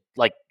interested.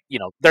 Like, you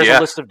know, there's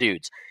a list of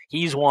dudes.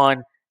 He's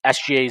one.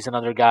 SGA's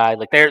another guy.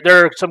 Like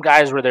there are some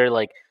guys where they're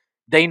like,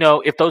 they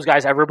know if those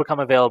guys ever become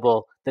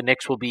available, the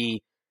Knicks will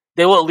be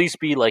they will at least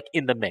be like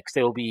in the mix.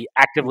 They will be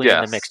actively in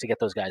the Yes. mix to get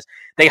those guys.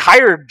 They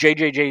hired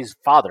JJJ's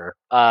father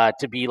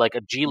to be like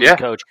a G League Yeah.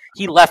 coach.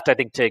 He left, I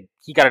think,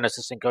 he got an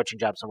assistant coaching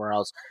job somewhere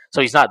else,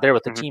 so he's not there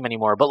with the team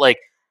anymore. But like,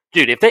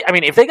 dude, if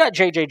they got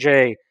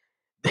JJJ,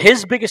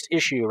 his biggest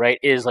issue, right,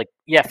 is like,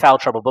 yeah, foul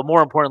trouble, but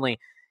more importantly,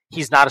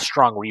 he's not a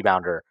strong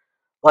rebounder.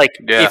 Like,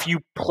 if you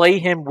play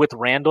him with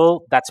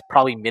Randall, that's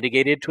probably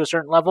mitigated to a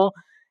certain level,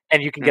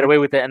 and you can get away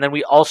with it. And then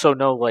we also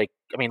know, like,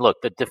 I mean, look,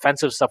 the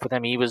defensive stuff with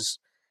him, he was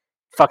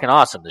fucking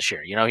awesome this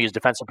year. You know, he's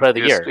defensive player of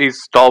the year.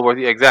 He's stalwart,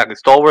 exactly,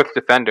 stalwart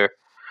defender.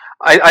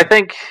 I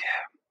think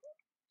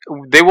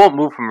they won't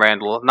move from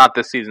Randall, not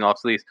this season,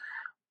 obviously.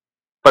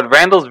 But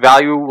Randall's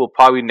value will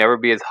probably never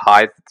be as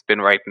high as it's been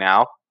right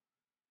now,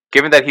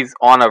 given that he's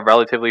on a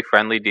relatively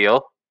friendly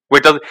deal.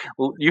 Which doesn't,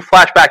 you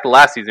flash back to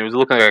last season, it was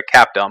looking like a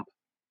cap dump.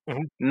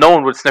 Mm-hmm. No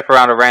one would sniff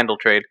around a Randall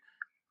trade.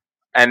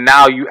 And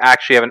now you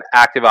actually have an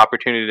active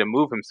opportunity to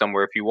move him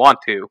somewhere if you want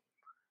to.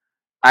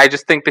 I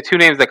just think the two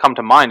names that come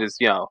to mind is,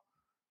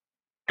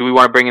 do we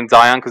want to bring in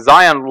Zion? Because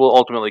Zion will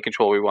ultimately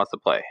control where he wants to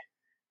play.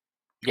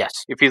 Yes.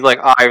 If he's like,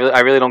 I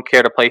really don't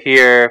care to play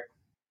here,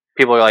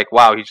 people are like,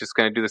 wow, he's just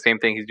going to do the same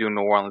thing he's doing in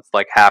New Orleans,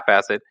 like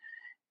half-ass it.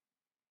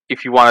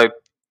 If you want to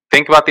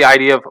think about the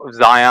idea of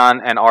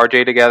Zion and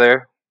RJ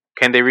together,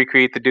 can they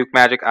recreate the Duke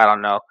magic? I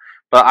don't know.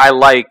 But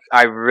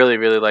I really,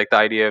 really like the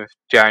idea of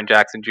Jaren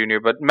Jackson Jr.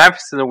 But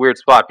Memphis is in a weird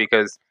spot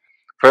because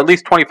for at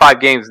least 25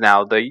 games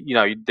now, they're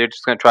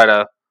just going to try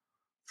to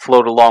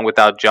float along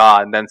without Ja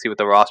and then see what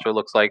the roster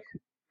looks like.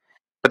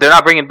 But they're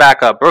not bringing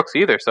back Brooks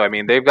either, so I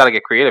mean they've got to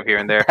get creative here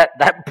and there.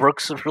 That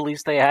Brooks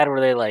release they had,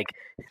 where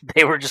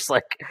they were just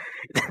like,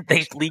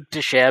 they leaked to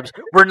Shabs,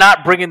 we're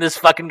not bringing this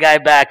fucking guy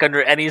back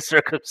under any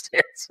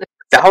circumstances.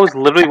 That was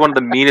literally one of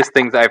the meanest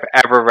things I've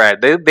ever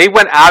read. They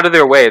went out of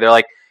their way. They're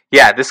like,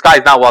 yeah, this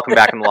guy's not welcome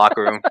back in the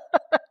locker room.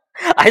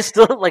 I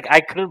still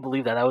I couldn't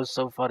believe that. That was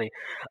so funny.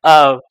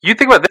 You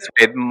think about it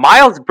this way: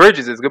 Miles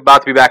Bridges is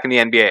about to be back in the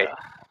NBA,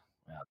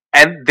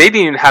 and they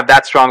didn't even have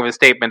that strong of a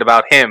statement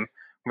about him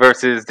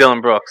versus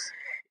Dylan Brooks.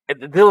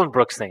 The Dylan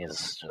Brooks thing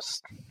is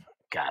just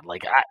God.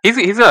 Like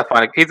he's gonna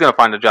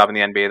find a job in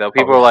the NBA though.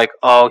 People are like,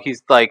 oh,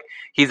 he's out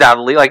of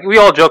the league. Like we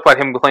all joke about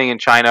him playing in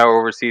China or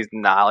overseas.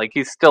 Nah, like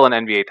he's still an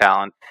NBA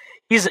talent.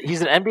 He's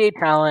an NBA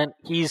talent.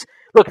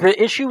 Look. The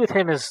issue with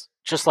him is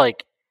just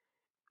like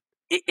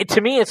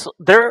to me.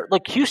 They're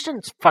like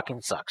Houston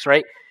fucking sucks,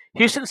 right?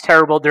 Houston's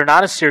terrible. They're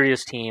not a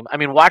serious team. I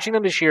mean, watching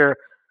them this year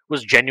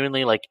was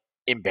genuinely like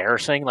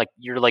embarrassing. Like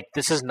you're like,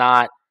 this is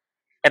not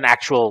an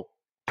actual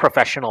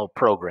professional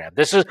program.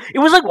 It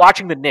was like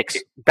watching the Knicks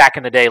back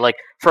in the day, like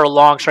for a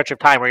long stretch of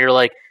time where you're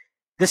like,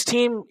 this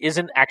team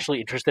isn't actually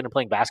interested in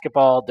playing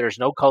basketball. There's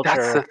no culture.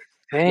 That's the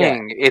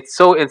thing. Yeah. It's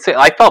so insane.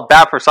 I felt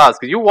bad for Silas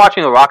because you were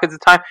watching the Rockets at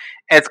the time,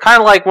 and it's kind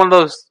of like one of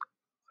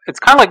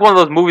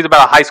those movies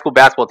about a high school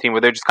basketball team where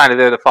they're just kind of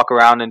there to fuck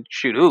around and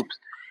shoot hoops.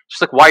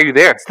 Just like, why are you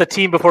there? It's the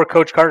team before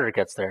Coach Carter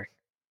gets there.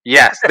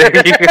 Yes, there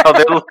you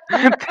go.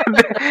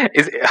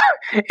 Is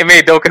Ime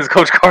Udoka's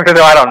Coach Carter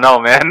though? I don't know,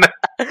 man.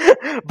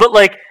 But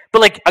like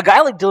a guy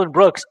like Dylan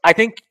Brooks, I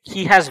think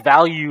he has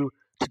value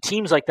to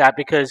teams like that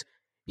because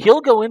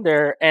he'll go in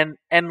there and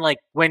like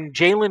when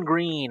Jalen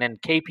Green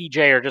and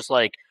KPJ are just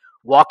like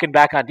walking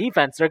back on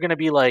defense, they're gonna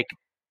be like,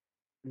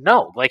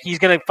 no, like he's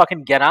gonna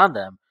fucking get on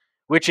them,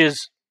 which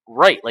is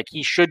right. Like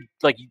he should.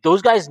 Like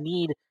those guys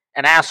need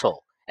an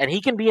asshole, and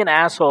he can be an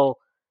asshole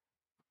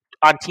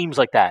on teams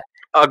like that.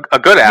 A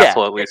good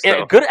asshole, at least.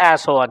 Though. A good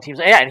asshole on teams.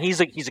 Yeah, and he's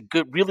a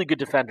really good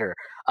defender.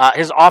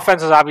 His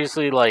offense is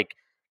obviously like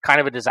kind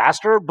of a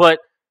disaster, but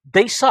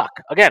they suck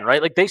again,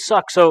 right? Like they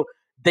suck, so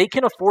they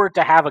can afford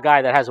to have a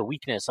guy that has a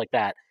weakness like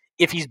that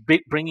if he's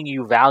bringing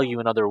you value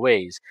in other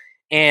ways.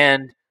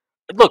 And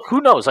look, who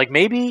knows? Like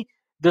maybe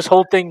this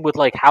whole thing with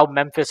like how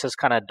Memphis has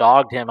kind of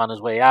dogged him on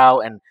his way out,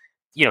 and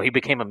he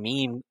became a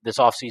meme this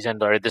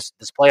offseason or this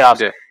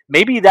playoffs. Yeah.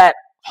 Maybe that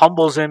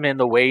humbles him in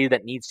the way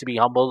that needs to be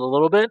humbled a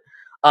little bit.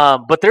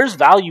 But there's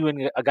value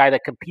in a guy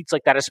that competes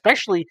like that,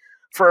 especially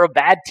for a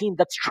bad team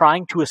that's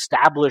trying to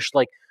establish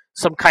like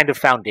some kind of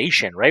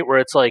foundation, right? Where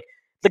it's like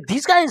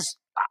these guys.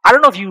 I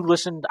don't know if you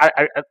listened.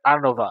 I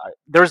don't know if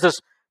there's this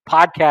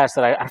podcast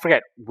that I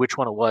forget which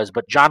one it was,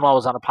 but John Wall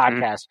was on a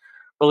podcast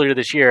earlier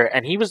this year,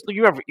 and he was.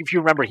 If you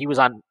remember, he was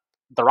on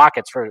the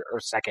Rockets for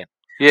a second.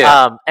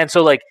 Yeah. And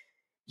so like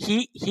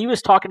he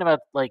was talking about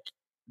like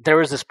there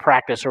was this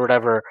practice or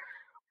whatever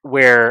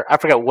where I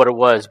forget what it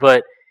was,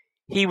 but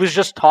he was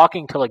just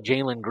talking to like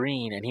Jalen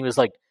Green, and he's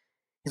like,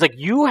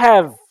 you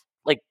have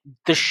like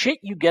the shit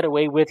you get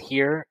away with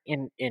here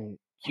in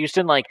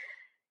Houston, like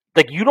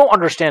you don't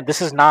understand.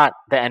 This is not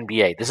the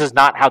NBA. This is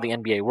not how the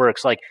NBA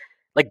works. Like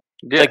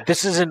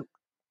this isn't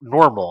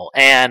normal,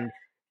 and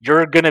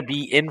you're gonna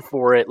be in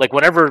for it. Like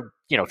whenever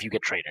if you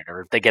get traded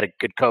or if they get a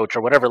good coach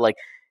or whatever, like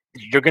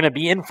you're gonna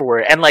be in for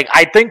it. And like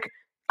I think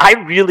I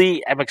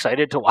really am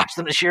excited to watch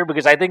them this year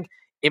because I think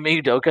Ime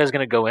Udoka is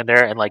gonna go in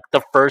there and like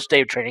the first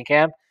day of training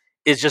camp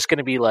is just going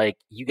to be like,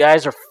 you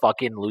guys are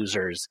fucking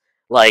losers.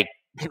 Like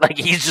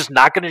he's just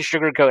not going to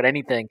sugarcoat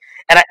anything.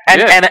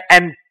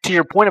 And to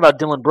your point about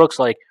Dylan Brooks,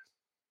 like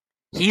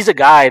he's a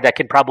guy that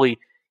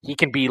he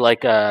can be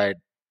like a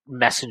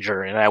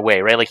messenger in that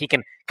way, right? Like he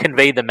can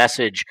convey the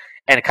message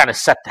and kind of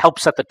help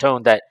set the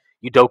tone that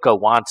Udoka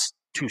wants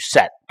to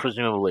set,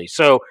 presumably.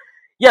 So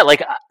yeah,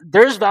 like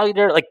there's value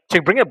there. Like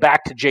to bring it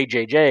back to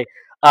JJJ,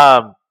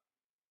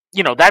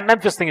 that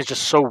Memphis thing is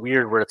just so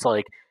weird. Where it's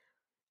like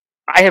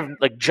I have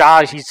like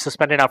he's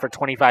suspended now for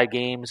 25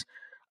 games.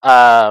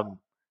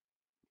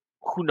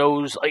 Who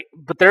knows? Like,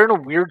 but they're in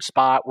a weird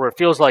spot where it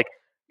feels like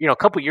a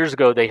couple years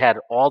ago they had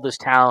all this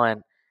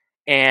talent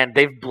and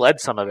they've bled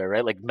some of it,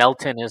 right? Like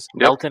Melton is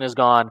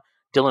gone.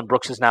 Dylan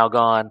Brooks is now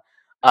gone.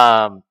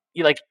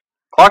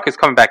 Clark is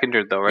coming back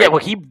injured though, right? Yeah, well,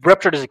 he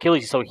ruptured his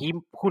Achilles, so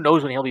who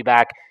knows when he'll be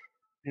back.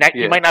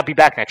 He might not be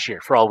back next year,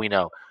 for all we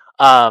know.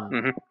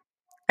 And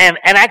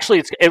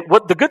actually,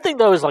 what the good thing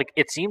though is like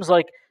it seems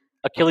like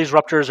Achilles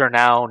ruptures are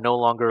now no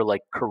longer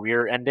like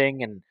career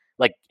ending and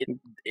like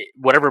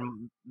whatever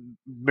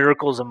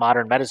miracles of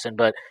modern medicine.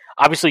 But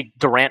obviously,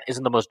 Durant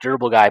isn't the most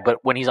durable guy, but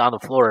when he's on the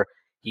floor,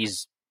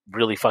 he's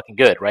really fucking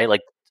good, right? Like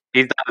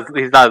he's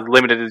not as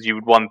limited as you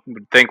would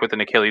think with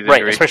an Achilles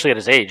injury, right? Especially at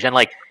his age, and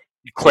like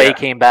Clay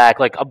came back.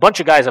 Like a bunch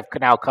of guys have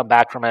now come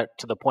back from it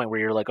to the point where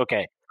you're like,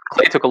 okay.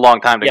 Clay took a long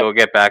time to go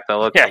get back,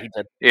 though. Yeah, he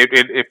did.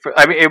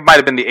 It might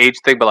have been the age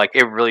thing, but like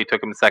it really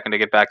took him a second to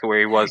get back to where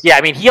he was. Yeah,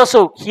 I mean, he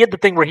had the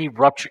thing where he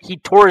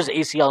tore his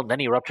ACL and then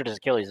he ruptured his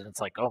Achilles, and it's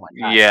like, oh my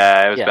god.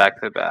 Yeah, it was back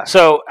to back.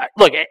 So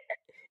look,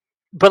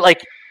 but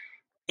like,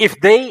 if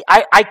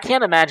I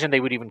can't imagine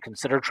they would even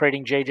consider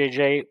trading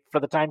JJJ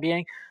for the time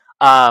being.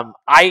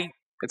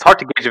 It's hard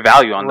to gauge a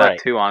value on that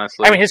too,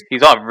 honestly. I mean,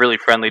 he's on a really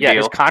friendly deal.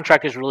 His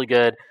contract is really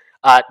good.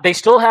 They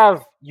still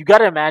have. You got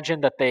to imagine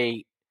that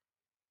they.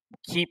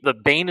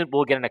 Bane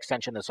will get an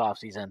extension this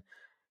offseason.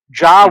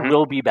 Ja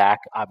will be back,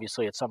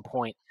 obviously, at some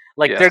point.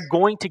 Like they're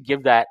going to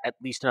give that at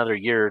least another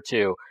year or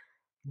two.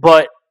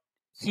 But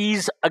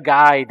he's a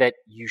guy that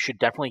you should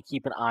definitely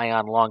keep an eye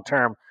on long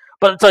term.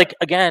 But it's like,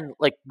 again,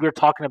 like we were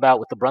talking about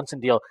with the Brunson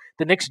deal,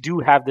 the Knicks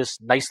do have this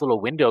nice little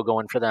window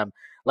going for them.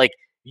 Like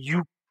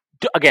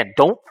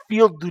don't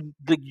feel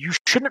you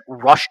shouldn't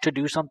rush to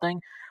do something.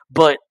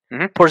 But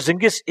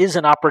Porzingis is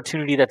an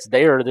opportunity that's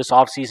there this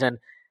offseason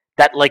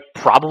that like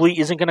probably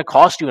isn't going to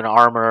cost you an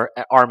arm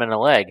and a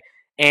leg.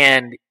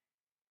 And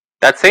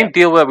that same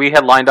deal that we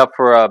had lined up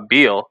for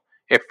Beal,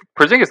 if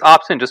Porzingis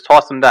opts in, just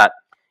toss him that.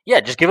 Yeah,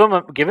 just give him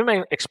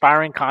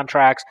expiring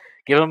contracts.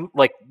 Give him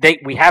like give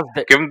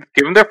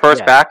them their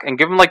first back and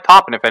give them like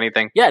Toppin if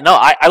anything. Yeah, no,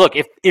 I look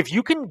if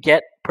you can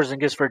get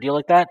Porzingis for a deal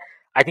like that,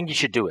 I think you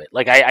should do it.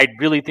 Like I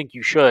really think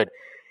you should.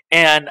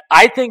 And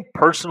I think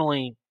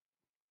personally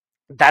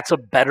that's a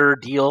better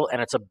deal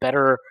and it's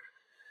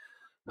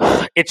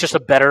just a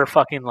better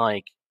fucking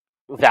like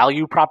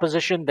value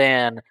proposition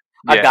than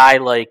a guy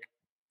like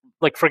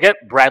forget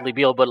Bradley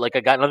Beal, but like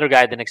another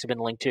guy the Knicks have been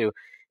linked to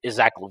is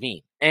Zach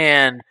LaVine.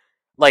 And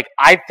like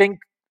I think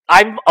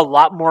I'm a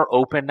lot more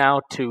open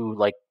now to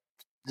like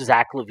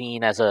Zach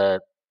LaVine as a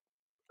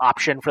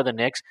option for the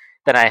Knicks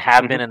than I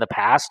have been in the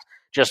past.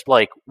 Just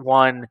like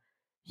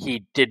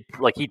he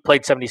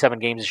played 77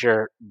 games this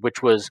year,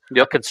 which was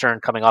a concern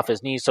coming off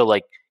his knee. So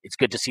like it's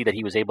good to see that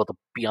he was able to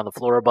be on the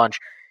floor a bunch.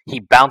 He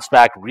bounced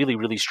back really,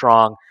 really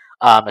strong,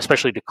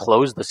 especially to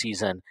close the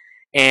season.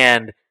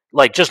 And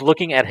like just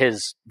looking at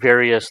his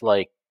various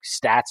like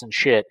stats and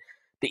shit,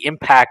 the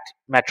impact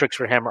metrics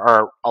for him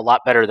are a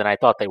lot better than I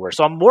thought they were.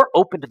 So I'm more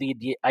open to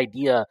the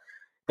idea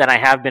than I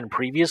have been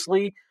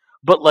previously.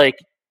 But like,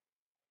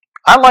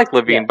 I like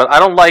LaVine, but I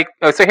don't like.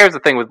 So here's the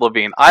thing with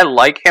LaVine: I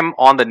like him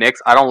on the Knicks.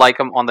 I don't like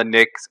him on the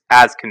Knicks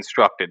as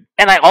constructed.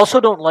 And I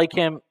also don't like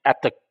him at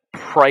the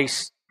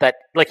price that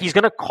like he's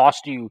going to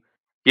cost you.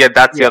 Yeah,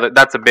 that's the other.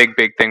 That's a big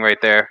thing right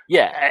there.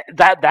 Yeah,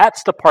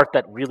 that's the part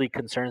that really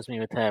concerns me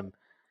with him.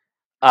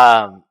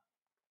 I'm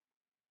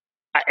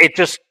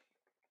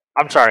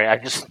sorry. I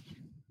just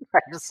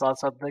saw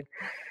something.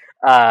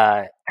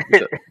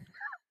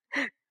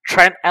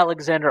 Trent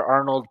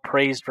Alexander-Arnold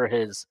praised for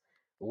his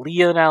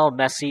Lionel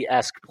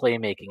Messi-esque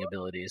playmaking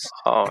abilities.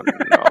 Oh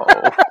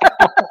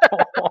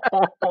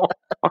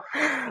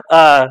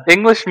no!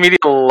 English media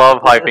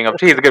love hyping up.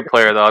 He's a good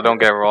player, though. Don't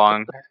get it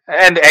wrong.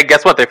 And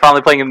guess what? They're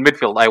finally playing in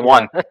midfield. I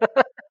won.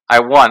 I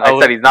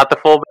said he's not the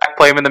fullback.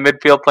 Play him in the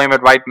midfield. Play him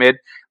at right mid.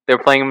 They're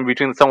playing him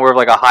between somewhere of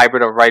like a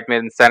hybrid of right mid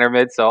and center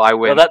mid. So I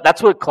win. Well,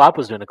 that's what Klopp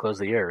was doing to close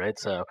the year, right?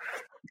 So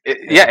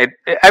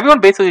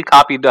everyone basically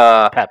copied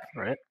Pep,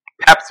 right?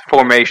 Pep's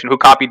formation, who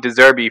copied De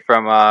Zerbi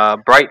from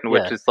Brighton,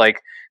 which is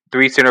like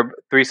three center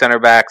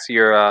backs.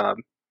 Your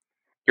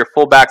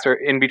fullbacks are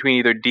in between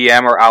either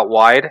DM or out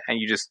wide, and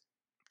you just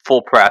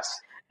full press.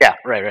 Yeah,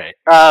 right.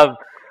 But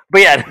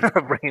yeah,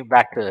 bringing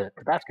back to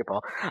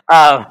basketball.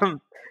 Like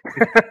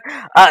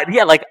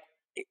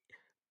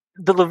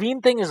the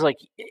LaVine thing is like,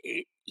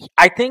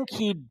 I think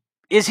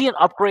is he an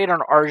upgrade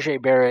on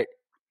RJ Barrett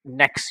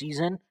next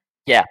season?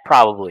 Yeah,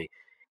 probably.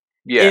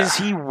 Yeah. Is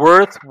he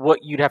worth what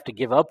you'd have to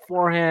give up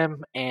for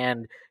him?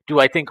 And do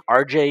I think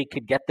RJ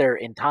could get there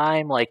in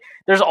time? Like,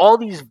 there's all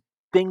these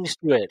things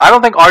to it. I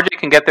don't think RJ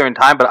can get there in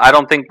time, but I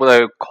don't think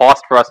the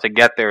cost for us to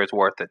get there is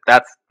worth it.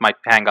 That's my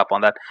hang up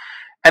on that.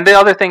 And the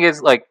other thing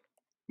is like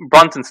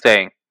Brunson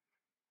staying.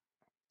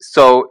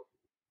 So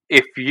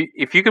if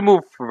you can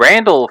move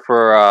Randall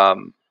for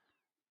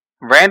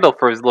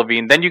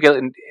Levine, then you get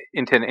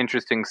into an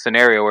interesting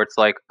scenario where it's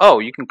like, oh,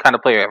 you can kind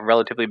of play a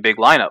relatively big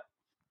lineup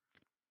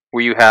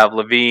where you have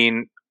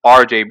Levine,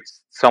 RJ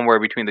somewhere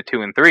between the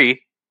 2 and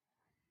 3.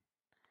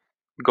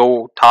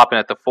 Go Toppin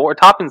at the 4.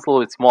 Toppin's a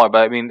little bit smaller, but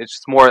I mean it's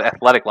just more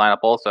athletic lineup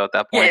also at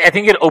that point. Yeah, I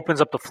think it opens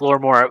up the floor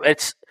more.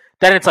 It's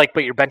like,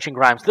 but you're benching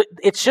Grimes.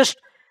 It's just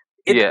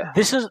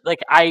This is like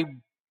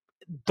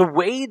the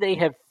way they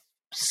have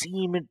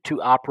seemed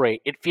to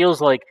operate. It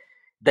feels like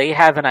they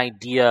have an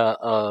idea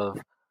of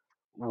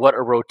what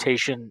a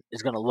rotation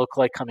is going to look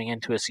like coming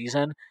into a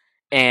season,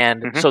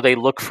 and so they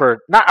look for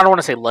I don't want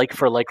to say like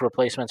for like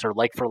replacements or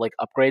like for like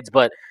upgrades,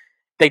 but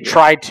they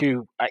try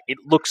to. It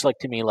looks like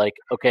to me like,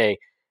 okay,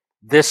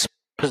 this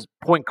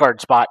point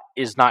guard spot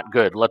is not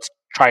good. Let's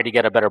try to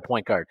get a better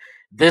point guard.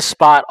 This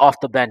spot off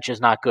the bench is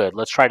not good.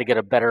 Let's try to get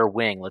a better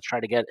wing. Let's try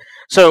to get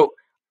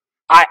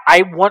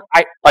I want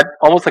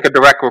almost like a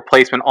direct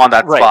replacement on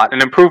that spot,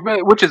 an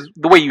improvement, which is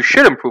the way you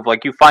should improve.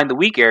 Like you find the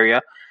weak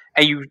area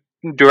and you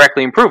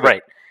directly improve it.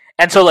 Right.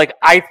 And so like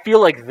I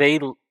feel like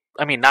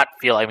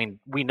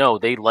we know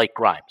they like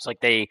Grimes. Like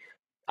they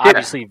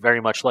obviously very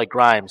much like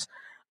Grimes.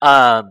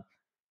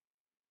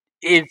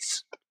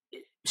 It's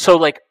so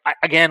like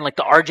again, like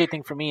the RJ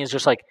thing for me is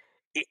just like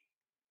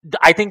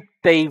I think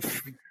they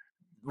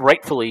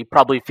rightfully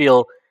probably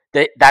feel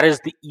that is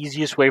the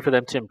easiest way for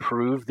them to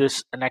improve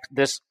this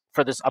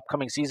for this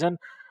upcoming season.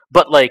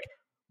 But like,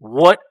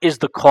 what is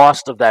the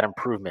cost of that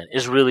improvement?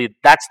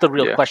 That's the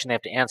real question they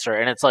have to answer.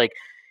 And it's like,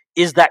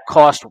 is that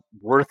cost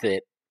worth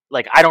it?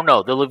 Like, I don't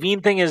know. The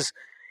Levine thing it's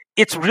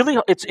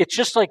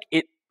just like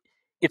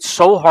it's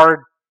so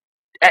hard.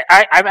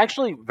 I'm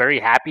actually very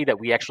happy that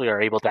we actually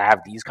are able to have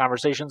these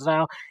conversations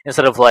now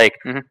instead of like,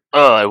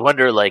 oh, I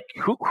wonder like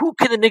who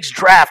can the Knicks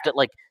draft at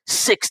like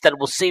 6 that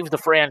will save the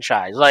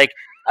franchise? Like,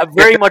 I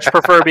very much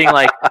prefer being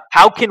like,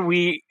 how can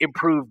we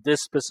improve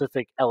this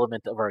specific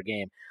element of our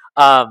game?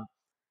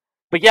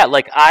 But yeah,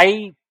 like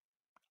I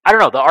don't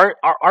know. Our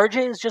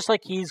RJ is just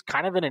like he's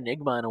kind of an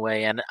enigma in a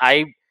way, and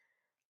I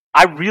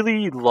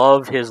really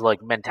love his like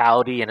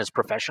mentality and his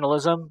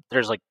professionalism.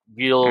 There's like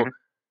real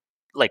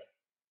like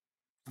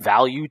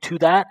value to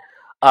that.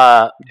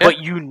 But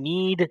you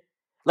need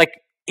like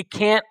it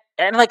can't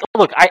and like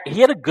look, he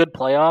had a good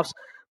playoffs,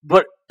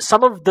 but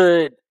some of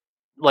the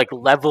like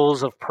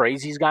levels of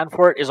praise he's gotten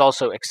for it is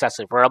also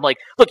excessive. Where I'm like,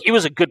 look, it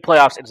was a good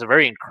playoffs. It's a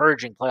very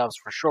encouraging playoffs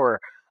for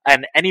sure.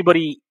 And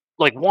anybody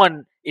like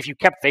if you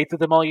kept faith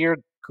with him all year,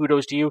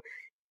 kudos to you.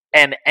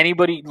 And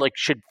everybody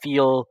should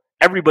feel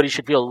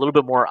a little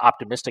bit more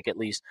optimistic at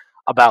least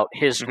about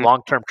his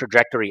long-term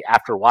trajectory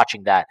after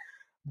watching that.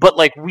 But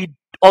like we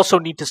also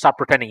need to stop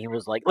pretending he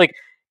was like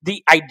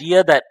the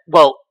idea that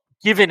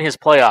given his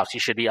playoffs he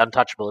should be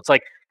untouchable. It's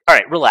like, all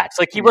right, relax.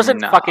 Like he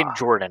wasn't fucking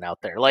Jordan out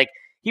there. Like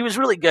he was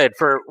really good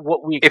for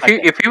what we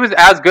expected. If he was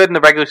as good in the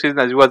regular season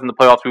as he was in the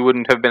playoffs, we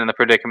wouldn't have been in the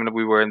predicament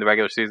we were in the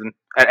regular season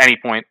at any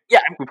point. Yeah,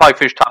 we probably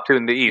finished top 2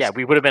 in the East. Yeah,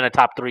 we would have been a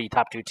top 3,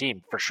 top 2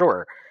 team for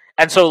sure.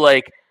 And so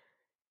like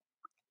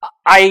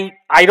I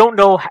don't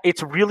know.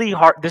 It's really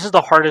hard. This is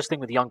the hardest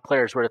thing with young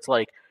players, where it's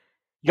like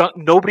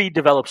nobody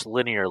develops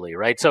linearly,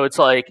 right? So it's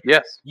like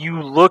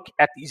you look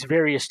at these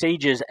various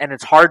stages, and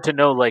it's hard to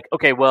know. Like,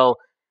 okay, well,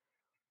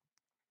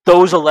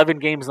 those 11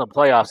 games in the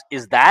playoffs,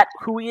 is that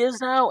who he is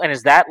now, and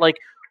is that like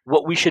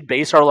what we should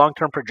base our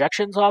long-term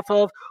projections off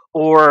of,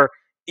 or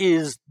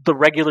is the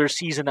regular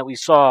season that we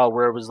saw,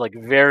 where it was like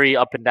very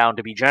up and down,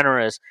 to be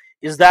generous,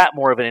 is that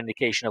more of an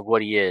indication of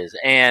what he is?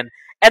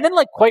 And then,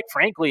 like, quite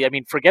frankly, I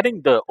mean,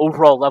 forgetting the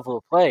overall level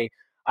of play,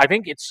 I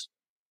think it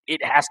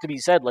has to be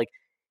said, like,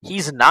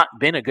 he's not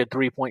been a good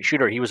three-point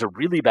shooter. He was a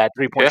really bad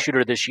three-point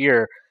shooter this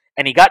year,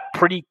 and he got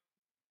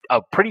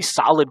a pretty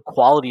solid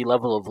quality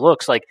level of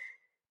looks. Like,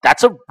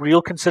 that's a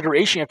real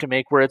consideration you have to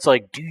make, where it's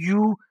like, do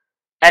you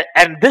 –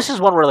 and this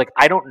is one where, like,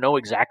 I don't know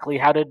exactly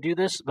how to do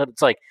this, but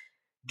it's like,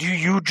 do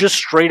you just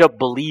straight up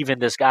believe in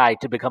this guy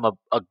to become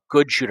a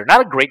good shooter?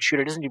 Not a great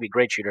shooter. He doesn't need to be a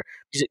great shooter.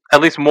 He's at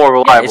least more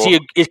reliable. Yeah,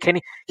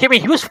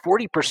 he was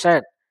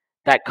 40%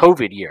 that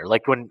COVID year.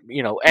 Like when,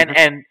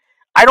 and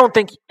I don't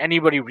think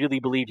anybody really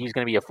believed he's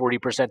going to be a 40%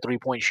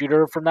 3-point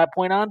shooter from that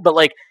point on. But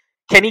like,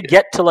 can he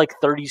get to like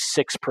 36%,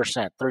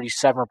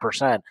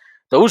 37%?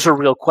 Those are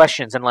real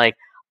questions. And like,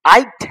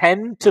 I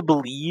tend to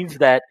believe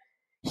that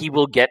he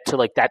will get to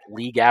like that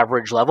league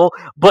average level,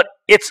 but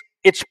it's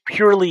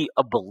purely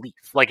a belief.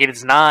 Like, it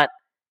is not.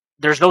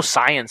 There's no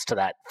science to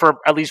that.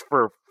 At least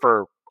for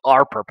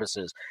our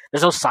purposes,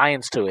 there's no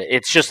science to it.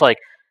 It's just like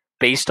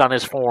based on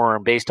his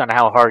form, based on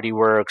how hard he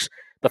works,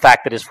 the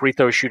fact that his free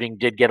throw shooting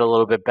did get a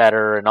little bit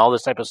better, and all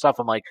this type of stuff.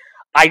 I'm like,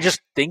 I just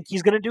think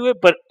he's going to do it.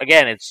 But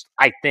again,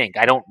 I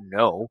don't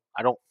know.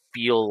 I don't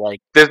feel like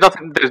there's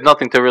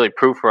nothing to really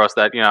prove for us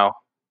that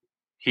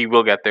he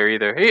will get there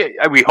either.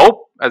 We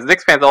hope, as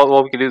Knicks fans,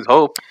 all we can do is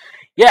hope.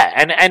 Yeah,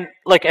 and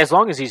like as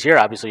long as he's here,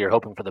 obviously you're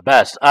hoping for the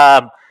best.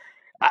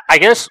 I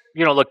guess,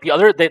 look,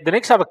 the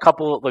Knicks have a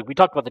couple, like we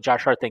talked about the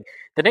Josh Hart thing.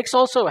 The Knicks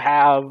also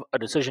have a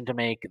decision to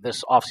make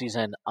this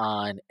offseason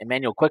on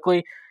Emmanuel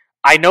Quickley.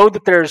 I know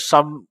that there's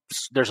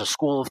a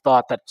school of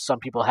thought that some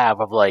people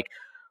have of like,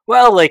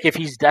 well, like if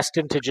he's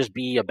destined to just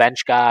be a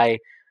bench guy,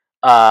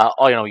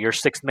 your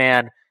sixth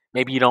man,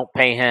 maybe you don't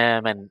pay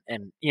him, and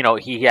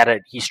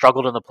he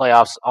struggled in the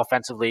playoffs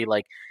offensively.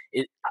 Like,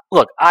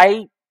 look,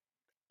 I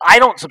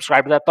don't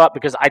subscribe to that thought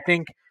because I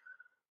think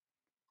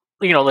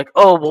like,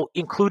 oh, we'll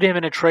include him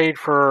in a trade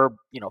for,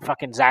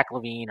 fucking Zach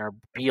LaVine or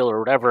Beal or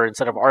whatever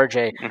instead of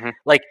RJ. Mm-hmm.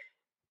 Like,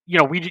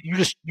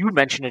 you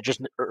mentioned it just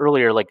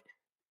earlier. Like,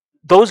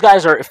 those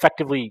guys are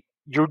effectively,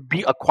 you'd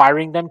be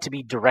acquiring them to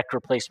be direct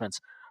replacements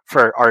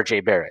for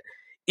RJ Barrett.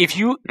 If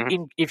you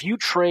if you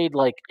trade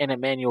like an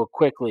Emmanuel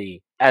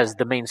Quickley as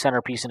the main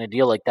centerpiece in a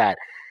deal like that,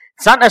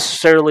 it's not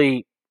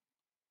necessarily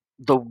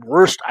the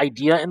worst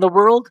idea in the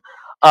world,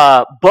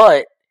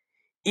 but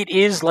it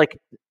is like,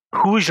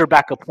 who's your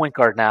backup point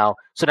guard now?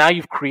 So now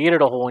you've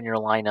created a hole in your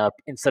lineup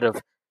instead of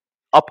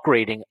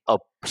upgrading a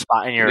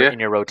spot in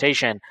your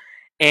rotation.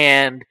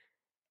 And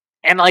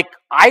like,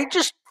 I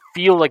just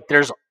feel like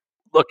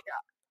look,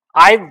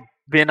 I've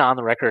been on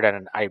the record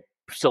and I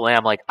still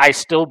am, like, I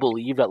still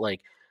believe that like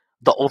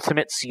the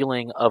ultimate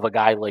ceiling of a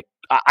guy, like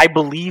I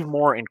believe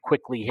more in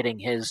quickly hitting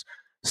his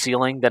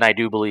ceiling than I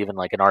do believe in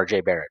like an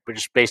RJ Barrett, but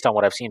just based on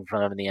what I've seen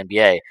from him in the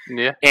NBA.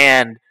 Yeah.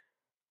 And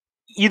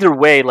either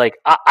way, like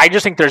I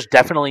just think there's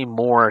definitely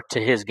more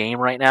to his game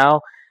right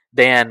now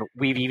than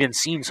we've even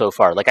seen so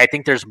far. Like, I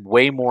think there's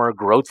way more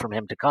growth from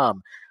him to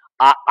come.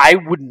 I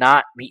would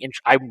not be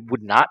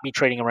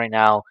trading him right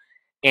now.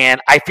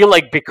 And I feel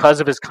like because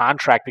of his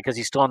contract, because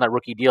he's still on that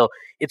rookie deal,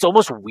 it's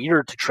almost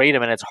weird to trade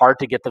him, and it's hard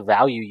to get the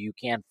value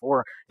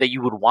that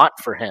you would want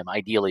for him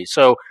ideally.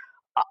 So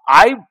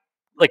I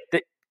like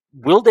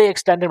will they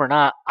extend him or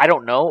not? I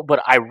don't know,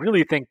 but I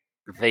really think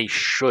they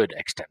should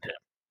extend him.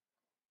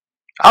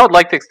 I would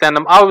like to extend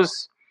him.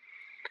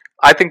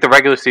 I think the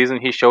regular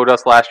season he showed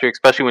us last year,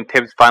 especially when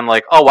Tibbs finally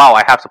like, oh wow,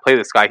 I have to play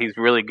this guy. He's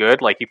really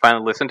good. Like, he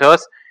finally listened to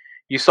us.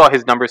 You saw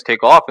his numbers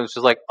take off, and it's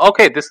just like,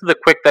 okay, this is the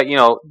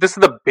this is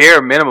the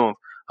bare minimum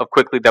of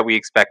Quickly that we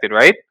expected,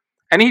 right?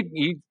 And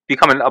he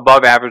become an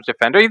above average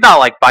defender. He's not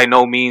like by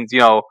no means,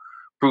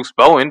 Bruce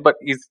Bowen, but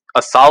he's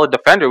a solid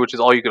defender, which is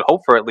all you could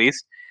hope for at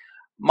least.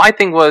 My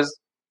thing was,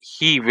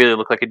 he really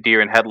looked like a deer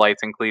in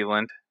headlights in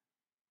Cleveland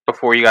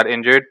before he got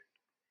injured.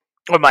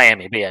 Or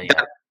Miami, but yeah.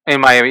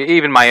 In Miami,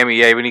 even Miami,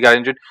 yeah, when he got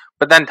injured.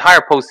 But the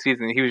entire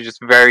postseason, he was just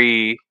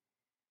very.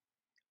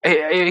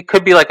 It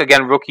could be like,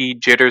 again, rookie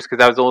jitters because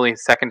that was only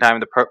his second time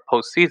in the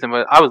postseason.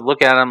 But I was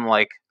looking at him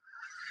like,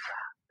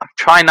 I'm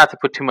trying not to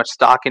put too much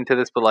stock into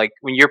this, but like,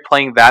 when you're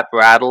playing that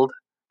rattled,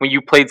 when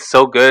you played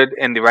so good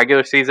in the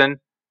regular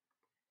season,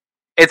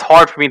 it's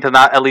hard for me to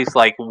not at least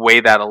like weigh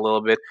that a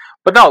little bit.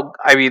 But no,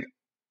 I mean,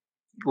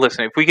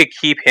 listen, if we could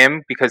keep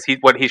him because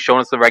what he's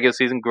shown us in the regular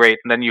season, great.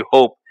 And then you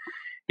hope,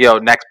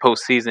 next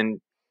postseason,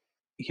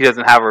 he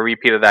doesn't have a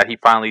repeat of that. He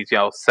finally,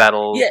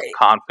 settled,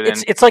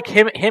 confident. It's like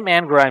him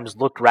and Grimes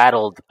looked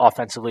rattled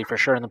offensively for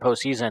sure in the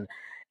postseason,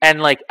 and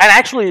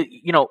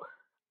actually,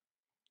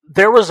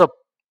 there was a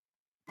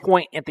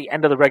point at the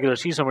end of the regular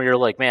season where you're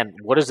like, man,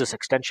 what is this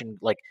extension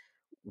like?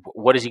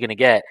 What is he going to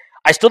get?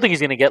 I still think he's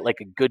going to get like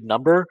a good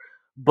number,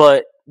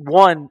 but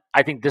one,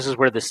 I think this is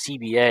where this new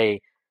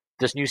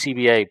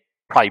CBA,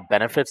 probably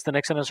benefits the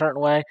Knicks in a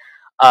certain way,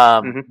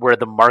 where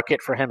the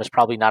market for him is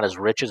probably not as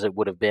rich as it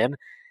would have been,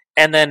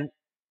 and then.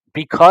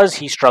 Because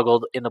he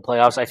struggled in the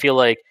playoffs, I feel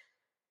like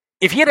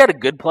if he had a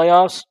good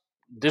playoffs,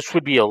 this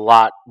would be a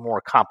lot more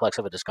complex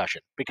of a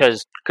discussion.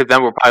 Because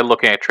then we're probably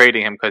looking at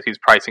trading him because he's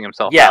pricing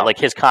himself out. Yeah, like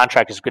his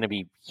contract is going to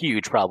be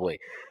huge probably.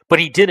 But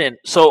he didn't.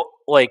 So,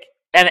 like,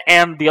 and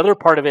the other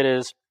part of it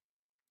is,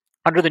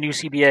 under the new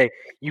CBA,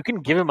 you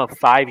can give him a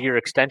 5-year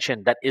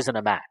extension that isn't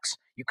a max.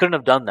 You couldn't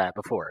have done that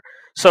before.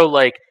 So,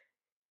 like,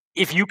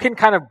 if you can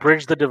kind of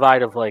bridge the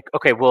divide of like,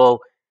 okay, well,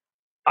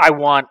 I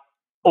want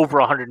over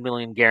 $100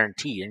 million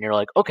guaranteed, and you're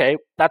like, okay,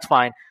 that's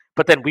fine,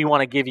 but then we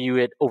want to give you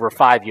it over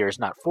 5 years,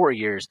 not 4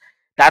 years.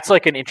 That's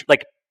like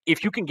like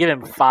if you can give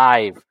him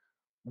 $110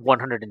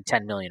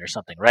 million or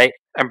something, right?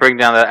 And bring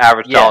down the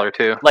average dollar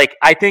too. Like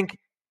I think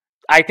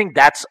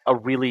that's a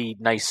really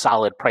nice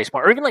solid price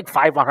point, or even like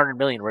 $500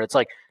 million, where it's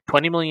like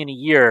 $20 million a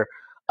year,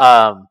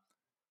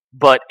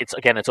 but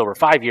it's over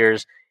 5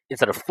 years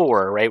instead of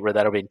 4, right? Where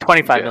that'll be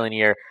 $25 million a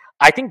year.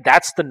 I think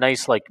that's the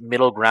nice like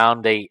middle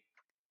ground they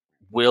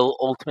will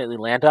ultimately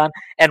land on.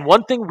 And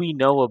one thing we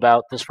know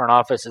about this front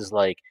office is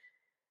like,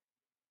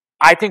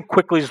 I think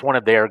Quickly is one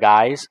of their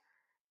guys,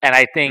 and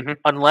I think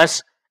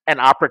unless an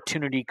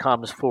opportunity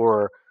comes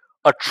for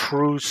a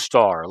true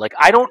star, like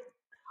I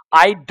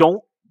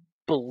don't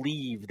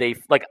believe they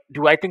like.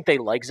 Do I think they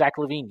like Zach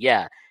LaVine?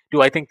 Yeah.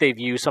 Do I think they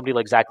view somebody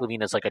like Zach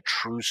LaVine as like a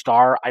true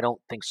star? I don't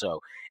think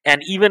so.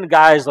 And even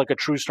guys like a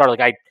true star,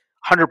 like I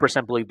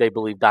 100%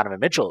 believe Donovan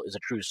Mitchell is a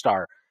true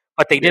star,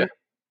 but they didn't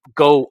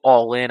go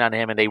all in on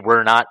him, and they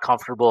were not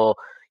comfortable,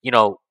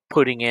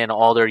 putting in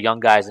all their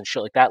young guys and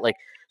shit like that. Like,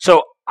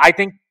 so I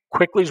think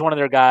Quickly is one of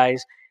their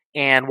guys.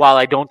 And while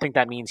I don't think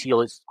that means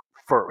he'll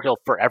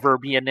forever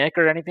be a Knick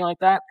or anything like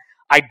that,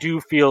 I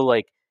do feel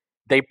like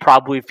they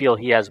probably feel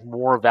he has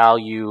more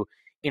value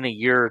in a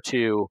year or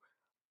two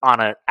on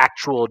an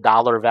actual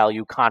dollar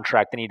value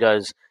contract than he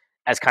does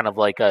as kind of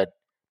like a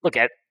look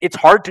at. It's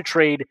hard to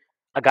trade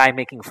a guy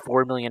making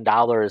 $4 million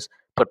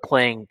but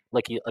playing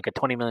like a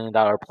 $20 million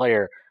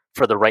player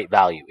for the right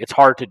value. It's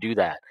hard to do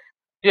that.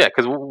 Yeah,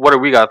 because what do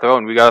we got to throw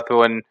in? We got to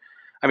throw in.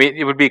 I mean,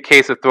 it would be a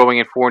case of throwing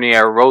in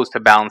Fournier or Rose to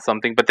balance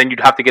something, but then you'd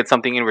have to get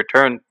something in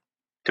return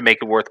to make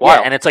it worthwhile.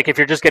 Yeah, and it's like if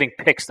you're just getting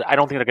picks, I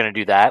don't think they're going to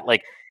do that.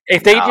 Like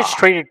if they just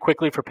traded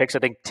quickly for picks, I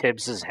think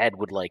Tibbs' head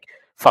would like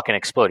fucking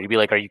explode. He'd be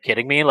like, "Are you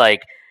kidding me?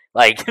 Like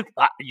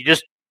you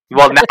just."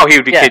 Well, now he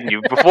would be kidding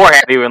you.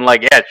 Beforehand, he would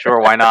like, "Yeah, sure,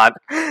 why not?"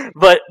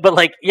 But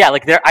like, yeah,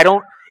 like there, I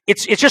don't.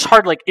 It's just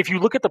hard. Like if you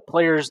look at the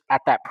players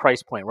at that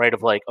price point, right?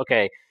 Of like,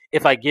 okay,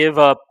 if I give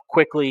up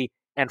Quickly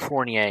and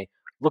Fournier,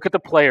 look at the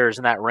players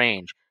in that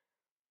range.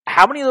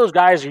 How many of those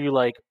guys are you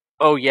like,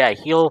 oh yeah,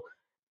 he'll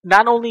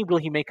not only will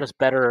he make us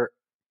better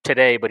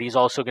today, but he's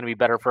also going to be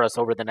better for us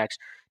over the next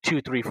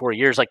 2, 3, 4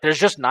 years. Like there's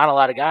just not a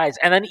lot of guys.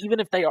 And then even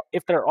if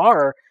there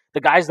are the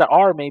guys that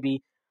are,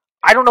 maybe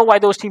I don't know why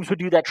those teams would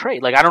do that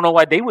trade. Like I don't know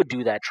why they would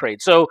do that trade.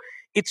 So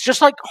it's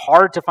just like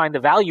hard to find the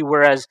value.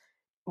 Whereas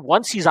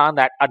once he's on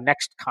a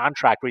next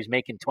contract where he's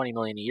making $20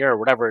 million a year or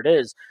whatever it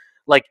is,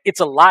 like it's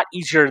a lot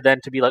easier than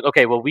to be like,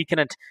 okay, well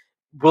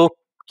we'll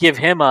give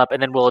him up and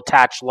then we'll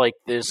attach like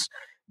this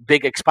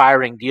big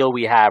expiring deal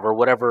we have or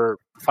whatever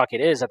the fuck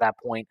it is at that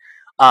point.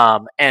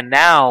 And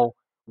now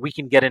we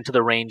can get into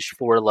the range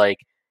for like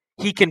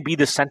he can be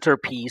the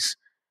centerpiece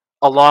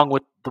along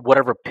with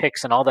whatever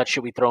picks and all that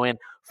shit we throw in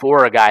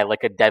for a guy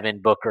like a Devin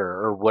Booker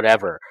or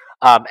whatever.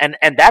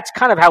 And that's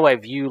kind of how I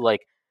view like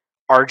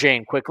RJ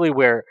and Quickly,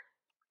 where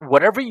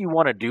whatever you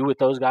want to do with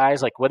those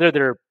guys, like whether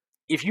they're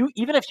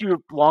even if your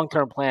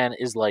long-term plan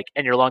is like,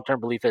 and your long-term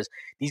belief is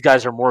these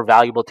guys are more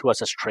valuable to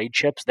us as trade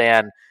chips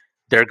than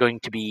they're going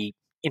to be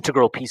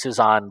integral pieces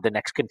on the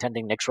next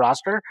contending Knicks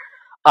roster,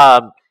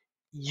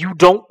 you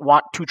don't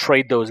want to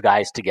trade those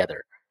guys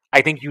together.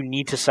 I think you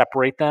need to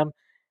separate them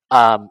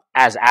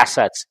as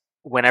assets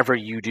whenever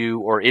you do,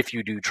 or if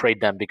you do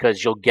trade them,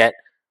 because you'll get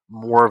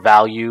more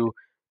value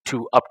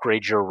to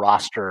upgrade your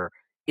roster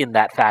in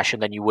that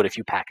fashion than you would if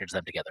you package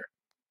them together.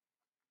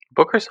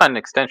 Booker signed an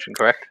extension,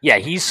 correct? Yeah,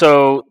 he's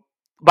so.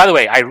 By the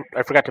way, I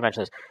forgot to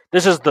mention this.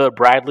 This is the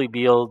Bradley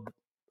Beal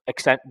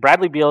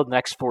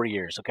next 4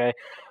 years. Okay,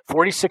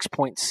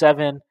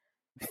 46.7,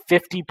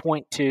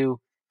 50.2,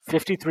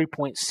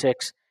 53.6,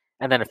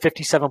 and then a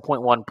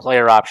 57.1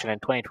 player option in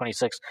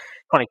 2026.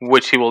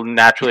 Which he will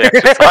naturally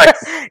exercise.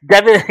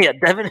 Devin.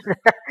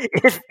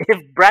 If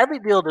Bradley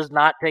Beal does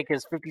not take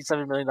his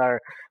 $57 million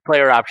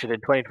player option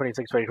in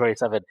 2026,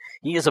 2027,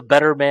 he is a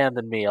better man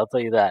than me. I'll tell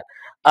you that.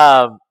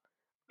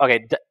 Okay,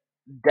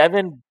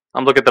 Devin.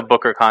 I'm looking at the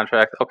Booker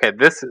contract. Okay,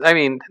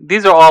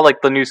 these are all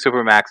like the new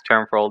Supermax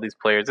term for all these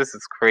players. This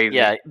is crazy.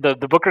 Yeah,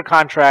 the Booker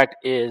contract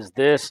is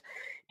this.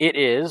 It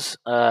is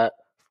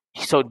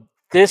so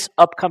this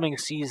upcoming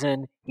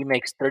season he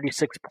makes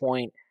 36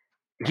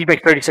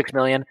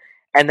 million,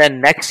 and then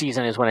next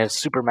season is when his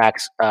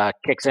Supermax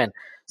kicks in.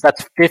 So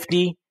that's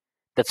 50,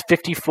 that's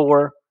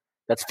 54,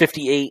 that's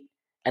 58,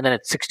 and then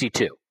it's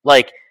 62.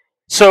 Like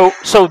so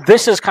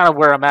this is kind of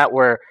where I'm at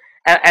where.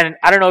 And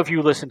I don't know if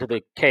you listened to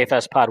the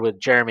KFS pod with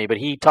Jeremy, but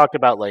he talked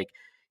about like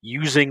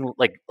using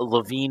like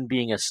Levine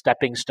being a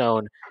stepping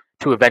stone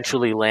to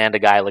eventually land a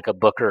guy like a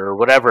Booker or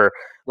whatever.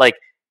 Like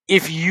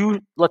if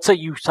let's say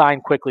you sign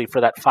Quickly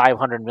for that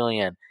 $500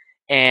 million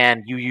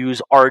and you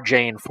use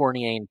RJ and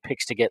Fournier and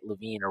picks to get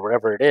Levine or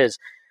whatever it is,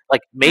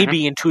 like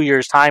maybe in 2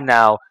 years' time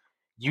now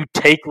you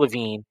take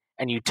Levine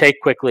and you take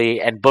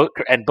Quickly and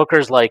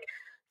Booker's like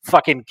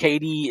fucking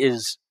KD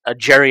is a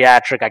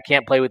geriatric. I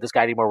can't play with this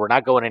guy anymore. We're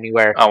not going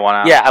anywhere. I want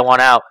out. Yeah, I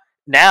want out.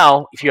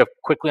 Now, if you have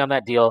Quickly on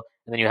that deal,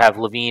 and then you have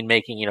Levine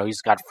making,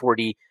 he's got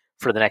 40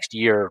 for the next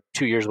year,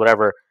 2 years,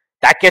 whatever,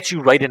 that gets you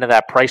right into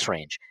that price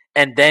range.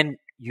 And then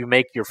you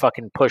make your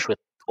fucking push with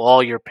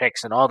all your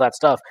picks and all that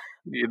stuff.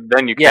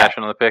 Then you cash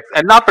on the picks.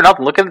 And not for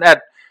nothing, look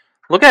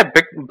at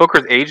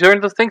Booker's age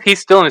during those things. He's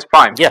still in his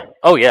prime. Yeah.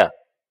 Oh, yeah.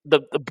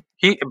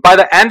 He by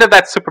the end of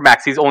that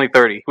Supermax, he's only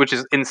 30, which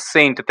is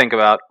insane to think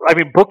about. I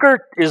mean, Booker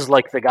is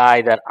like the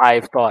guy that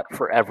I've thought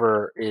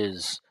forever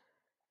is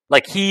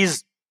like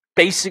he's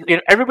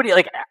basically everybody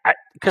like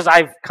because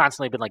I've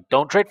constantly been like,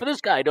 don't trade for this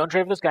guy, don't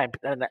trade for this guy,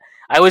 and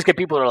I always get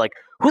people that are like,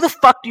 who the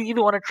fuck do you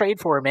even want to trade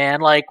for,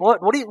 man? Like,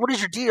 what is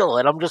your deal?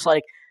 And I'm just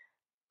like,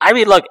 I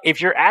mean, look, if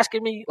you're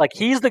asking me, like,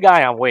 he's the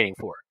guy I'm waiting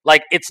for.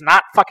 Like, it's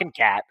not fucking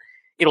Cat.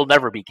 It'll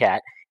never be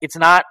Cat. It's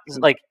not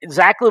like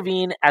Zach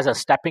LaVine as a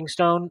stepping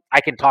stone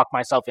I can talk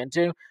myself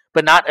into,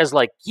 but not as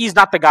like he's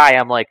not the guy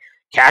I'm like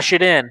cash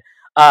it in.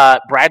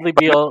 Bradley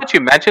Beal. But you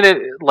mentioned it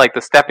like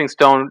the stepping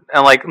stone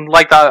and like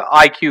the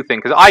IQ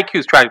thing because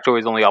IQ's trajectory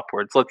is only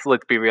upwards. Let's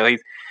be real.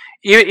 He's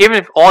even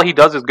if all he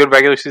does is good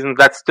regular seasons,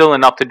 that's still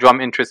enough to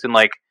drum interest in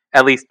like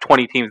at least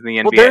 20 teams in the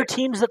NBA. Well, there are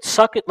teams that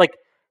suck at like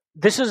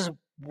this is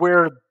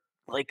where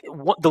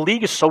the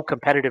league is so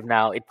competitive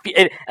now.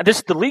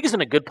 The league is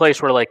in a good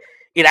place where like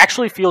it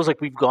actually feels like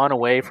we've gone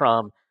away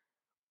from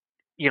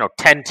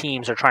 10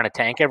 teams are trying to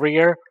tank every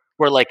year.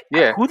 Where like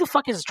who the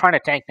fuck is trying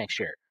to tank next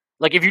year?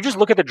 Like if you just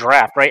look at the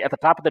draft, right at the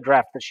top of the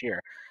draft this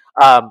year,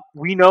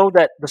 we know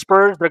that the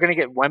Spurs they're going to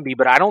get Wemby,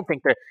 but I don't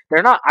think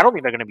they're not. I don't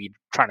think they're going to be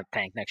trying to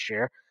tank next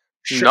year.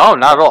 No,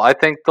 not at all. I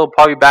think they'll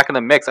probably be back in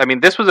the mix. I mean,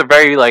 this was a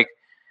very like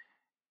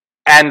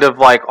end of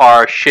like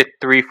our shit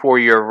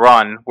 3-4 year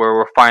run where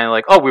we're finally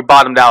like, oh, we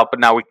bottomed out, but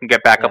now we can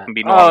get back up and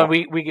be normal.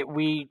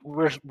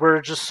 Oh,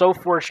 we're just so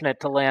fortunate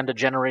to land a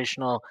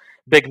generational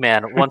big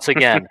man once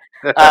again.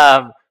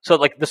 So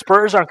like the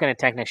Spurs aren't going to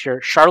tank next year.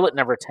 Charlotte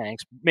never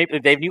tanks. Maybe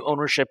they have new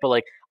ownership, but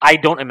like I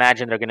don't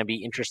imagine they're going to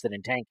be interested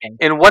in tanking.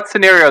 In what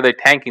scenario are they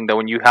tanking though?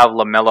 When you have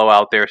LaMelo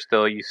out there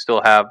still, you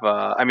still have.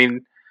 I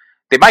mean,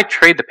 they might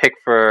trade the pick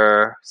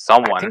for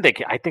someone.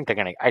 I think they're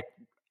going to.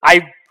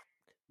 I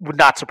would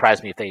not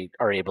surprise me if they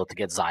are able to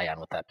get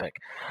Zion with that pick.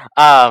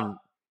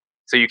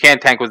 So you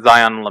can't tank with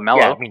Zion and LaMelo.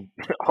 Yeah, I mean,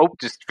 hope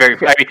just very.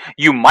 I mean,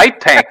 you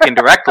might tank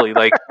indirectly,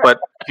 like, but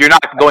you're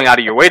not going out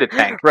of your way to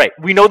tank. Right.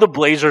 We know the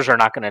Blazers are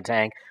not going to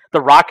tank.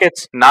 The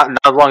Rockets, not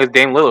as long as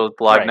Dame Lillard's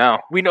alive. Right. No,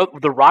 we know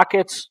the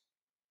Rockets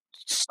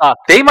suck.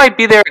 They might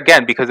be there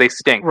again because they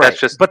stink. Right.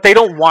 That's just. But they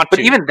don't want to.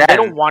 But even then, they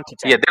don't want to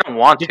tank. Yeah, they don't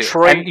want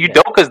Detroit, to. And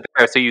Udoka's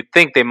there, so you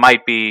think they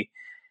might be.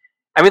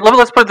 I mean,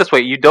 let's put it this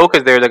way: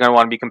 Udoka's there; they're going to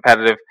want to be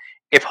competitive.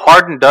 If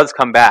Harden does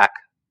come back,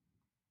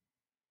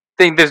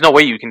 then there's no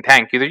way you can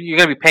tank. You're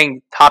going to be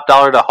paying top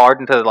dollar to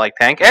Harden to like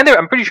tank, and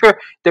I'm pretty sure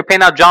they're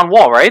paying out John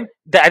Wall, right?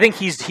 I think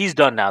he's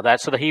done now.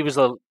 That he was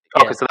a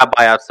okay. So that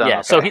buyout's done. Yeah,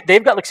 okay. so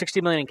they've got like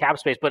 $60 million in cap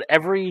space, but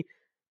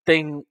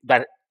everything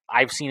that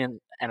I've seen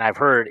and I've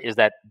heard is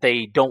that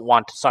they don't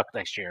want to suck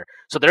next year,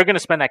 so they're going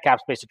to spend that cap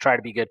space to try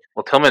to be good.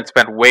 Well, Tillman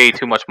spent way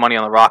too much money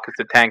on the Rockets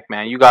to tank,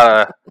 man. You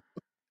gotta.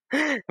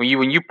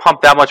 When you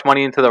pump that much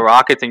money into the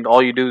Rockets and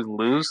all you do is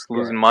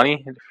losing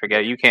money,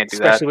 forget it. You can't do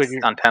that. It's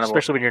untenable.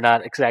 Especially when you're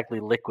not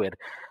exactly liquid.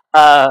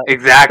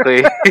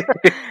 Exactly.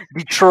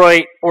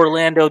 Detroit,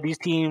 Orlando, these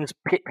teams,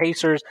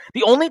 Pacers.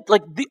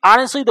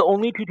 Honestly, the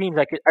only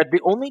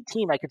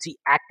team I could see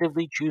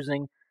actively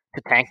choosing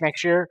to tank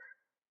next year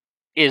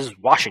is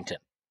Washington.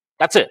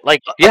 That's it.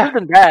 Like, other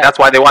than that, that's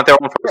why they want their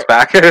own first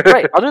back.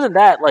 Right. Other than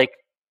that, like,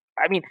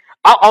 I mean,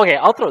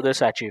 I'll throw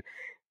this at you.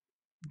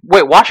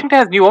 Wait, Washington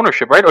has new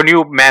ownership, right? Or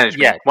new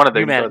management? Yeah, one of the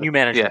new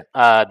management.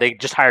 Yeah. They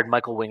just hired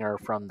Michael Winger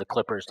from the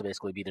Clippers to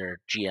basically be their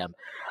GM.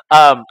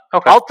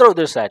 Okay. I'll throw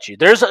this at you.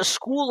 There's a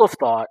school of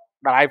thought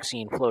that I've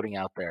seen floating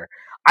out there.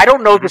 I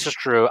don't know if this is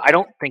true. I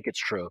don't think it's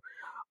true.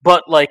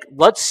 But, like,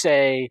 let's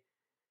say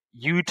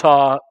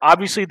Utah,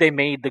 obviously they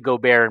made the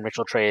Gobert and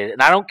Mitchell trade,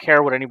 and I don't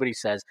care what anybody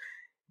says.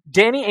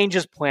 Danny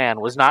Ainge's plan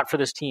was not for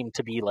this team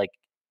to be, like,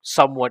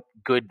 somewhat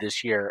good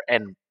this year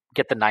and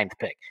get the 9th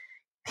pick.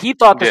 He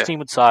thought this team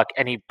would suck,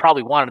 and he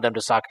probably wanted them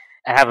to suck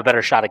and have a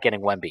better shot at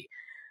getting Wemby.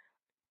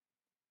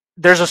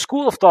 There's a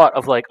school of thought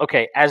of like,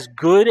 okay, as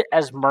good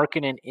as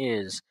Markkanen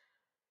is,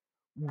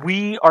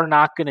 we are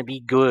not going to be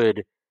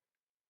good.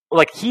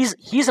 Like he's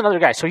another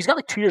guy, so he's got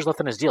like 2 years left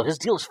on his deal. His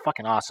deal is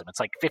fucking awesome. It's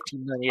like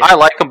 $15 million. I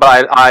like him,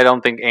 but I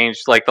don't think Ainge,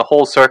 like the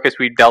whole circus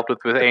we dealt with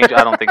Ainge,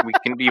 I don't think we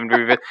can even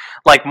revisit.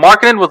 Like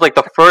Markkanen was like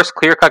the first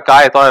clear cut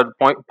guy I thought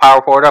had a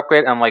power forward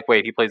upgrade. And I'm like,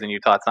 wait, he plays in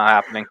Utah. It's not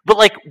happening. But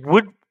like,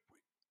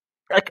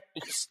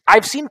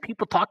 I've seen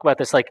people talk about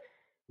this. Like,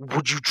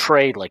 would you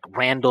trade like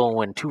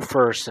Randall and 2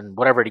 firsts and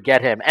whatever to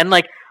get him? And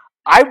like,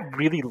 I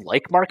really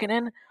like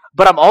Markkanen,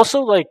 but I'm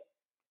also like,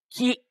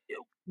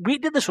 we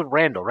did this with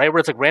Randall, right? Where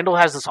it's like Randall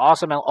has this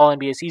awesome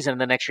All-NBA season,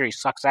 and the next year he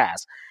sucks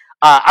ass.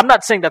 I'm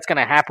not saying that's going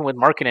to happen with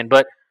Markkanen,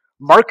 but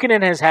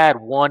Markkanen has had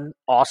one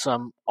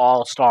awesome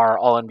All-Star,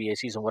 All-NBA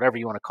season, whatever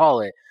you want to call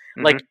it.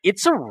 Mm-hmm. Like,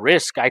 it's a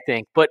risk, I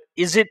think, but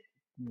is it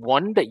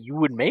one that you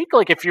would make?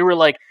 Like, if you were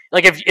like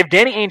if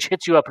Danny Ainge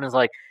hits you up and is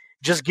like,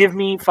 just give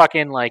me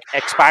fucking like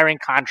expiring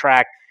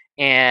contract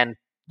and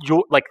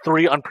you like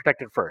 3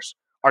 unprotected firsts.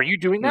 Are you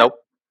doing that?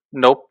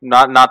 Nope,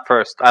 not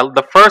first.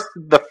 The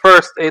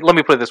first. Let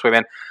me put it this way,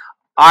 man.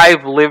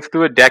 I've lived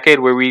through a decade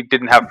where we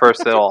didn't have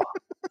first at all.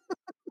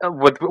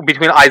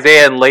 Between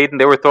Isaiah and Layden,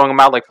 they were throwing them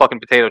out like fucking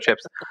potato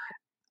chips.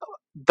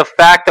 The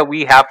fact that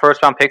we have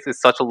first round picks is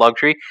such a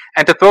luxury,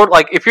 and to throw it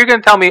like if you're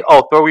gonna tell me,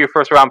 oh, throw your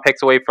first round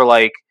picks away for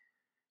like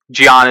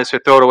Giannis or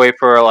throw it away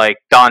for like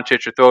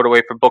Doncic or throw it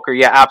away for Booker,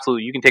 yeah,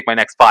 absolutely, you can take my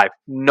next 5,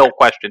 no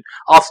question.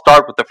 I'll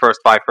start with the first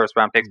 5 first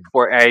round picks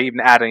before I even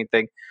add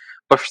anything.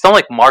 But for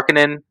someone like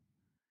Markkanen,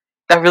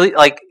 that really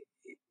like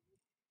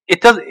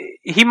it does.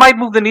 He might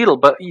move the needle,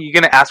 but you're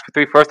gonna ask for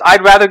 3 first.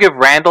 I'd rather give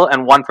Randall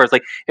and 1 first.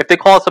 Like if they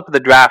call us up at the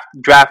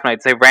draft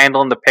night, say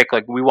Randall in the pick,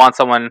 like we want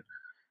someone.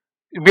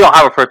 We don't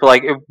have a first, but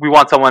like if we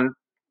want someone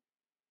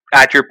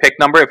at your pick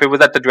number. If it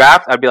was at the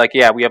draft, I'd be like,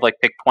 yeah, we have like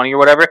pick 20 or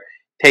whatever.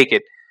 Take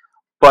it.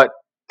 But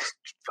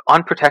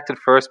unprotected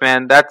first,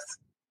 man,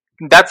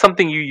 that's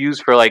something you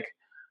use for like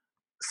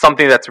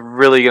something that's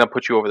really gonna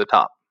put you over the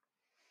top.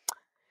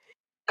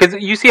 Because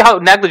you see how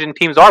negligent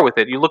teams are with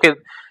it. You look at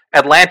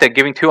Atlanta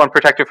giving 2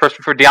 unprotected first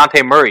for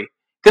Dejounte Murray.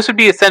 this would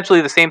be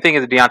essentially the same thing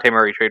as a Deontay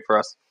Murray trade for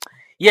us.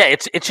 Yeah,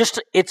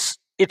 it's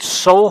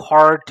so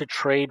hard to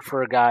trade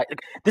for a guy.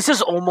 This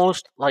is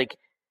almost like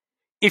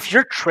if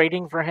you're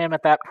trading for him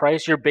at that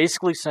price, you're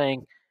basically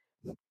saying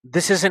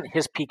this isn't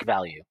his peak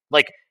value.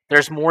 Like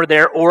there's more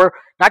there, or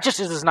not just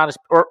is this not his,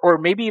 or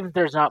maybe even if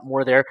there's not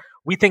more there,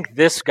 we think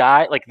this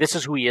guy, like this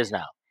is who he is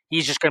now.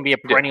 He's just going to be a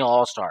perennial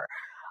all-star.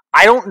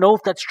 I don't know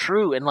if that's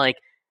true, and like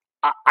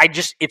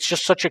it's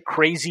just such a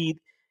crazy.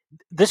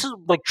 This is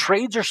like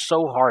trades are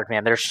so hard,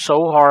 man. They're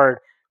so hard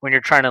when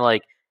you're trying to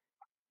like,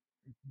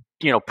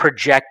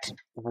 project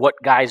what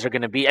guys are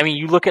going to be. I mean,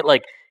 you look at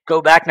like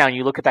go back now and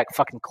you look at that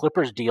fucking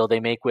Clippers deal they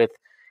make with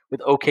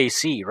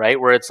OKC, right?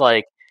 Where it's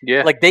like,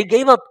 like they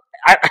gave up,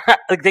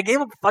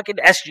 fucking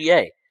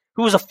SGA,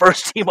 who was a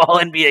first team All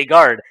NBA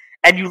guard.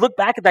 And you look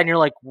back at that and you're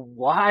like,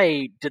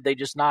 why did they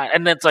just not?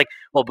 And then it's like,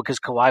 well, because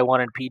Kawhi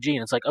wanted PG.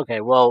 And it's like,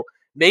 okay, well,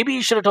 maybe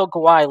you should have told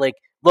Kawhi, like,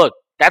 look,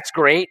 that's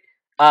great.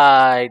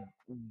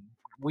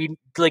 We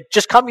like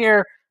just come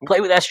here, play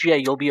with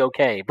SGA, you'll be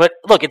okay. But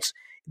look,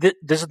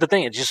 this is the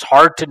thing. It's just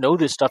hard to know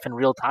this stuff in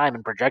real time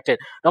and project it.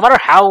 No matter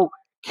how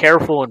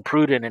careful and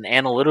prudent and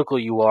analytical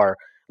you are,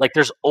 like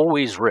there's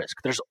always risk.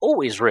 There's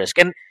always risk.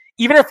 And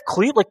even if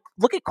Cleveland,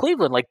 look at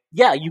Cleveland. Like,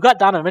 yeah, you got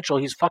Donovan Mitchell.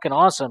 He's fucking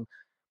awesome.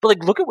 But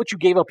like, look at what you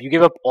gave up. You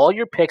gave up all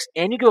your picks,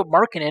 and you gave up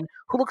Markkanen,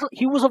 who looked like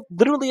he was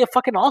literally a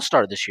fucking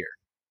all-star this year.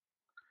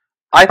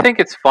 I think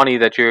it's funny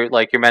that you're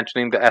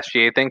mentioning the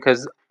SGA thing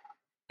because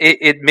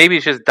it maybe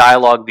it's just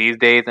dialogue these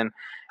days, and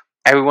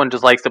everyone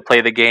just likes to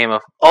play the game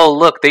of, oh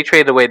look, they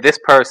traded away this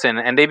person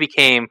and they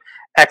became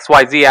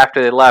XYZ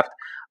after they left.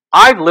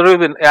 I've literally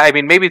been. I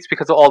mean, maybe it's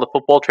because of all the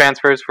football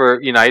transfers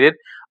for United.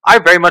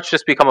 I've very much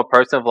just become a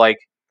person of like,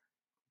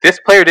 this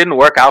player didn't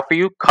work out for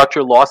you, cut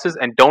your losses,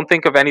 and don't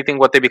think of anything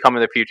what they become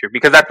in the future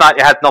because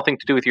it has nothing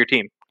to do with your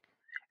team.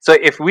 So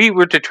if we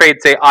were to trade,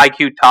 say,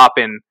 IQ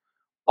Toppin,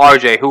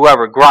 RJ,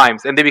 whoever,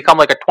 Grimes, and they become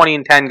like a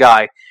 20-10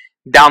 guy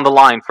down the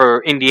line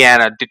for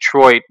Indiana,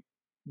 Detroit,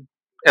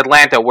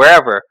 Atlanta,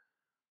 wherever,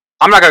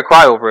 I'm not going to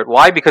cry over it.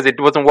 Why? Because it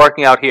wasn't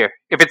working out here.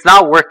 If it's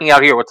not working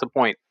out here, what's the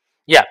point?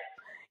 Yeah.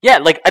 Yeah,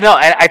 like, I know,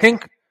 I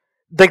think,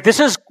 like,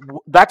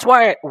 that's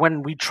why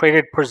when we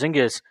traded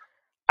Porzingis,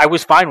 I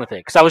was fine with it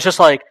because I was just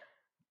like,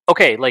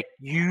 okay, like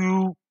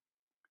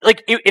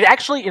it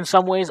actually in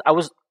some ways it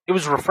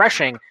was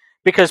refreshing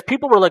because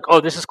people were like, oh,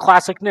 this is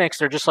classic Knicks.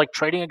 They're just like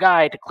trading a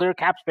guy to clear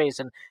cap space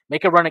and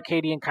make a run at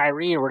KD and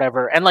Kyrie or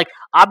whatever. And like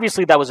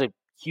obviously that was a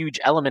huge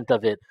element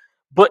of it.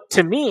 But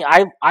to me,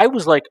 I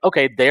was like,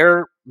 okay,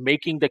 they're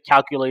making the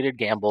calculated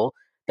gamble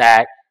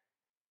that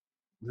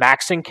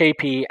maxing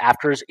KP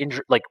after his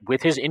injury, like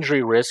with his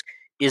injury risk,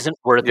 isn't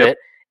worth it.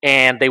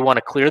 And they want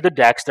to clear the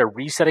decks. They're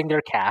resetting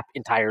their cap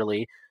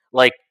entirely.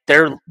 Like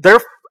they're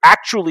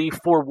actually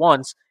for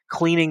once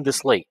cleaning the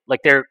slate. Like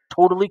they're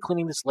totally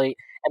cleaning the slate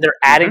and they're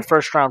adding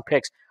first round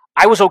picks.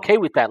 I was okay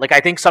with that. Like I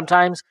think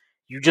sometimes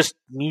you just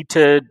need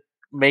to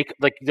make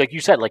like you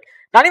said, like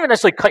not even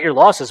necessarily cut your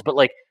losses, but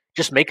like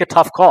just make a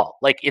tough call.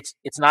 Like it's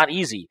not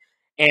easy.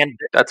 And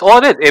that's all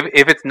it is.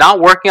 If it's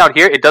not working out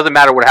here, it doesn't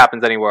matter what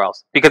happens anywhere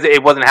else because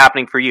it wasn't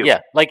happening for you.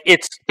 Yeah, like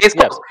it's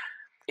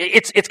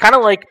kind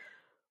of like,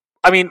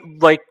 I mean,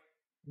 like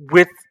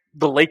with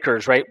the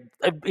Lakers, right?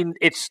 I mean,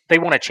 they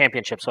won a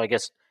championship, so I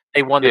guess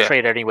they won the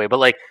trade anyway. But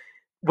like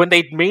when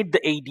they made the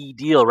AD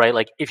deal, right?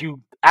 Like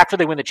after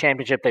they win the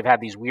championship, they've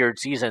had these weird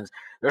seasons.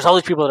 There's all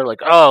these people that are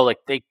like, oh, like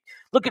they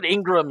look at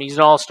Ingram, he's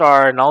an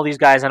all-star, and all these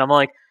guys, and I'm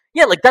like,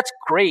 yeah, like that's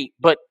great,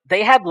 but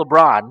they had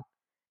LeBron,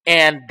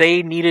 and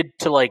they needed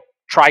to like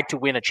try to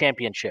win a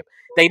championship.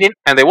 They didn't,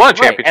 and they won a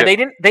championship, and they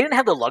didn't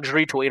have the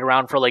luxury to wait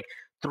around for like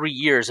 3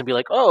 years and be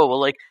like, oh, well,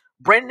 like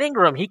Brandon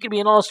Ingram, he could be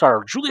an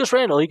all-star. Julius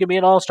Randle, he could be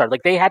an all-star.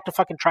 Like they had to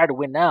fucking try to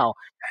win now.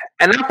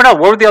 And then for now,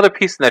 what were the other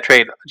pieces in that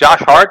trade? Josh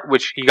Hart,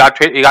 which he got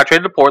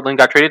traded to Portland,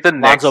 got traded to the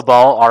Knicks. Lonzo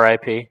Ball,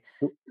 R.I.P.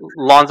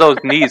 Lonzo's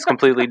knee is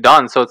completely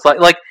done. So it's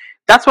like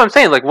that's what I'm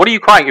saying. Like, what are you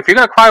crying? If you're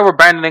gonna cry over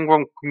Brandon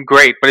Ingram,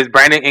 great. But is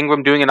Brandon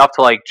Ingram doing enough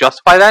to like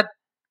justify that?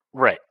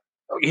 Right.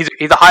 He's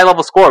a high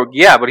level scorer,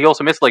 yeah, but he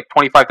also missed like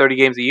 25, 30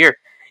 games a year.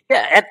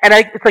 Yeah, and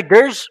it's like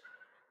there's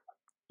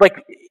like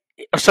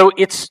so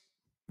it's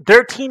there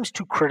are teams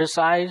to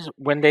criticize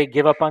when they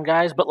give up on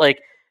guys, but like,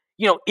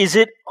 is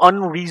it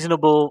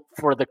unreasonable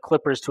for the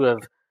Clippers to have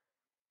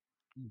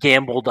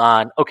gambled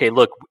on, okay,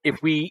 look,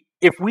 if we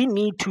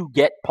need to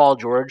get Paul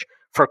George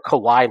for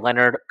Kawhi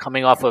Leonard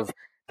coming off of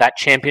that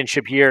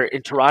championship year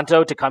in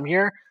Toronto to come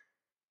here,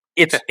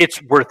 it's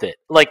worth it.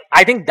 Like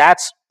I think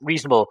that's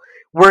reasonable.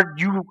 Where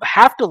you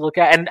have to look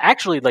at, and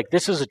actually like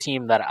this is a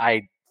team that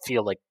I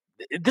feel like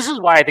this is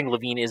why I think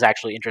Levine is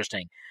actually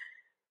interesting.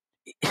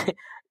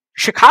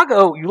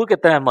 Chicago, you look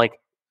at them, like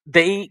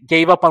they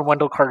gave up on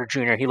Wendell Carter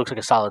Jr. He looks like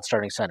a solid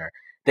starting center.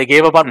 They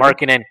gave up on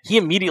Markkanen. He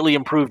immediately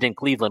improved in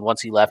Cleveland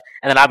once he left,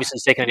 and then obviously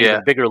he's taken an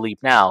even bigger leap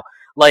now.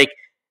 Like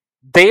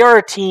they are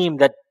a team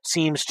that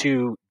seems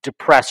to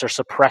depress or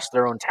suppress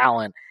their own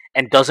talent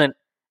and doesn't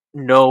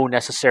know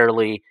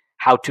necessarily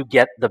how to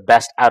get the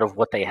best out of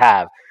what they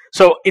have.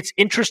 So it's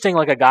interesting,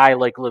 like a guy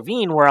like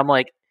Levine, where I'm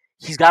like,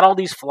 he's got all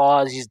these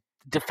flaws. He's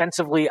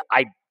defensively,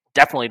 I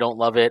definitely don't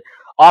love it.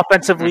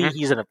 Offensively,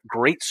 he's a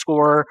great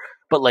scorer,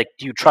 but like,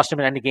 do you trust him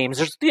in any games?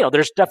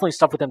 There's definitely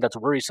stuff with him that's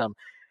worrisome.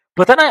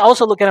 But then I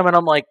also look at him and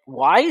I'm like,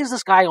 why is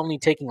this guy only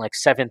taking like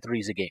 7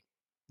 threes a game?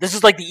 This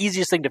is like the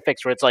easiest thing to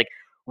fix. Where it's like,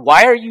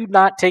 why are you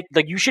not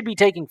you should be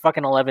taking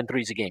fucking 11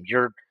 threes a game.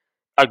 You're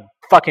a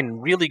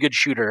fucking really good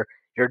shooter.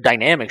 You're a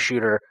dynamic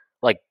shooter.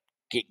 Like,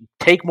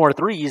 take more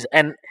threes.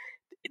 And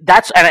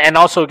that's and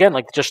also again,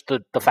 like, just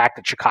the fact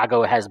that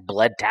Chicago has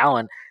bled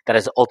talent that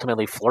has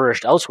ultimately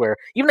flourished elsewhere.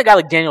 Even a guy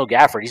like Daniel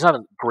Gafford, he's not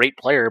a great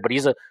player, but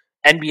he's a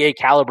NBA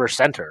caliber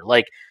center.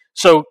 Like,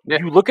 so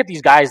you look at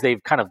these guys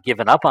they've kind of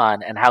given up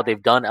on and how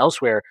they've done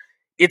elsewhere.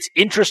 It's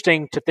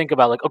interesting to think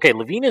about, like, okay,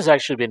 Levine has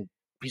actually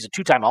he's a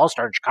 2-time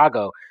All-Star in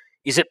Chicago.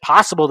 Is it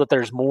possible that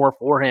there's more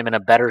for him in a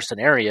better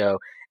scenario?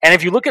 And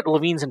if you look at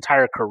Levine's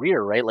entire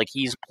career, right, like,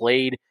 he's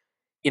played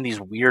in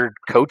these weird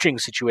coaching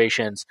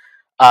situations.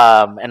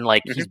 And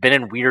like, he's been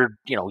in weird,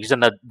 he's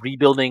in the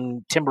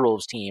rebuilding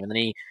Timberwolves team, and then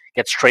he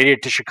gets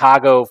traded to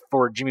Chicago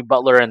for Jimmy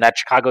Butler, and that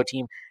Chicago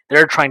team,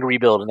 they're trying to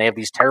rebuild, and they have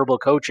these terrible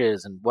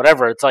coaches and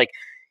whatever. It's like,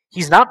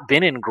 he's not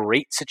been in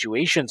great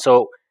situations.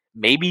 So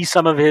maybe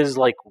some of his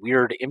like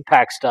weird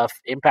impact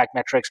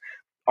metrics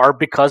are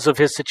because of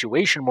his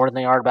situation more than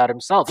they are about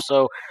himself.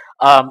 So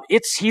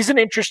he's an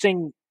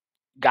interesting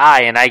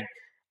guy, and I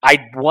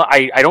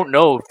don't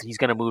know if he's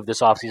going to move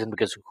this offseason,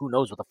 because who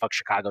knows what the fuck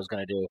Chicago's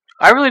going to do.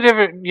 I really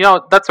never,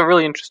 that's a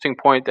really interesting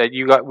point that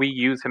we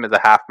use him as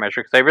a half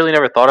measure, because I really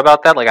never thought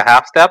about that, like a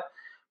half step,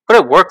 but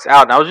it works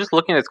out. And I was just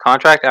looking at his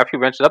contract after you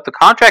mentioned it up. The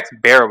contract's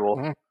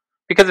bearable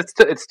because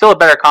it's still a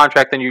better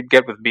contract than you'd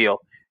get with Beal,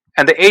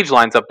 and the age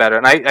lines up better.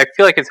 And I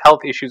feel like his health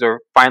issues are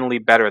finally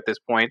better at this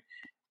point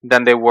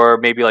than they were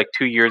maybe like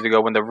 2 years ago,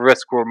 when the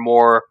risks were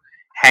more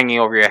hanging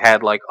over your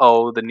head, like,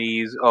 oh, the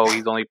knees, oh,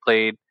 he's only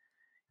played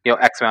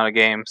X amount of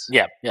games.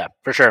 Yeah,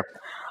 for sure.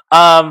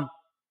 All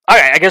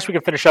right, I guess we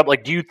can finish up.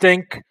 Like, do you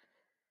think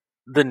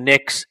the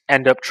Knicks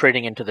end up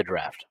trading into the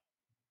draft?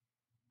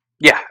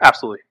 Yeah,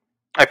 absolutely.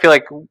 I feel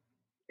like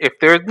if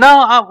there's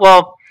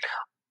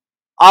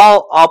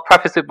I'll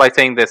preface it by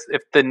saying this: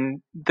 if the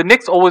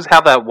Knicks always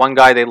have that one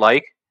guy they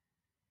like,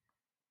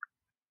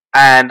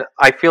 and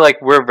I feel like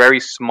we're very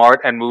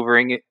smart and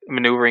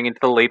maneuvering into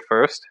the late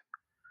first.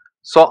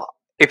 So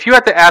if you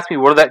had to ask me,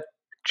 what are the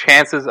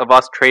chances of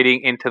us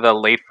trading into the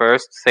late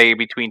first, say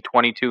between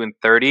 22 and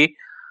 30,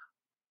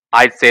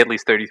 I'd say at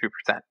least 33%.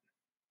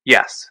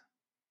 Yes.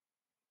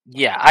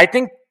 Yeah, I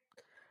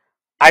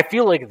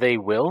feel like they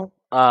will.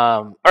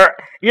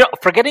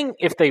 Forgetting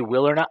if they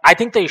will or not, I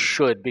think they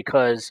should,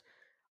 because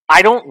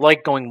I don't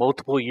like going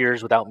multiple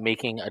years without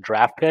making a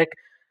draft pick.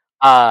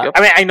 I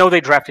mean, I know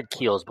they drafted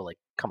Keels, but like,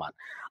 come on.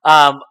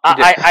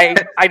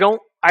 I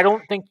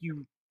don't think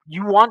you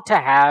want to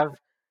have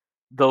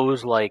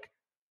those like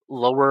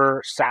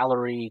lower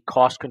salary,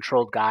 cost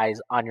controlled guys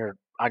on your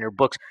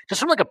books, just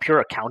from like a pure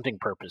accounting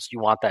purpose. You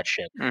want that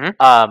shit,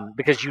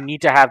 because you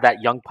need to have that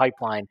young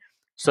pipeline.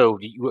 So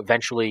you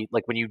eventually,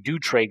 like, when you do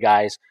trade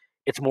guys,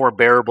 it's more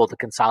bearable to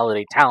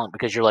consolidate talent,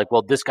 because you're like,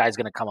 well, this guy's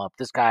going to come up.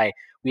 This guy,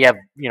 we have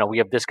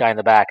this guy in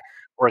the back.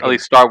 Or at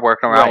least start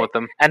working around with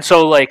them. And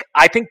so, like,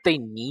 I think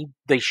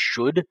they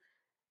should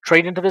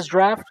trade into this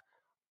draft,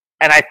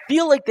 and I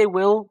feel like they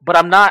will, but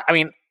I'm not. I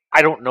mean,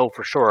 I don't know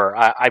for sure.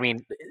 I mean,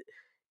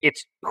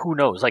 it's, who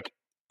knows? Like,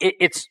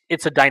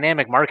 it's a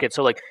dynamic market,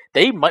 so like,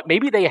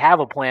 maybe they have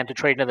a plan to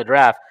trade into the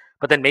draft,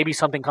 but then maybe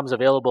something comes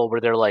available where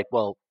they're like,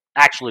 well,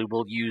 actually,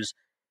 we'll use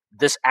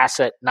this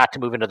asset not to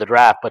move into the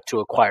draft, but to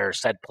acquire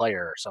said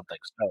player or something.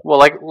 So, well,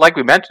 like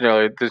we mentioned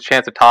earlier, there's a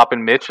chance of Top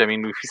and Mitch. I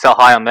mean, if you sell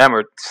high on them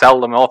or sell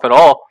them off at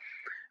all,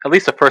 at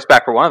least a first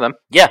back for one of them.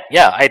 Yeah.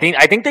 I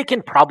think they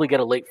can probably get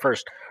a late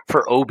first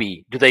for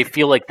Obi. Do they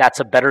feel like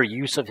that's a better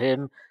use of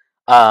him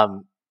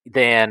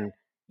than,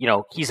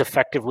 he's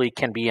effectively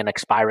can be an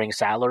expiring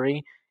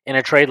salary in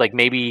a trade? Like,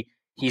 maybe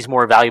he's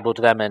more valuable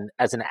to them and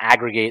as an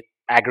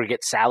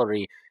aggregate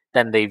salary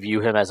than they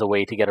view him as a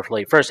way to get a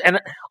late first. And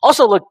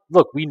also,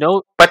 look, we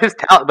know, but his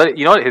talent,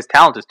 his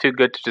talent is too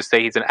good to just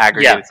say he's an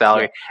aggregated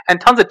salary. Yeah.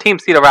 And tons of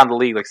teams see it around the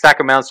league. Like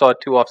Sacramento saw it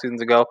 2 off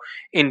seasons ago.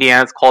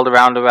 Indiana's called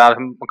around about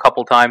him a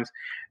couple times.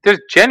 There's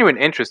genuine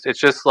interest. It's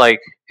just like,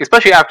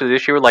 especially after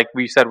this year, like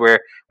we said, where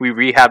we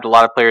rehabbed a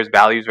lot of players'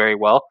 values very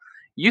well.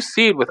 You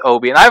see it with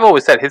Obi, and I've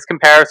always said his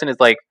comparison is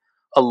like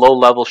a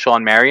low-level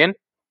Sean Marion,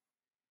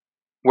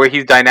 where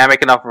he's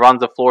dynamic enough,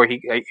 runs the floor.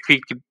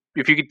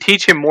 If you could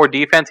teach him more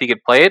defense, he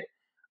could play it.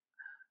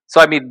 So,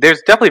 I mean,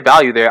 there's definitely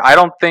value there. I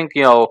don't think,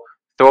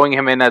 throwing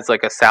him in as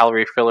like a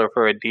salary filler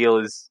for a deal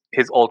is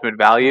his ultimate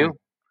value.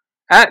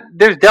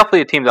 There's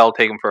definitely a team that will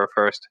take him for a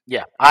first.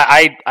 Yeah,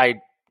 I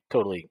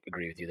totally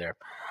agree with you there.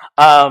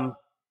 All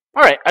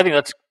right, I think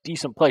that's a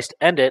decent place to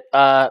end it.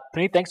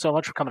 Puneet, thanks so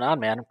much for coming on,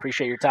 man.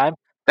 Appreciate your time.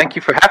 Thank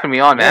you for having me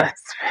on, man.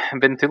 It's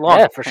been too long.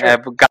 Yeah, for sure.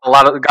 I've got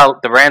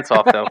the rants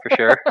off, though, for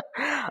sure.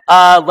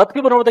 Let the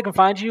people know where they can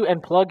find you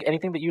and plug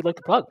anything that you'd like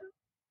to plug.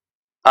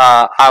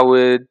 I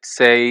would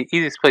say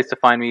easiest place to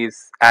find me is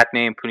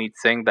 @name Puneet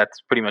Singh. That's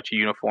pretty much a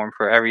uniform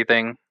for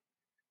everything.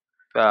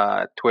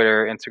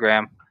 Twitter,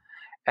 Instagram.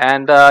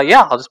 And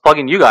I'll just plug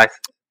in you guys.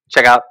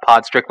 Check out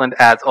Pod Strickland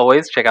as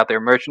always. Check out their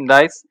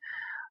merchandise.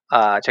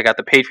 Check out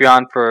the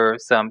Patreon for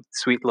some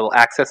sweet little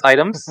access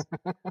items.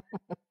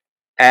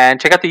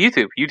 And check out the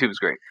YouTube. YouTube's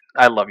great.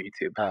 I love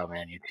YouTube. Oh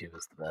man, YouTube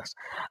is the best.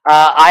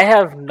 I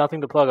have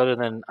nothing to plug other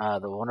than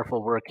the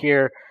wonderful work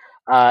here.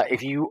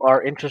 If you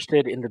are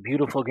interested in the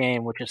beautiful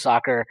game, which is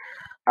soccer,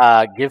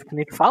 give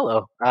Puneet a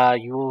follow.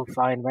 You will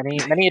find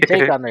many a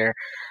take on there.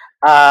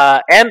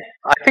 And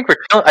I think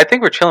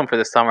we're chilling for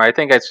this summer. I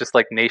think it's just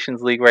like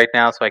Nations League right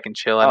now, so I can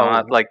chill.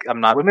 I'm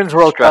not Women's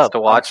World stressed Cup to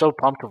watch. I'm so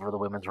pumped for the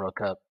Women's World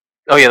Cup.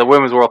 Oh yeah, the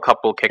Women's World Cup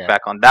will kick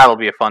back on. That'll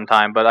be a fun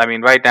time. But I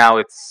mean, right now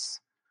it's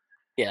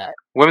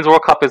Women's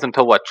World Cup is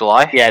until what,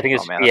 July? Yeah, I think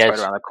it's that's right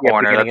around the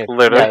corner. That's of,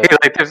 literally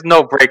like there's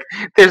no break.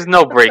 There's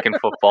no break in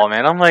football,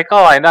 man. I'm like,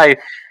 I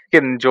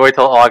can enjoy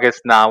till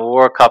August. Now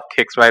World Cup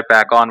kicks right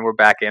back on. We're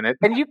back in it.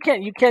 And you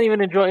can't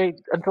even enjoy it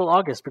until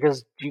August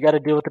because you got to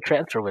deal with the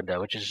transfer window,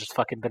 which is just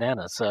fucking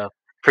bananas. So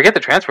forget the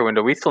transfer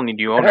window. We still need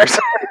new owners.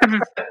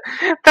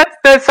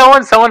 that's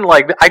someone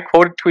like I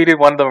tweeted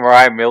one of the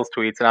Mariah Mills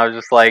tweets, and I was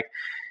just like.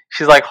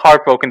 She's like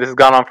heartbroken. This has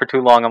gone on for too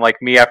long. I'm like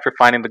me after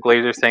finding the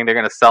Glazers saying they're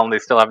going to sell and they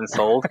still haven't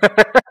sold.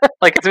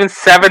 Like it's been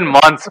 7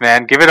 months,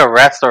 man. Give it a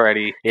rest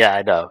already. Yeah,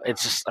 I know.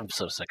 It's just I'm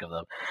so sick of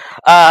them.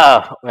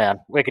 Oh man,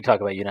 we could talk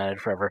about United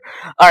forever.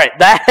 All right,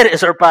 that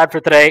is our pod for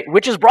today,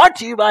 which is brought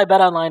to you by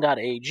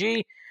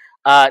BetOnline.ag.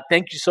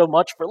 Thank you so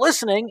much for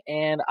listening,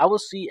 and I will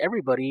see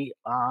everybody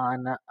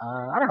on.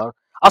 I don't know.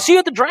 I'll see you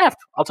at the draft.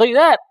 I'll tell you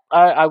that.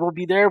 I will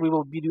be there. We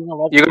will be doing a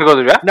live. You're gonna go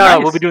to the draft?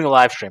 No, we'll be doing a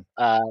live stream.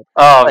 I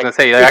was gonna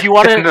say if you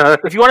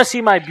want to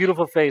see my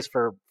beautiful face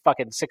for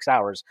fucking 6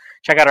 hours,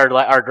 check out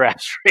our draft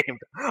stream.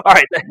 All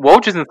right,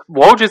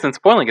 Woj isn't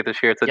spoiling it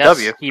this year. It's a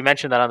W. He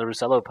mentioned that on the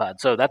Russello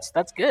pod, so that's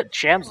good.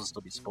 Shams will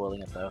still be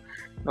spoiling it though.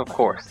 Of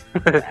course,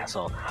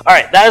 asshole. All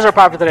right, that is our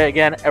pod for today.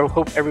 Again, I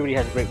hope everybody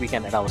has a great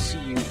weekend, and I will see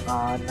you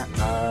on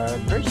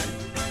Thursday.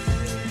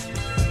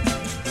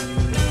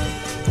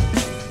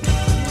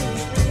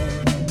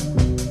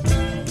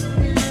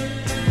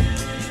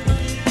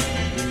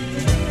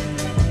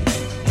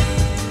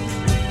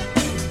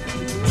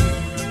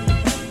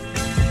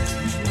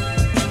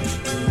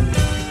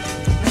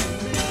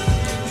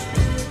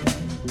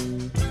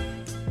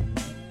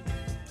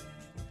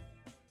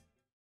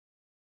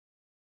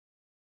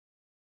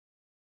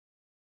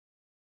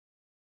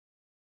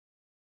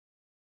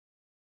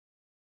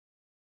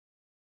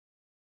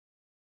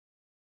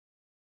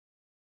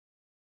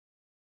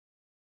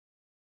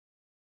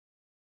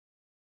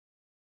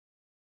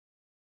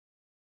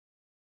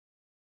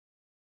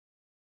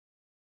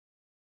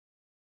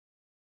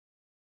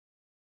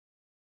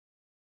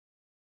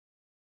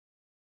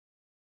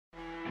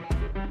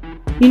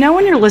 You know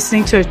when you're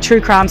listening to a true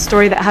crime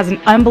story that has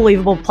an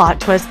unbelievable plot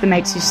twist that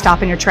makes you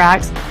stop in your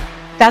tracks?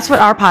 That's what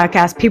our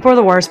podcast, People Are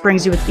the Worst,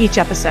 brings you with each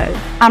episode.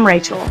 I'm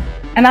Rachel.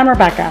 And I'm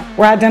Rebecca.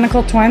 We're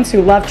identical twins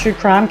who love true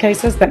crime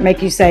cases that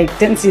make you say,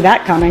 didn't see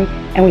that coming,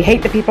 and we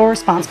hate the people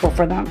responsible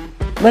for them.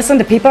 Listen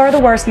to People Are the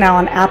Worst now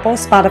on Apple,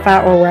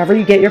 Spotify, or wherever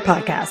you get your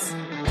podcasts.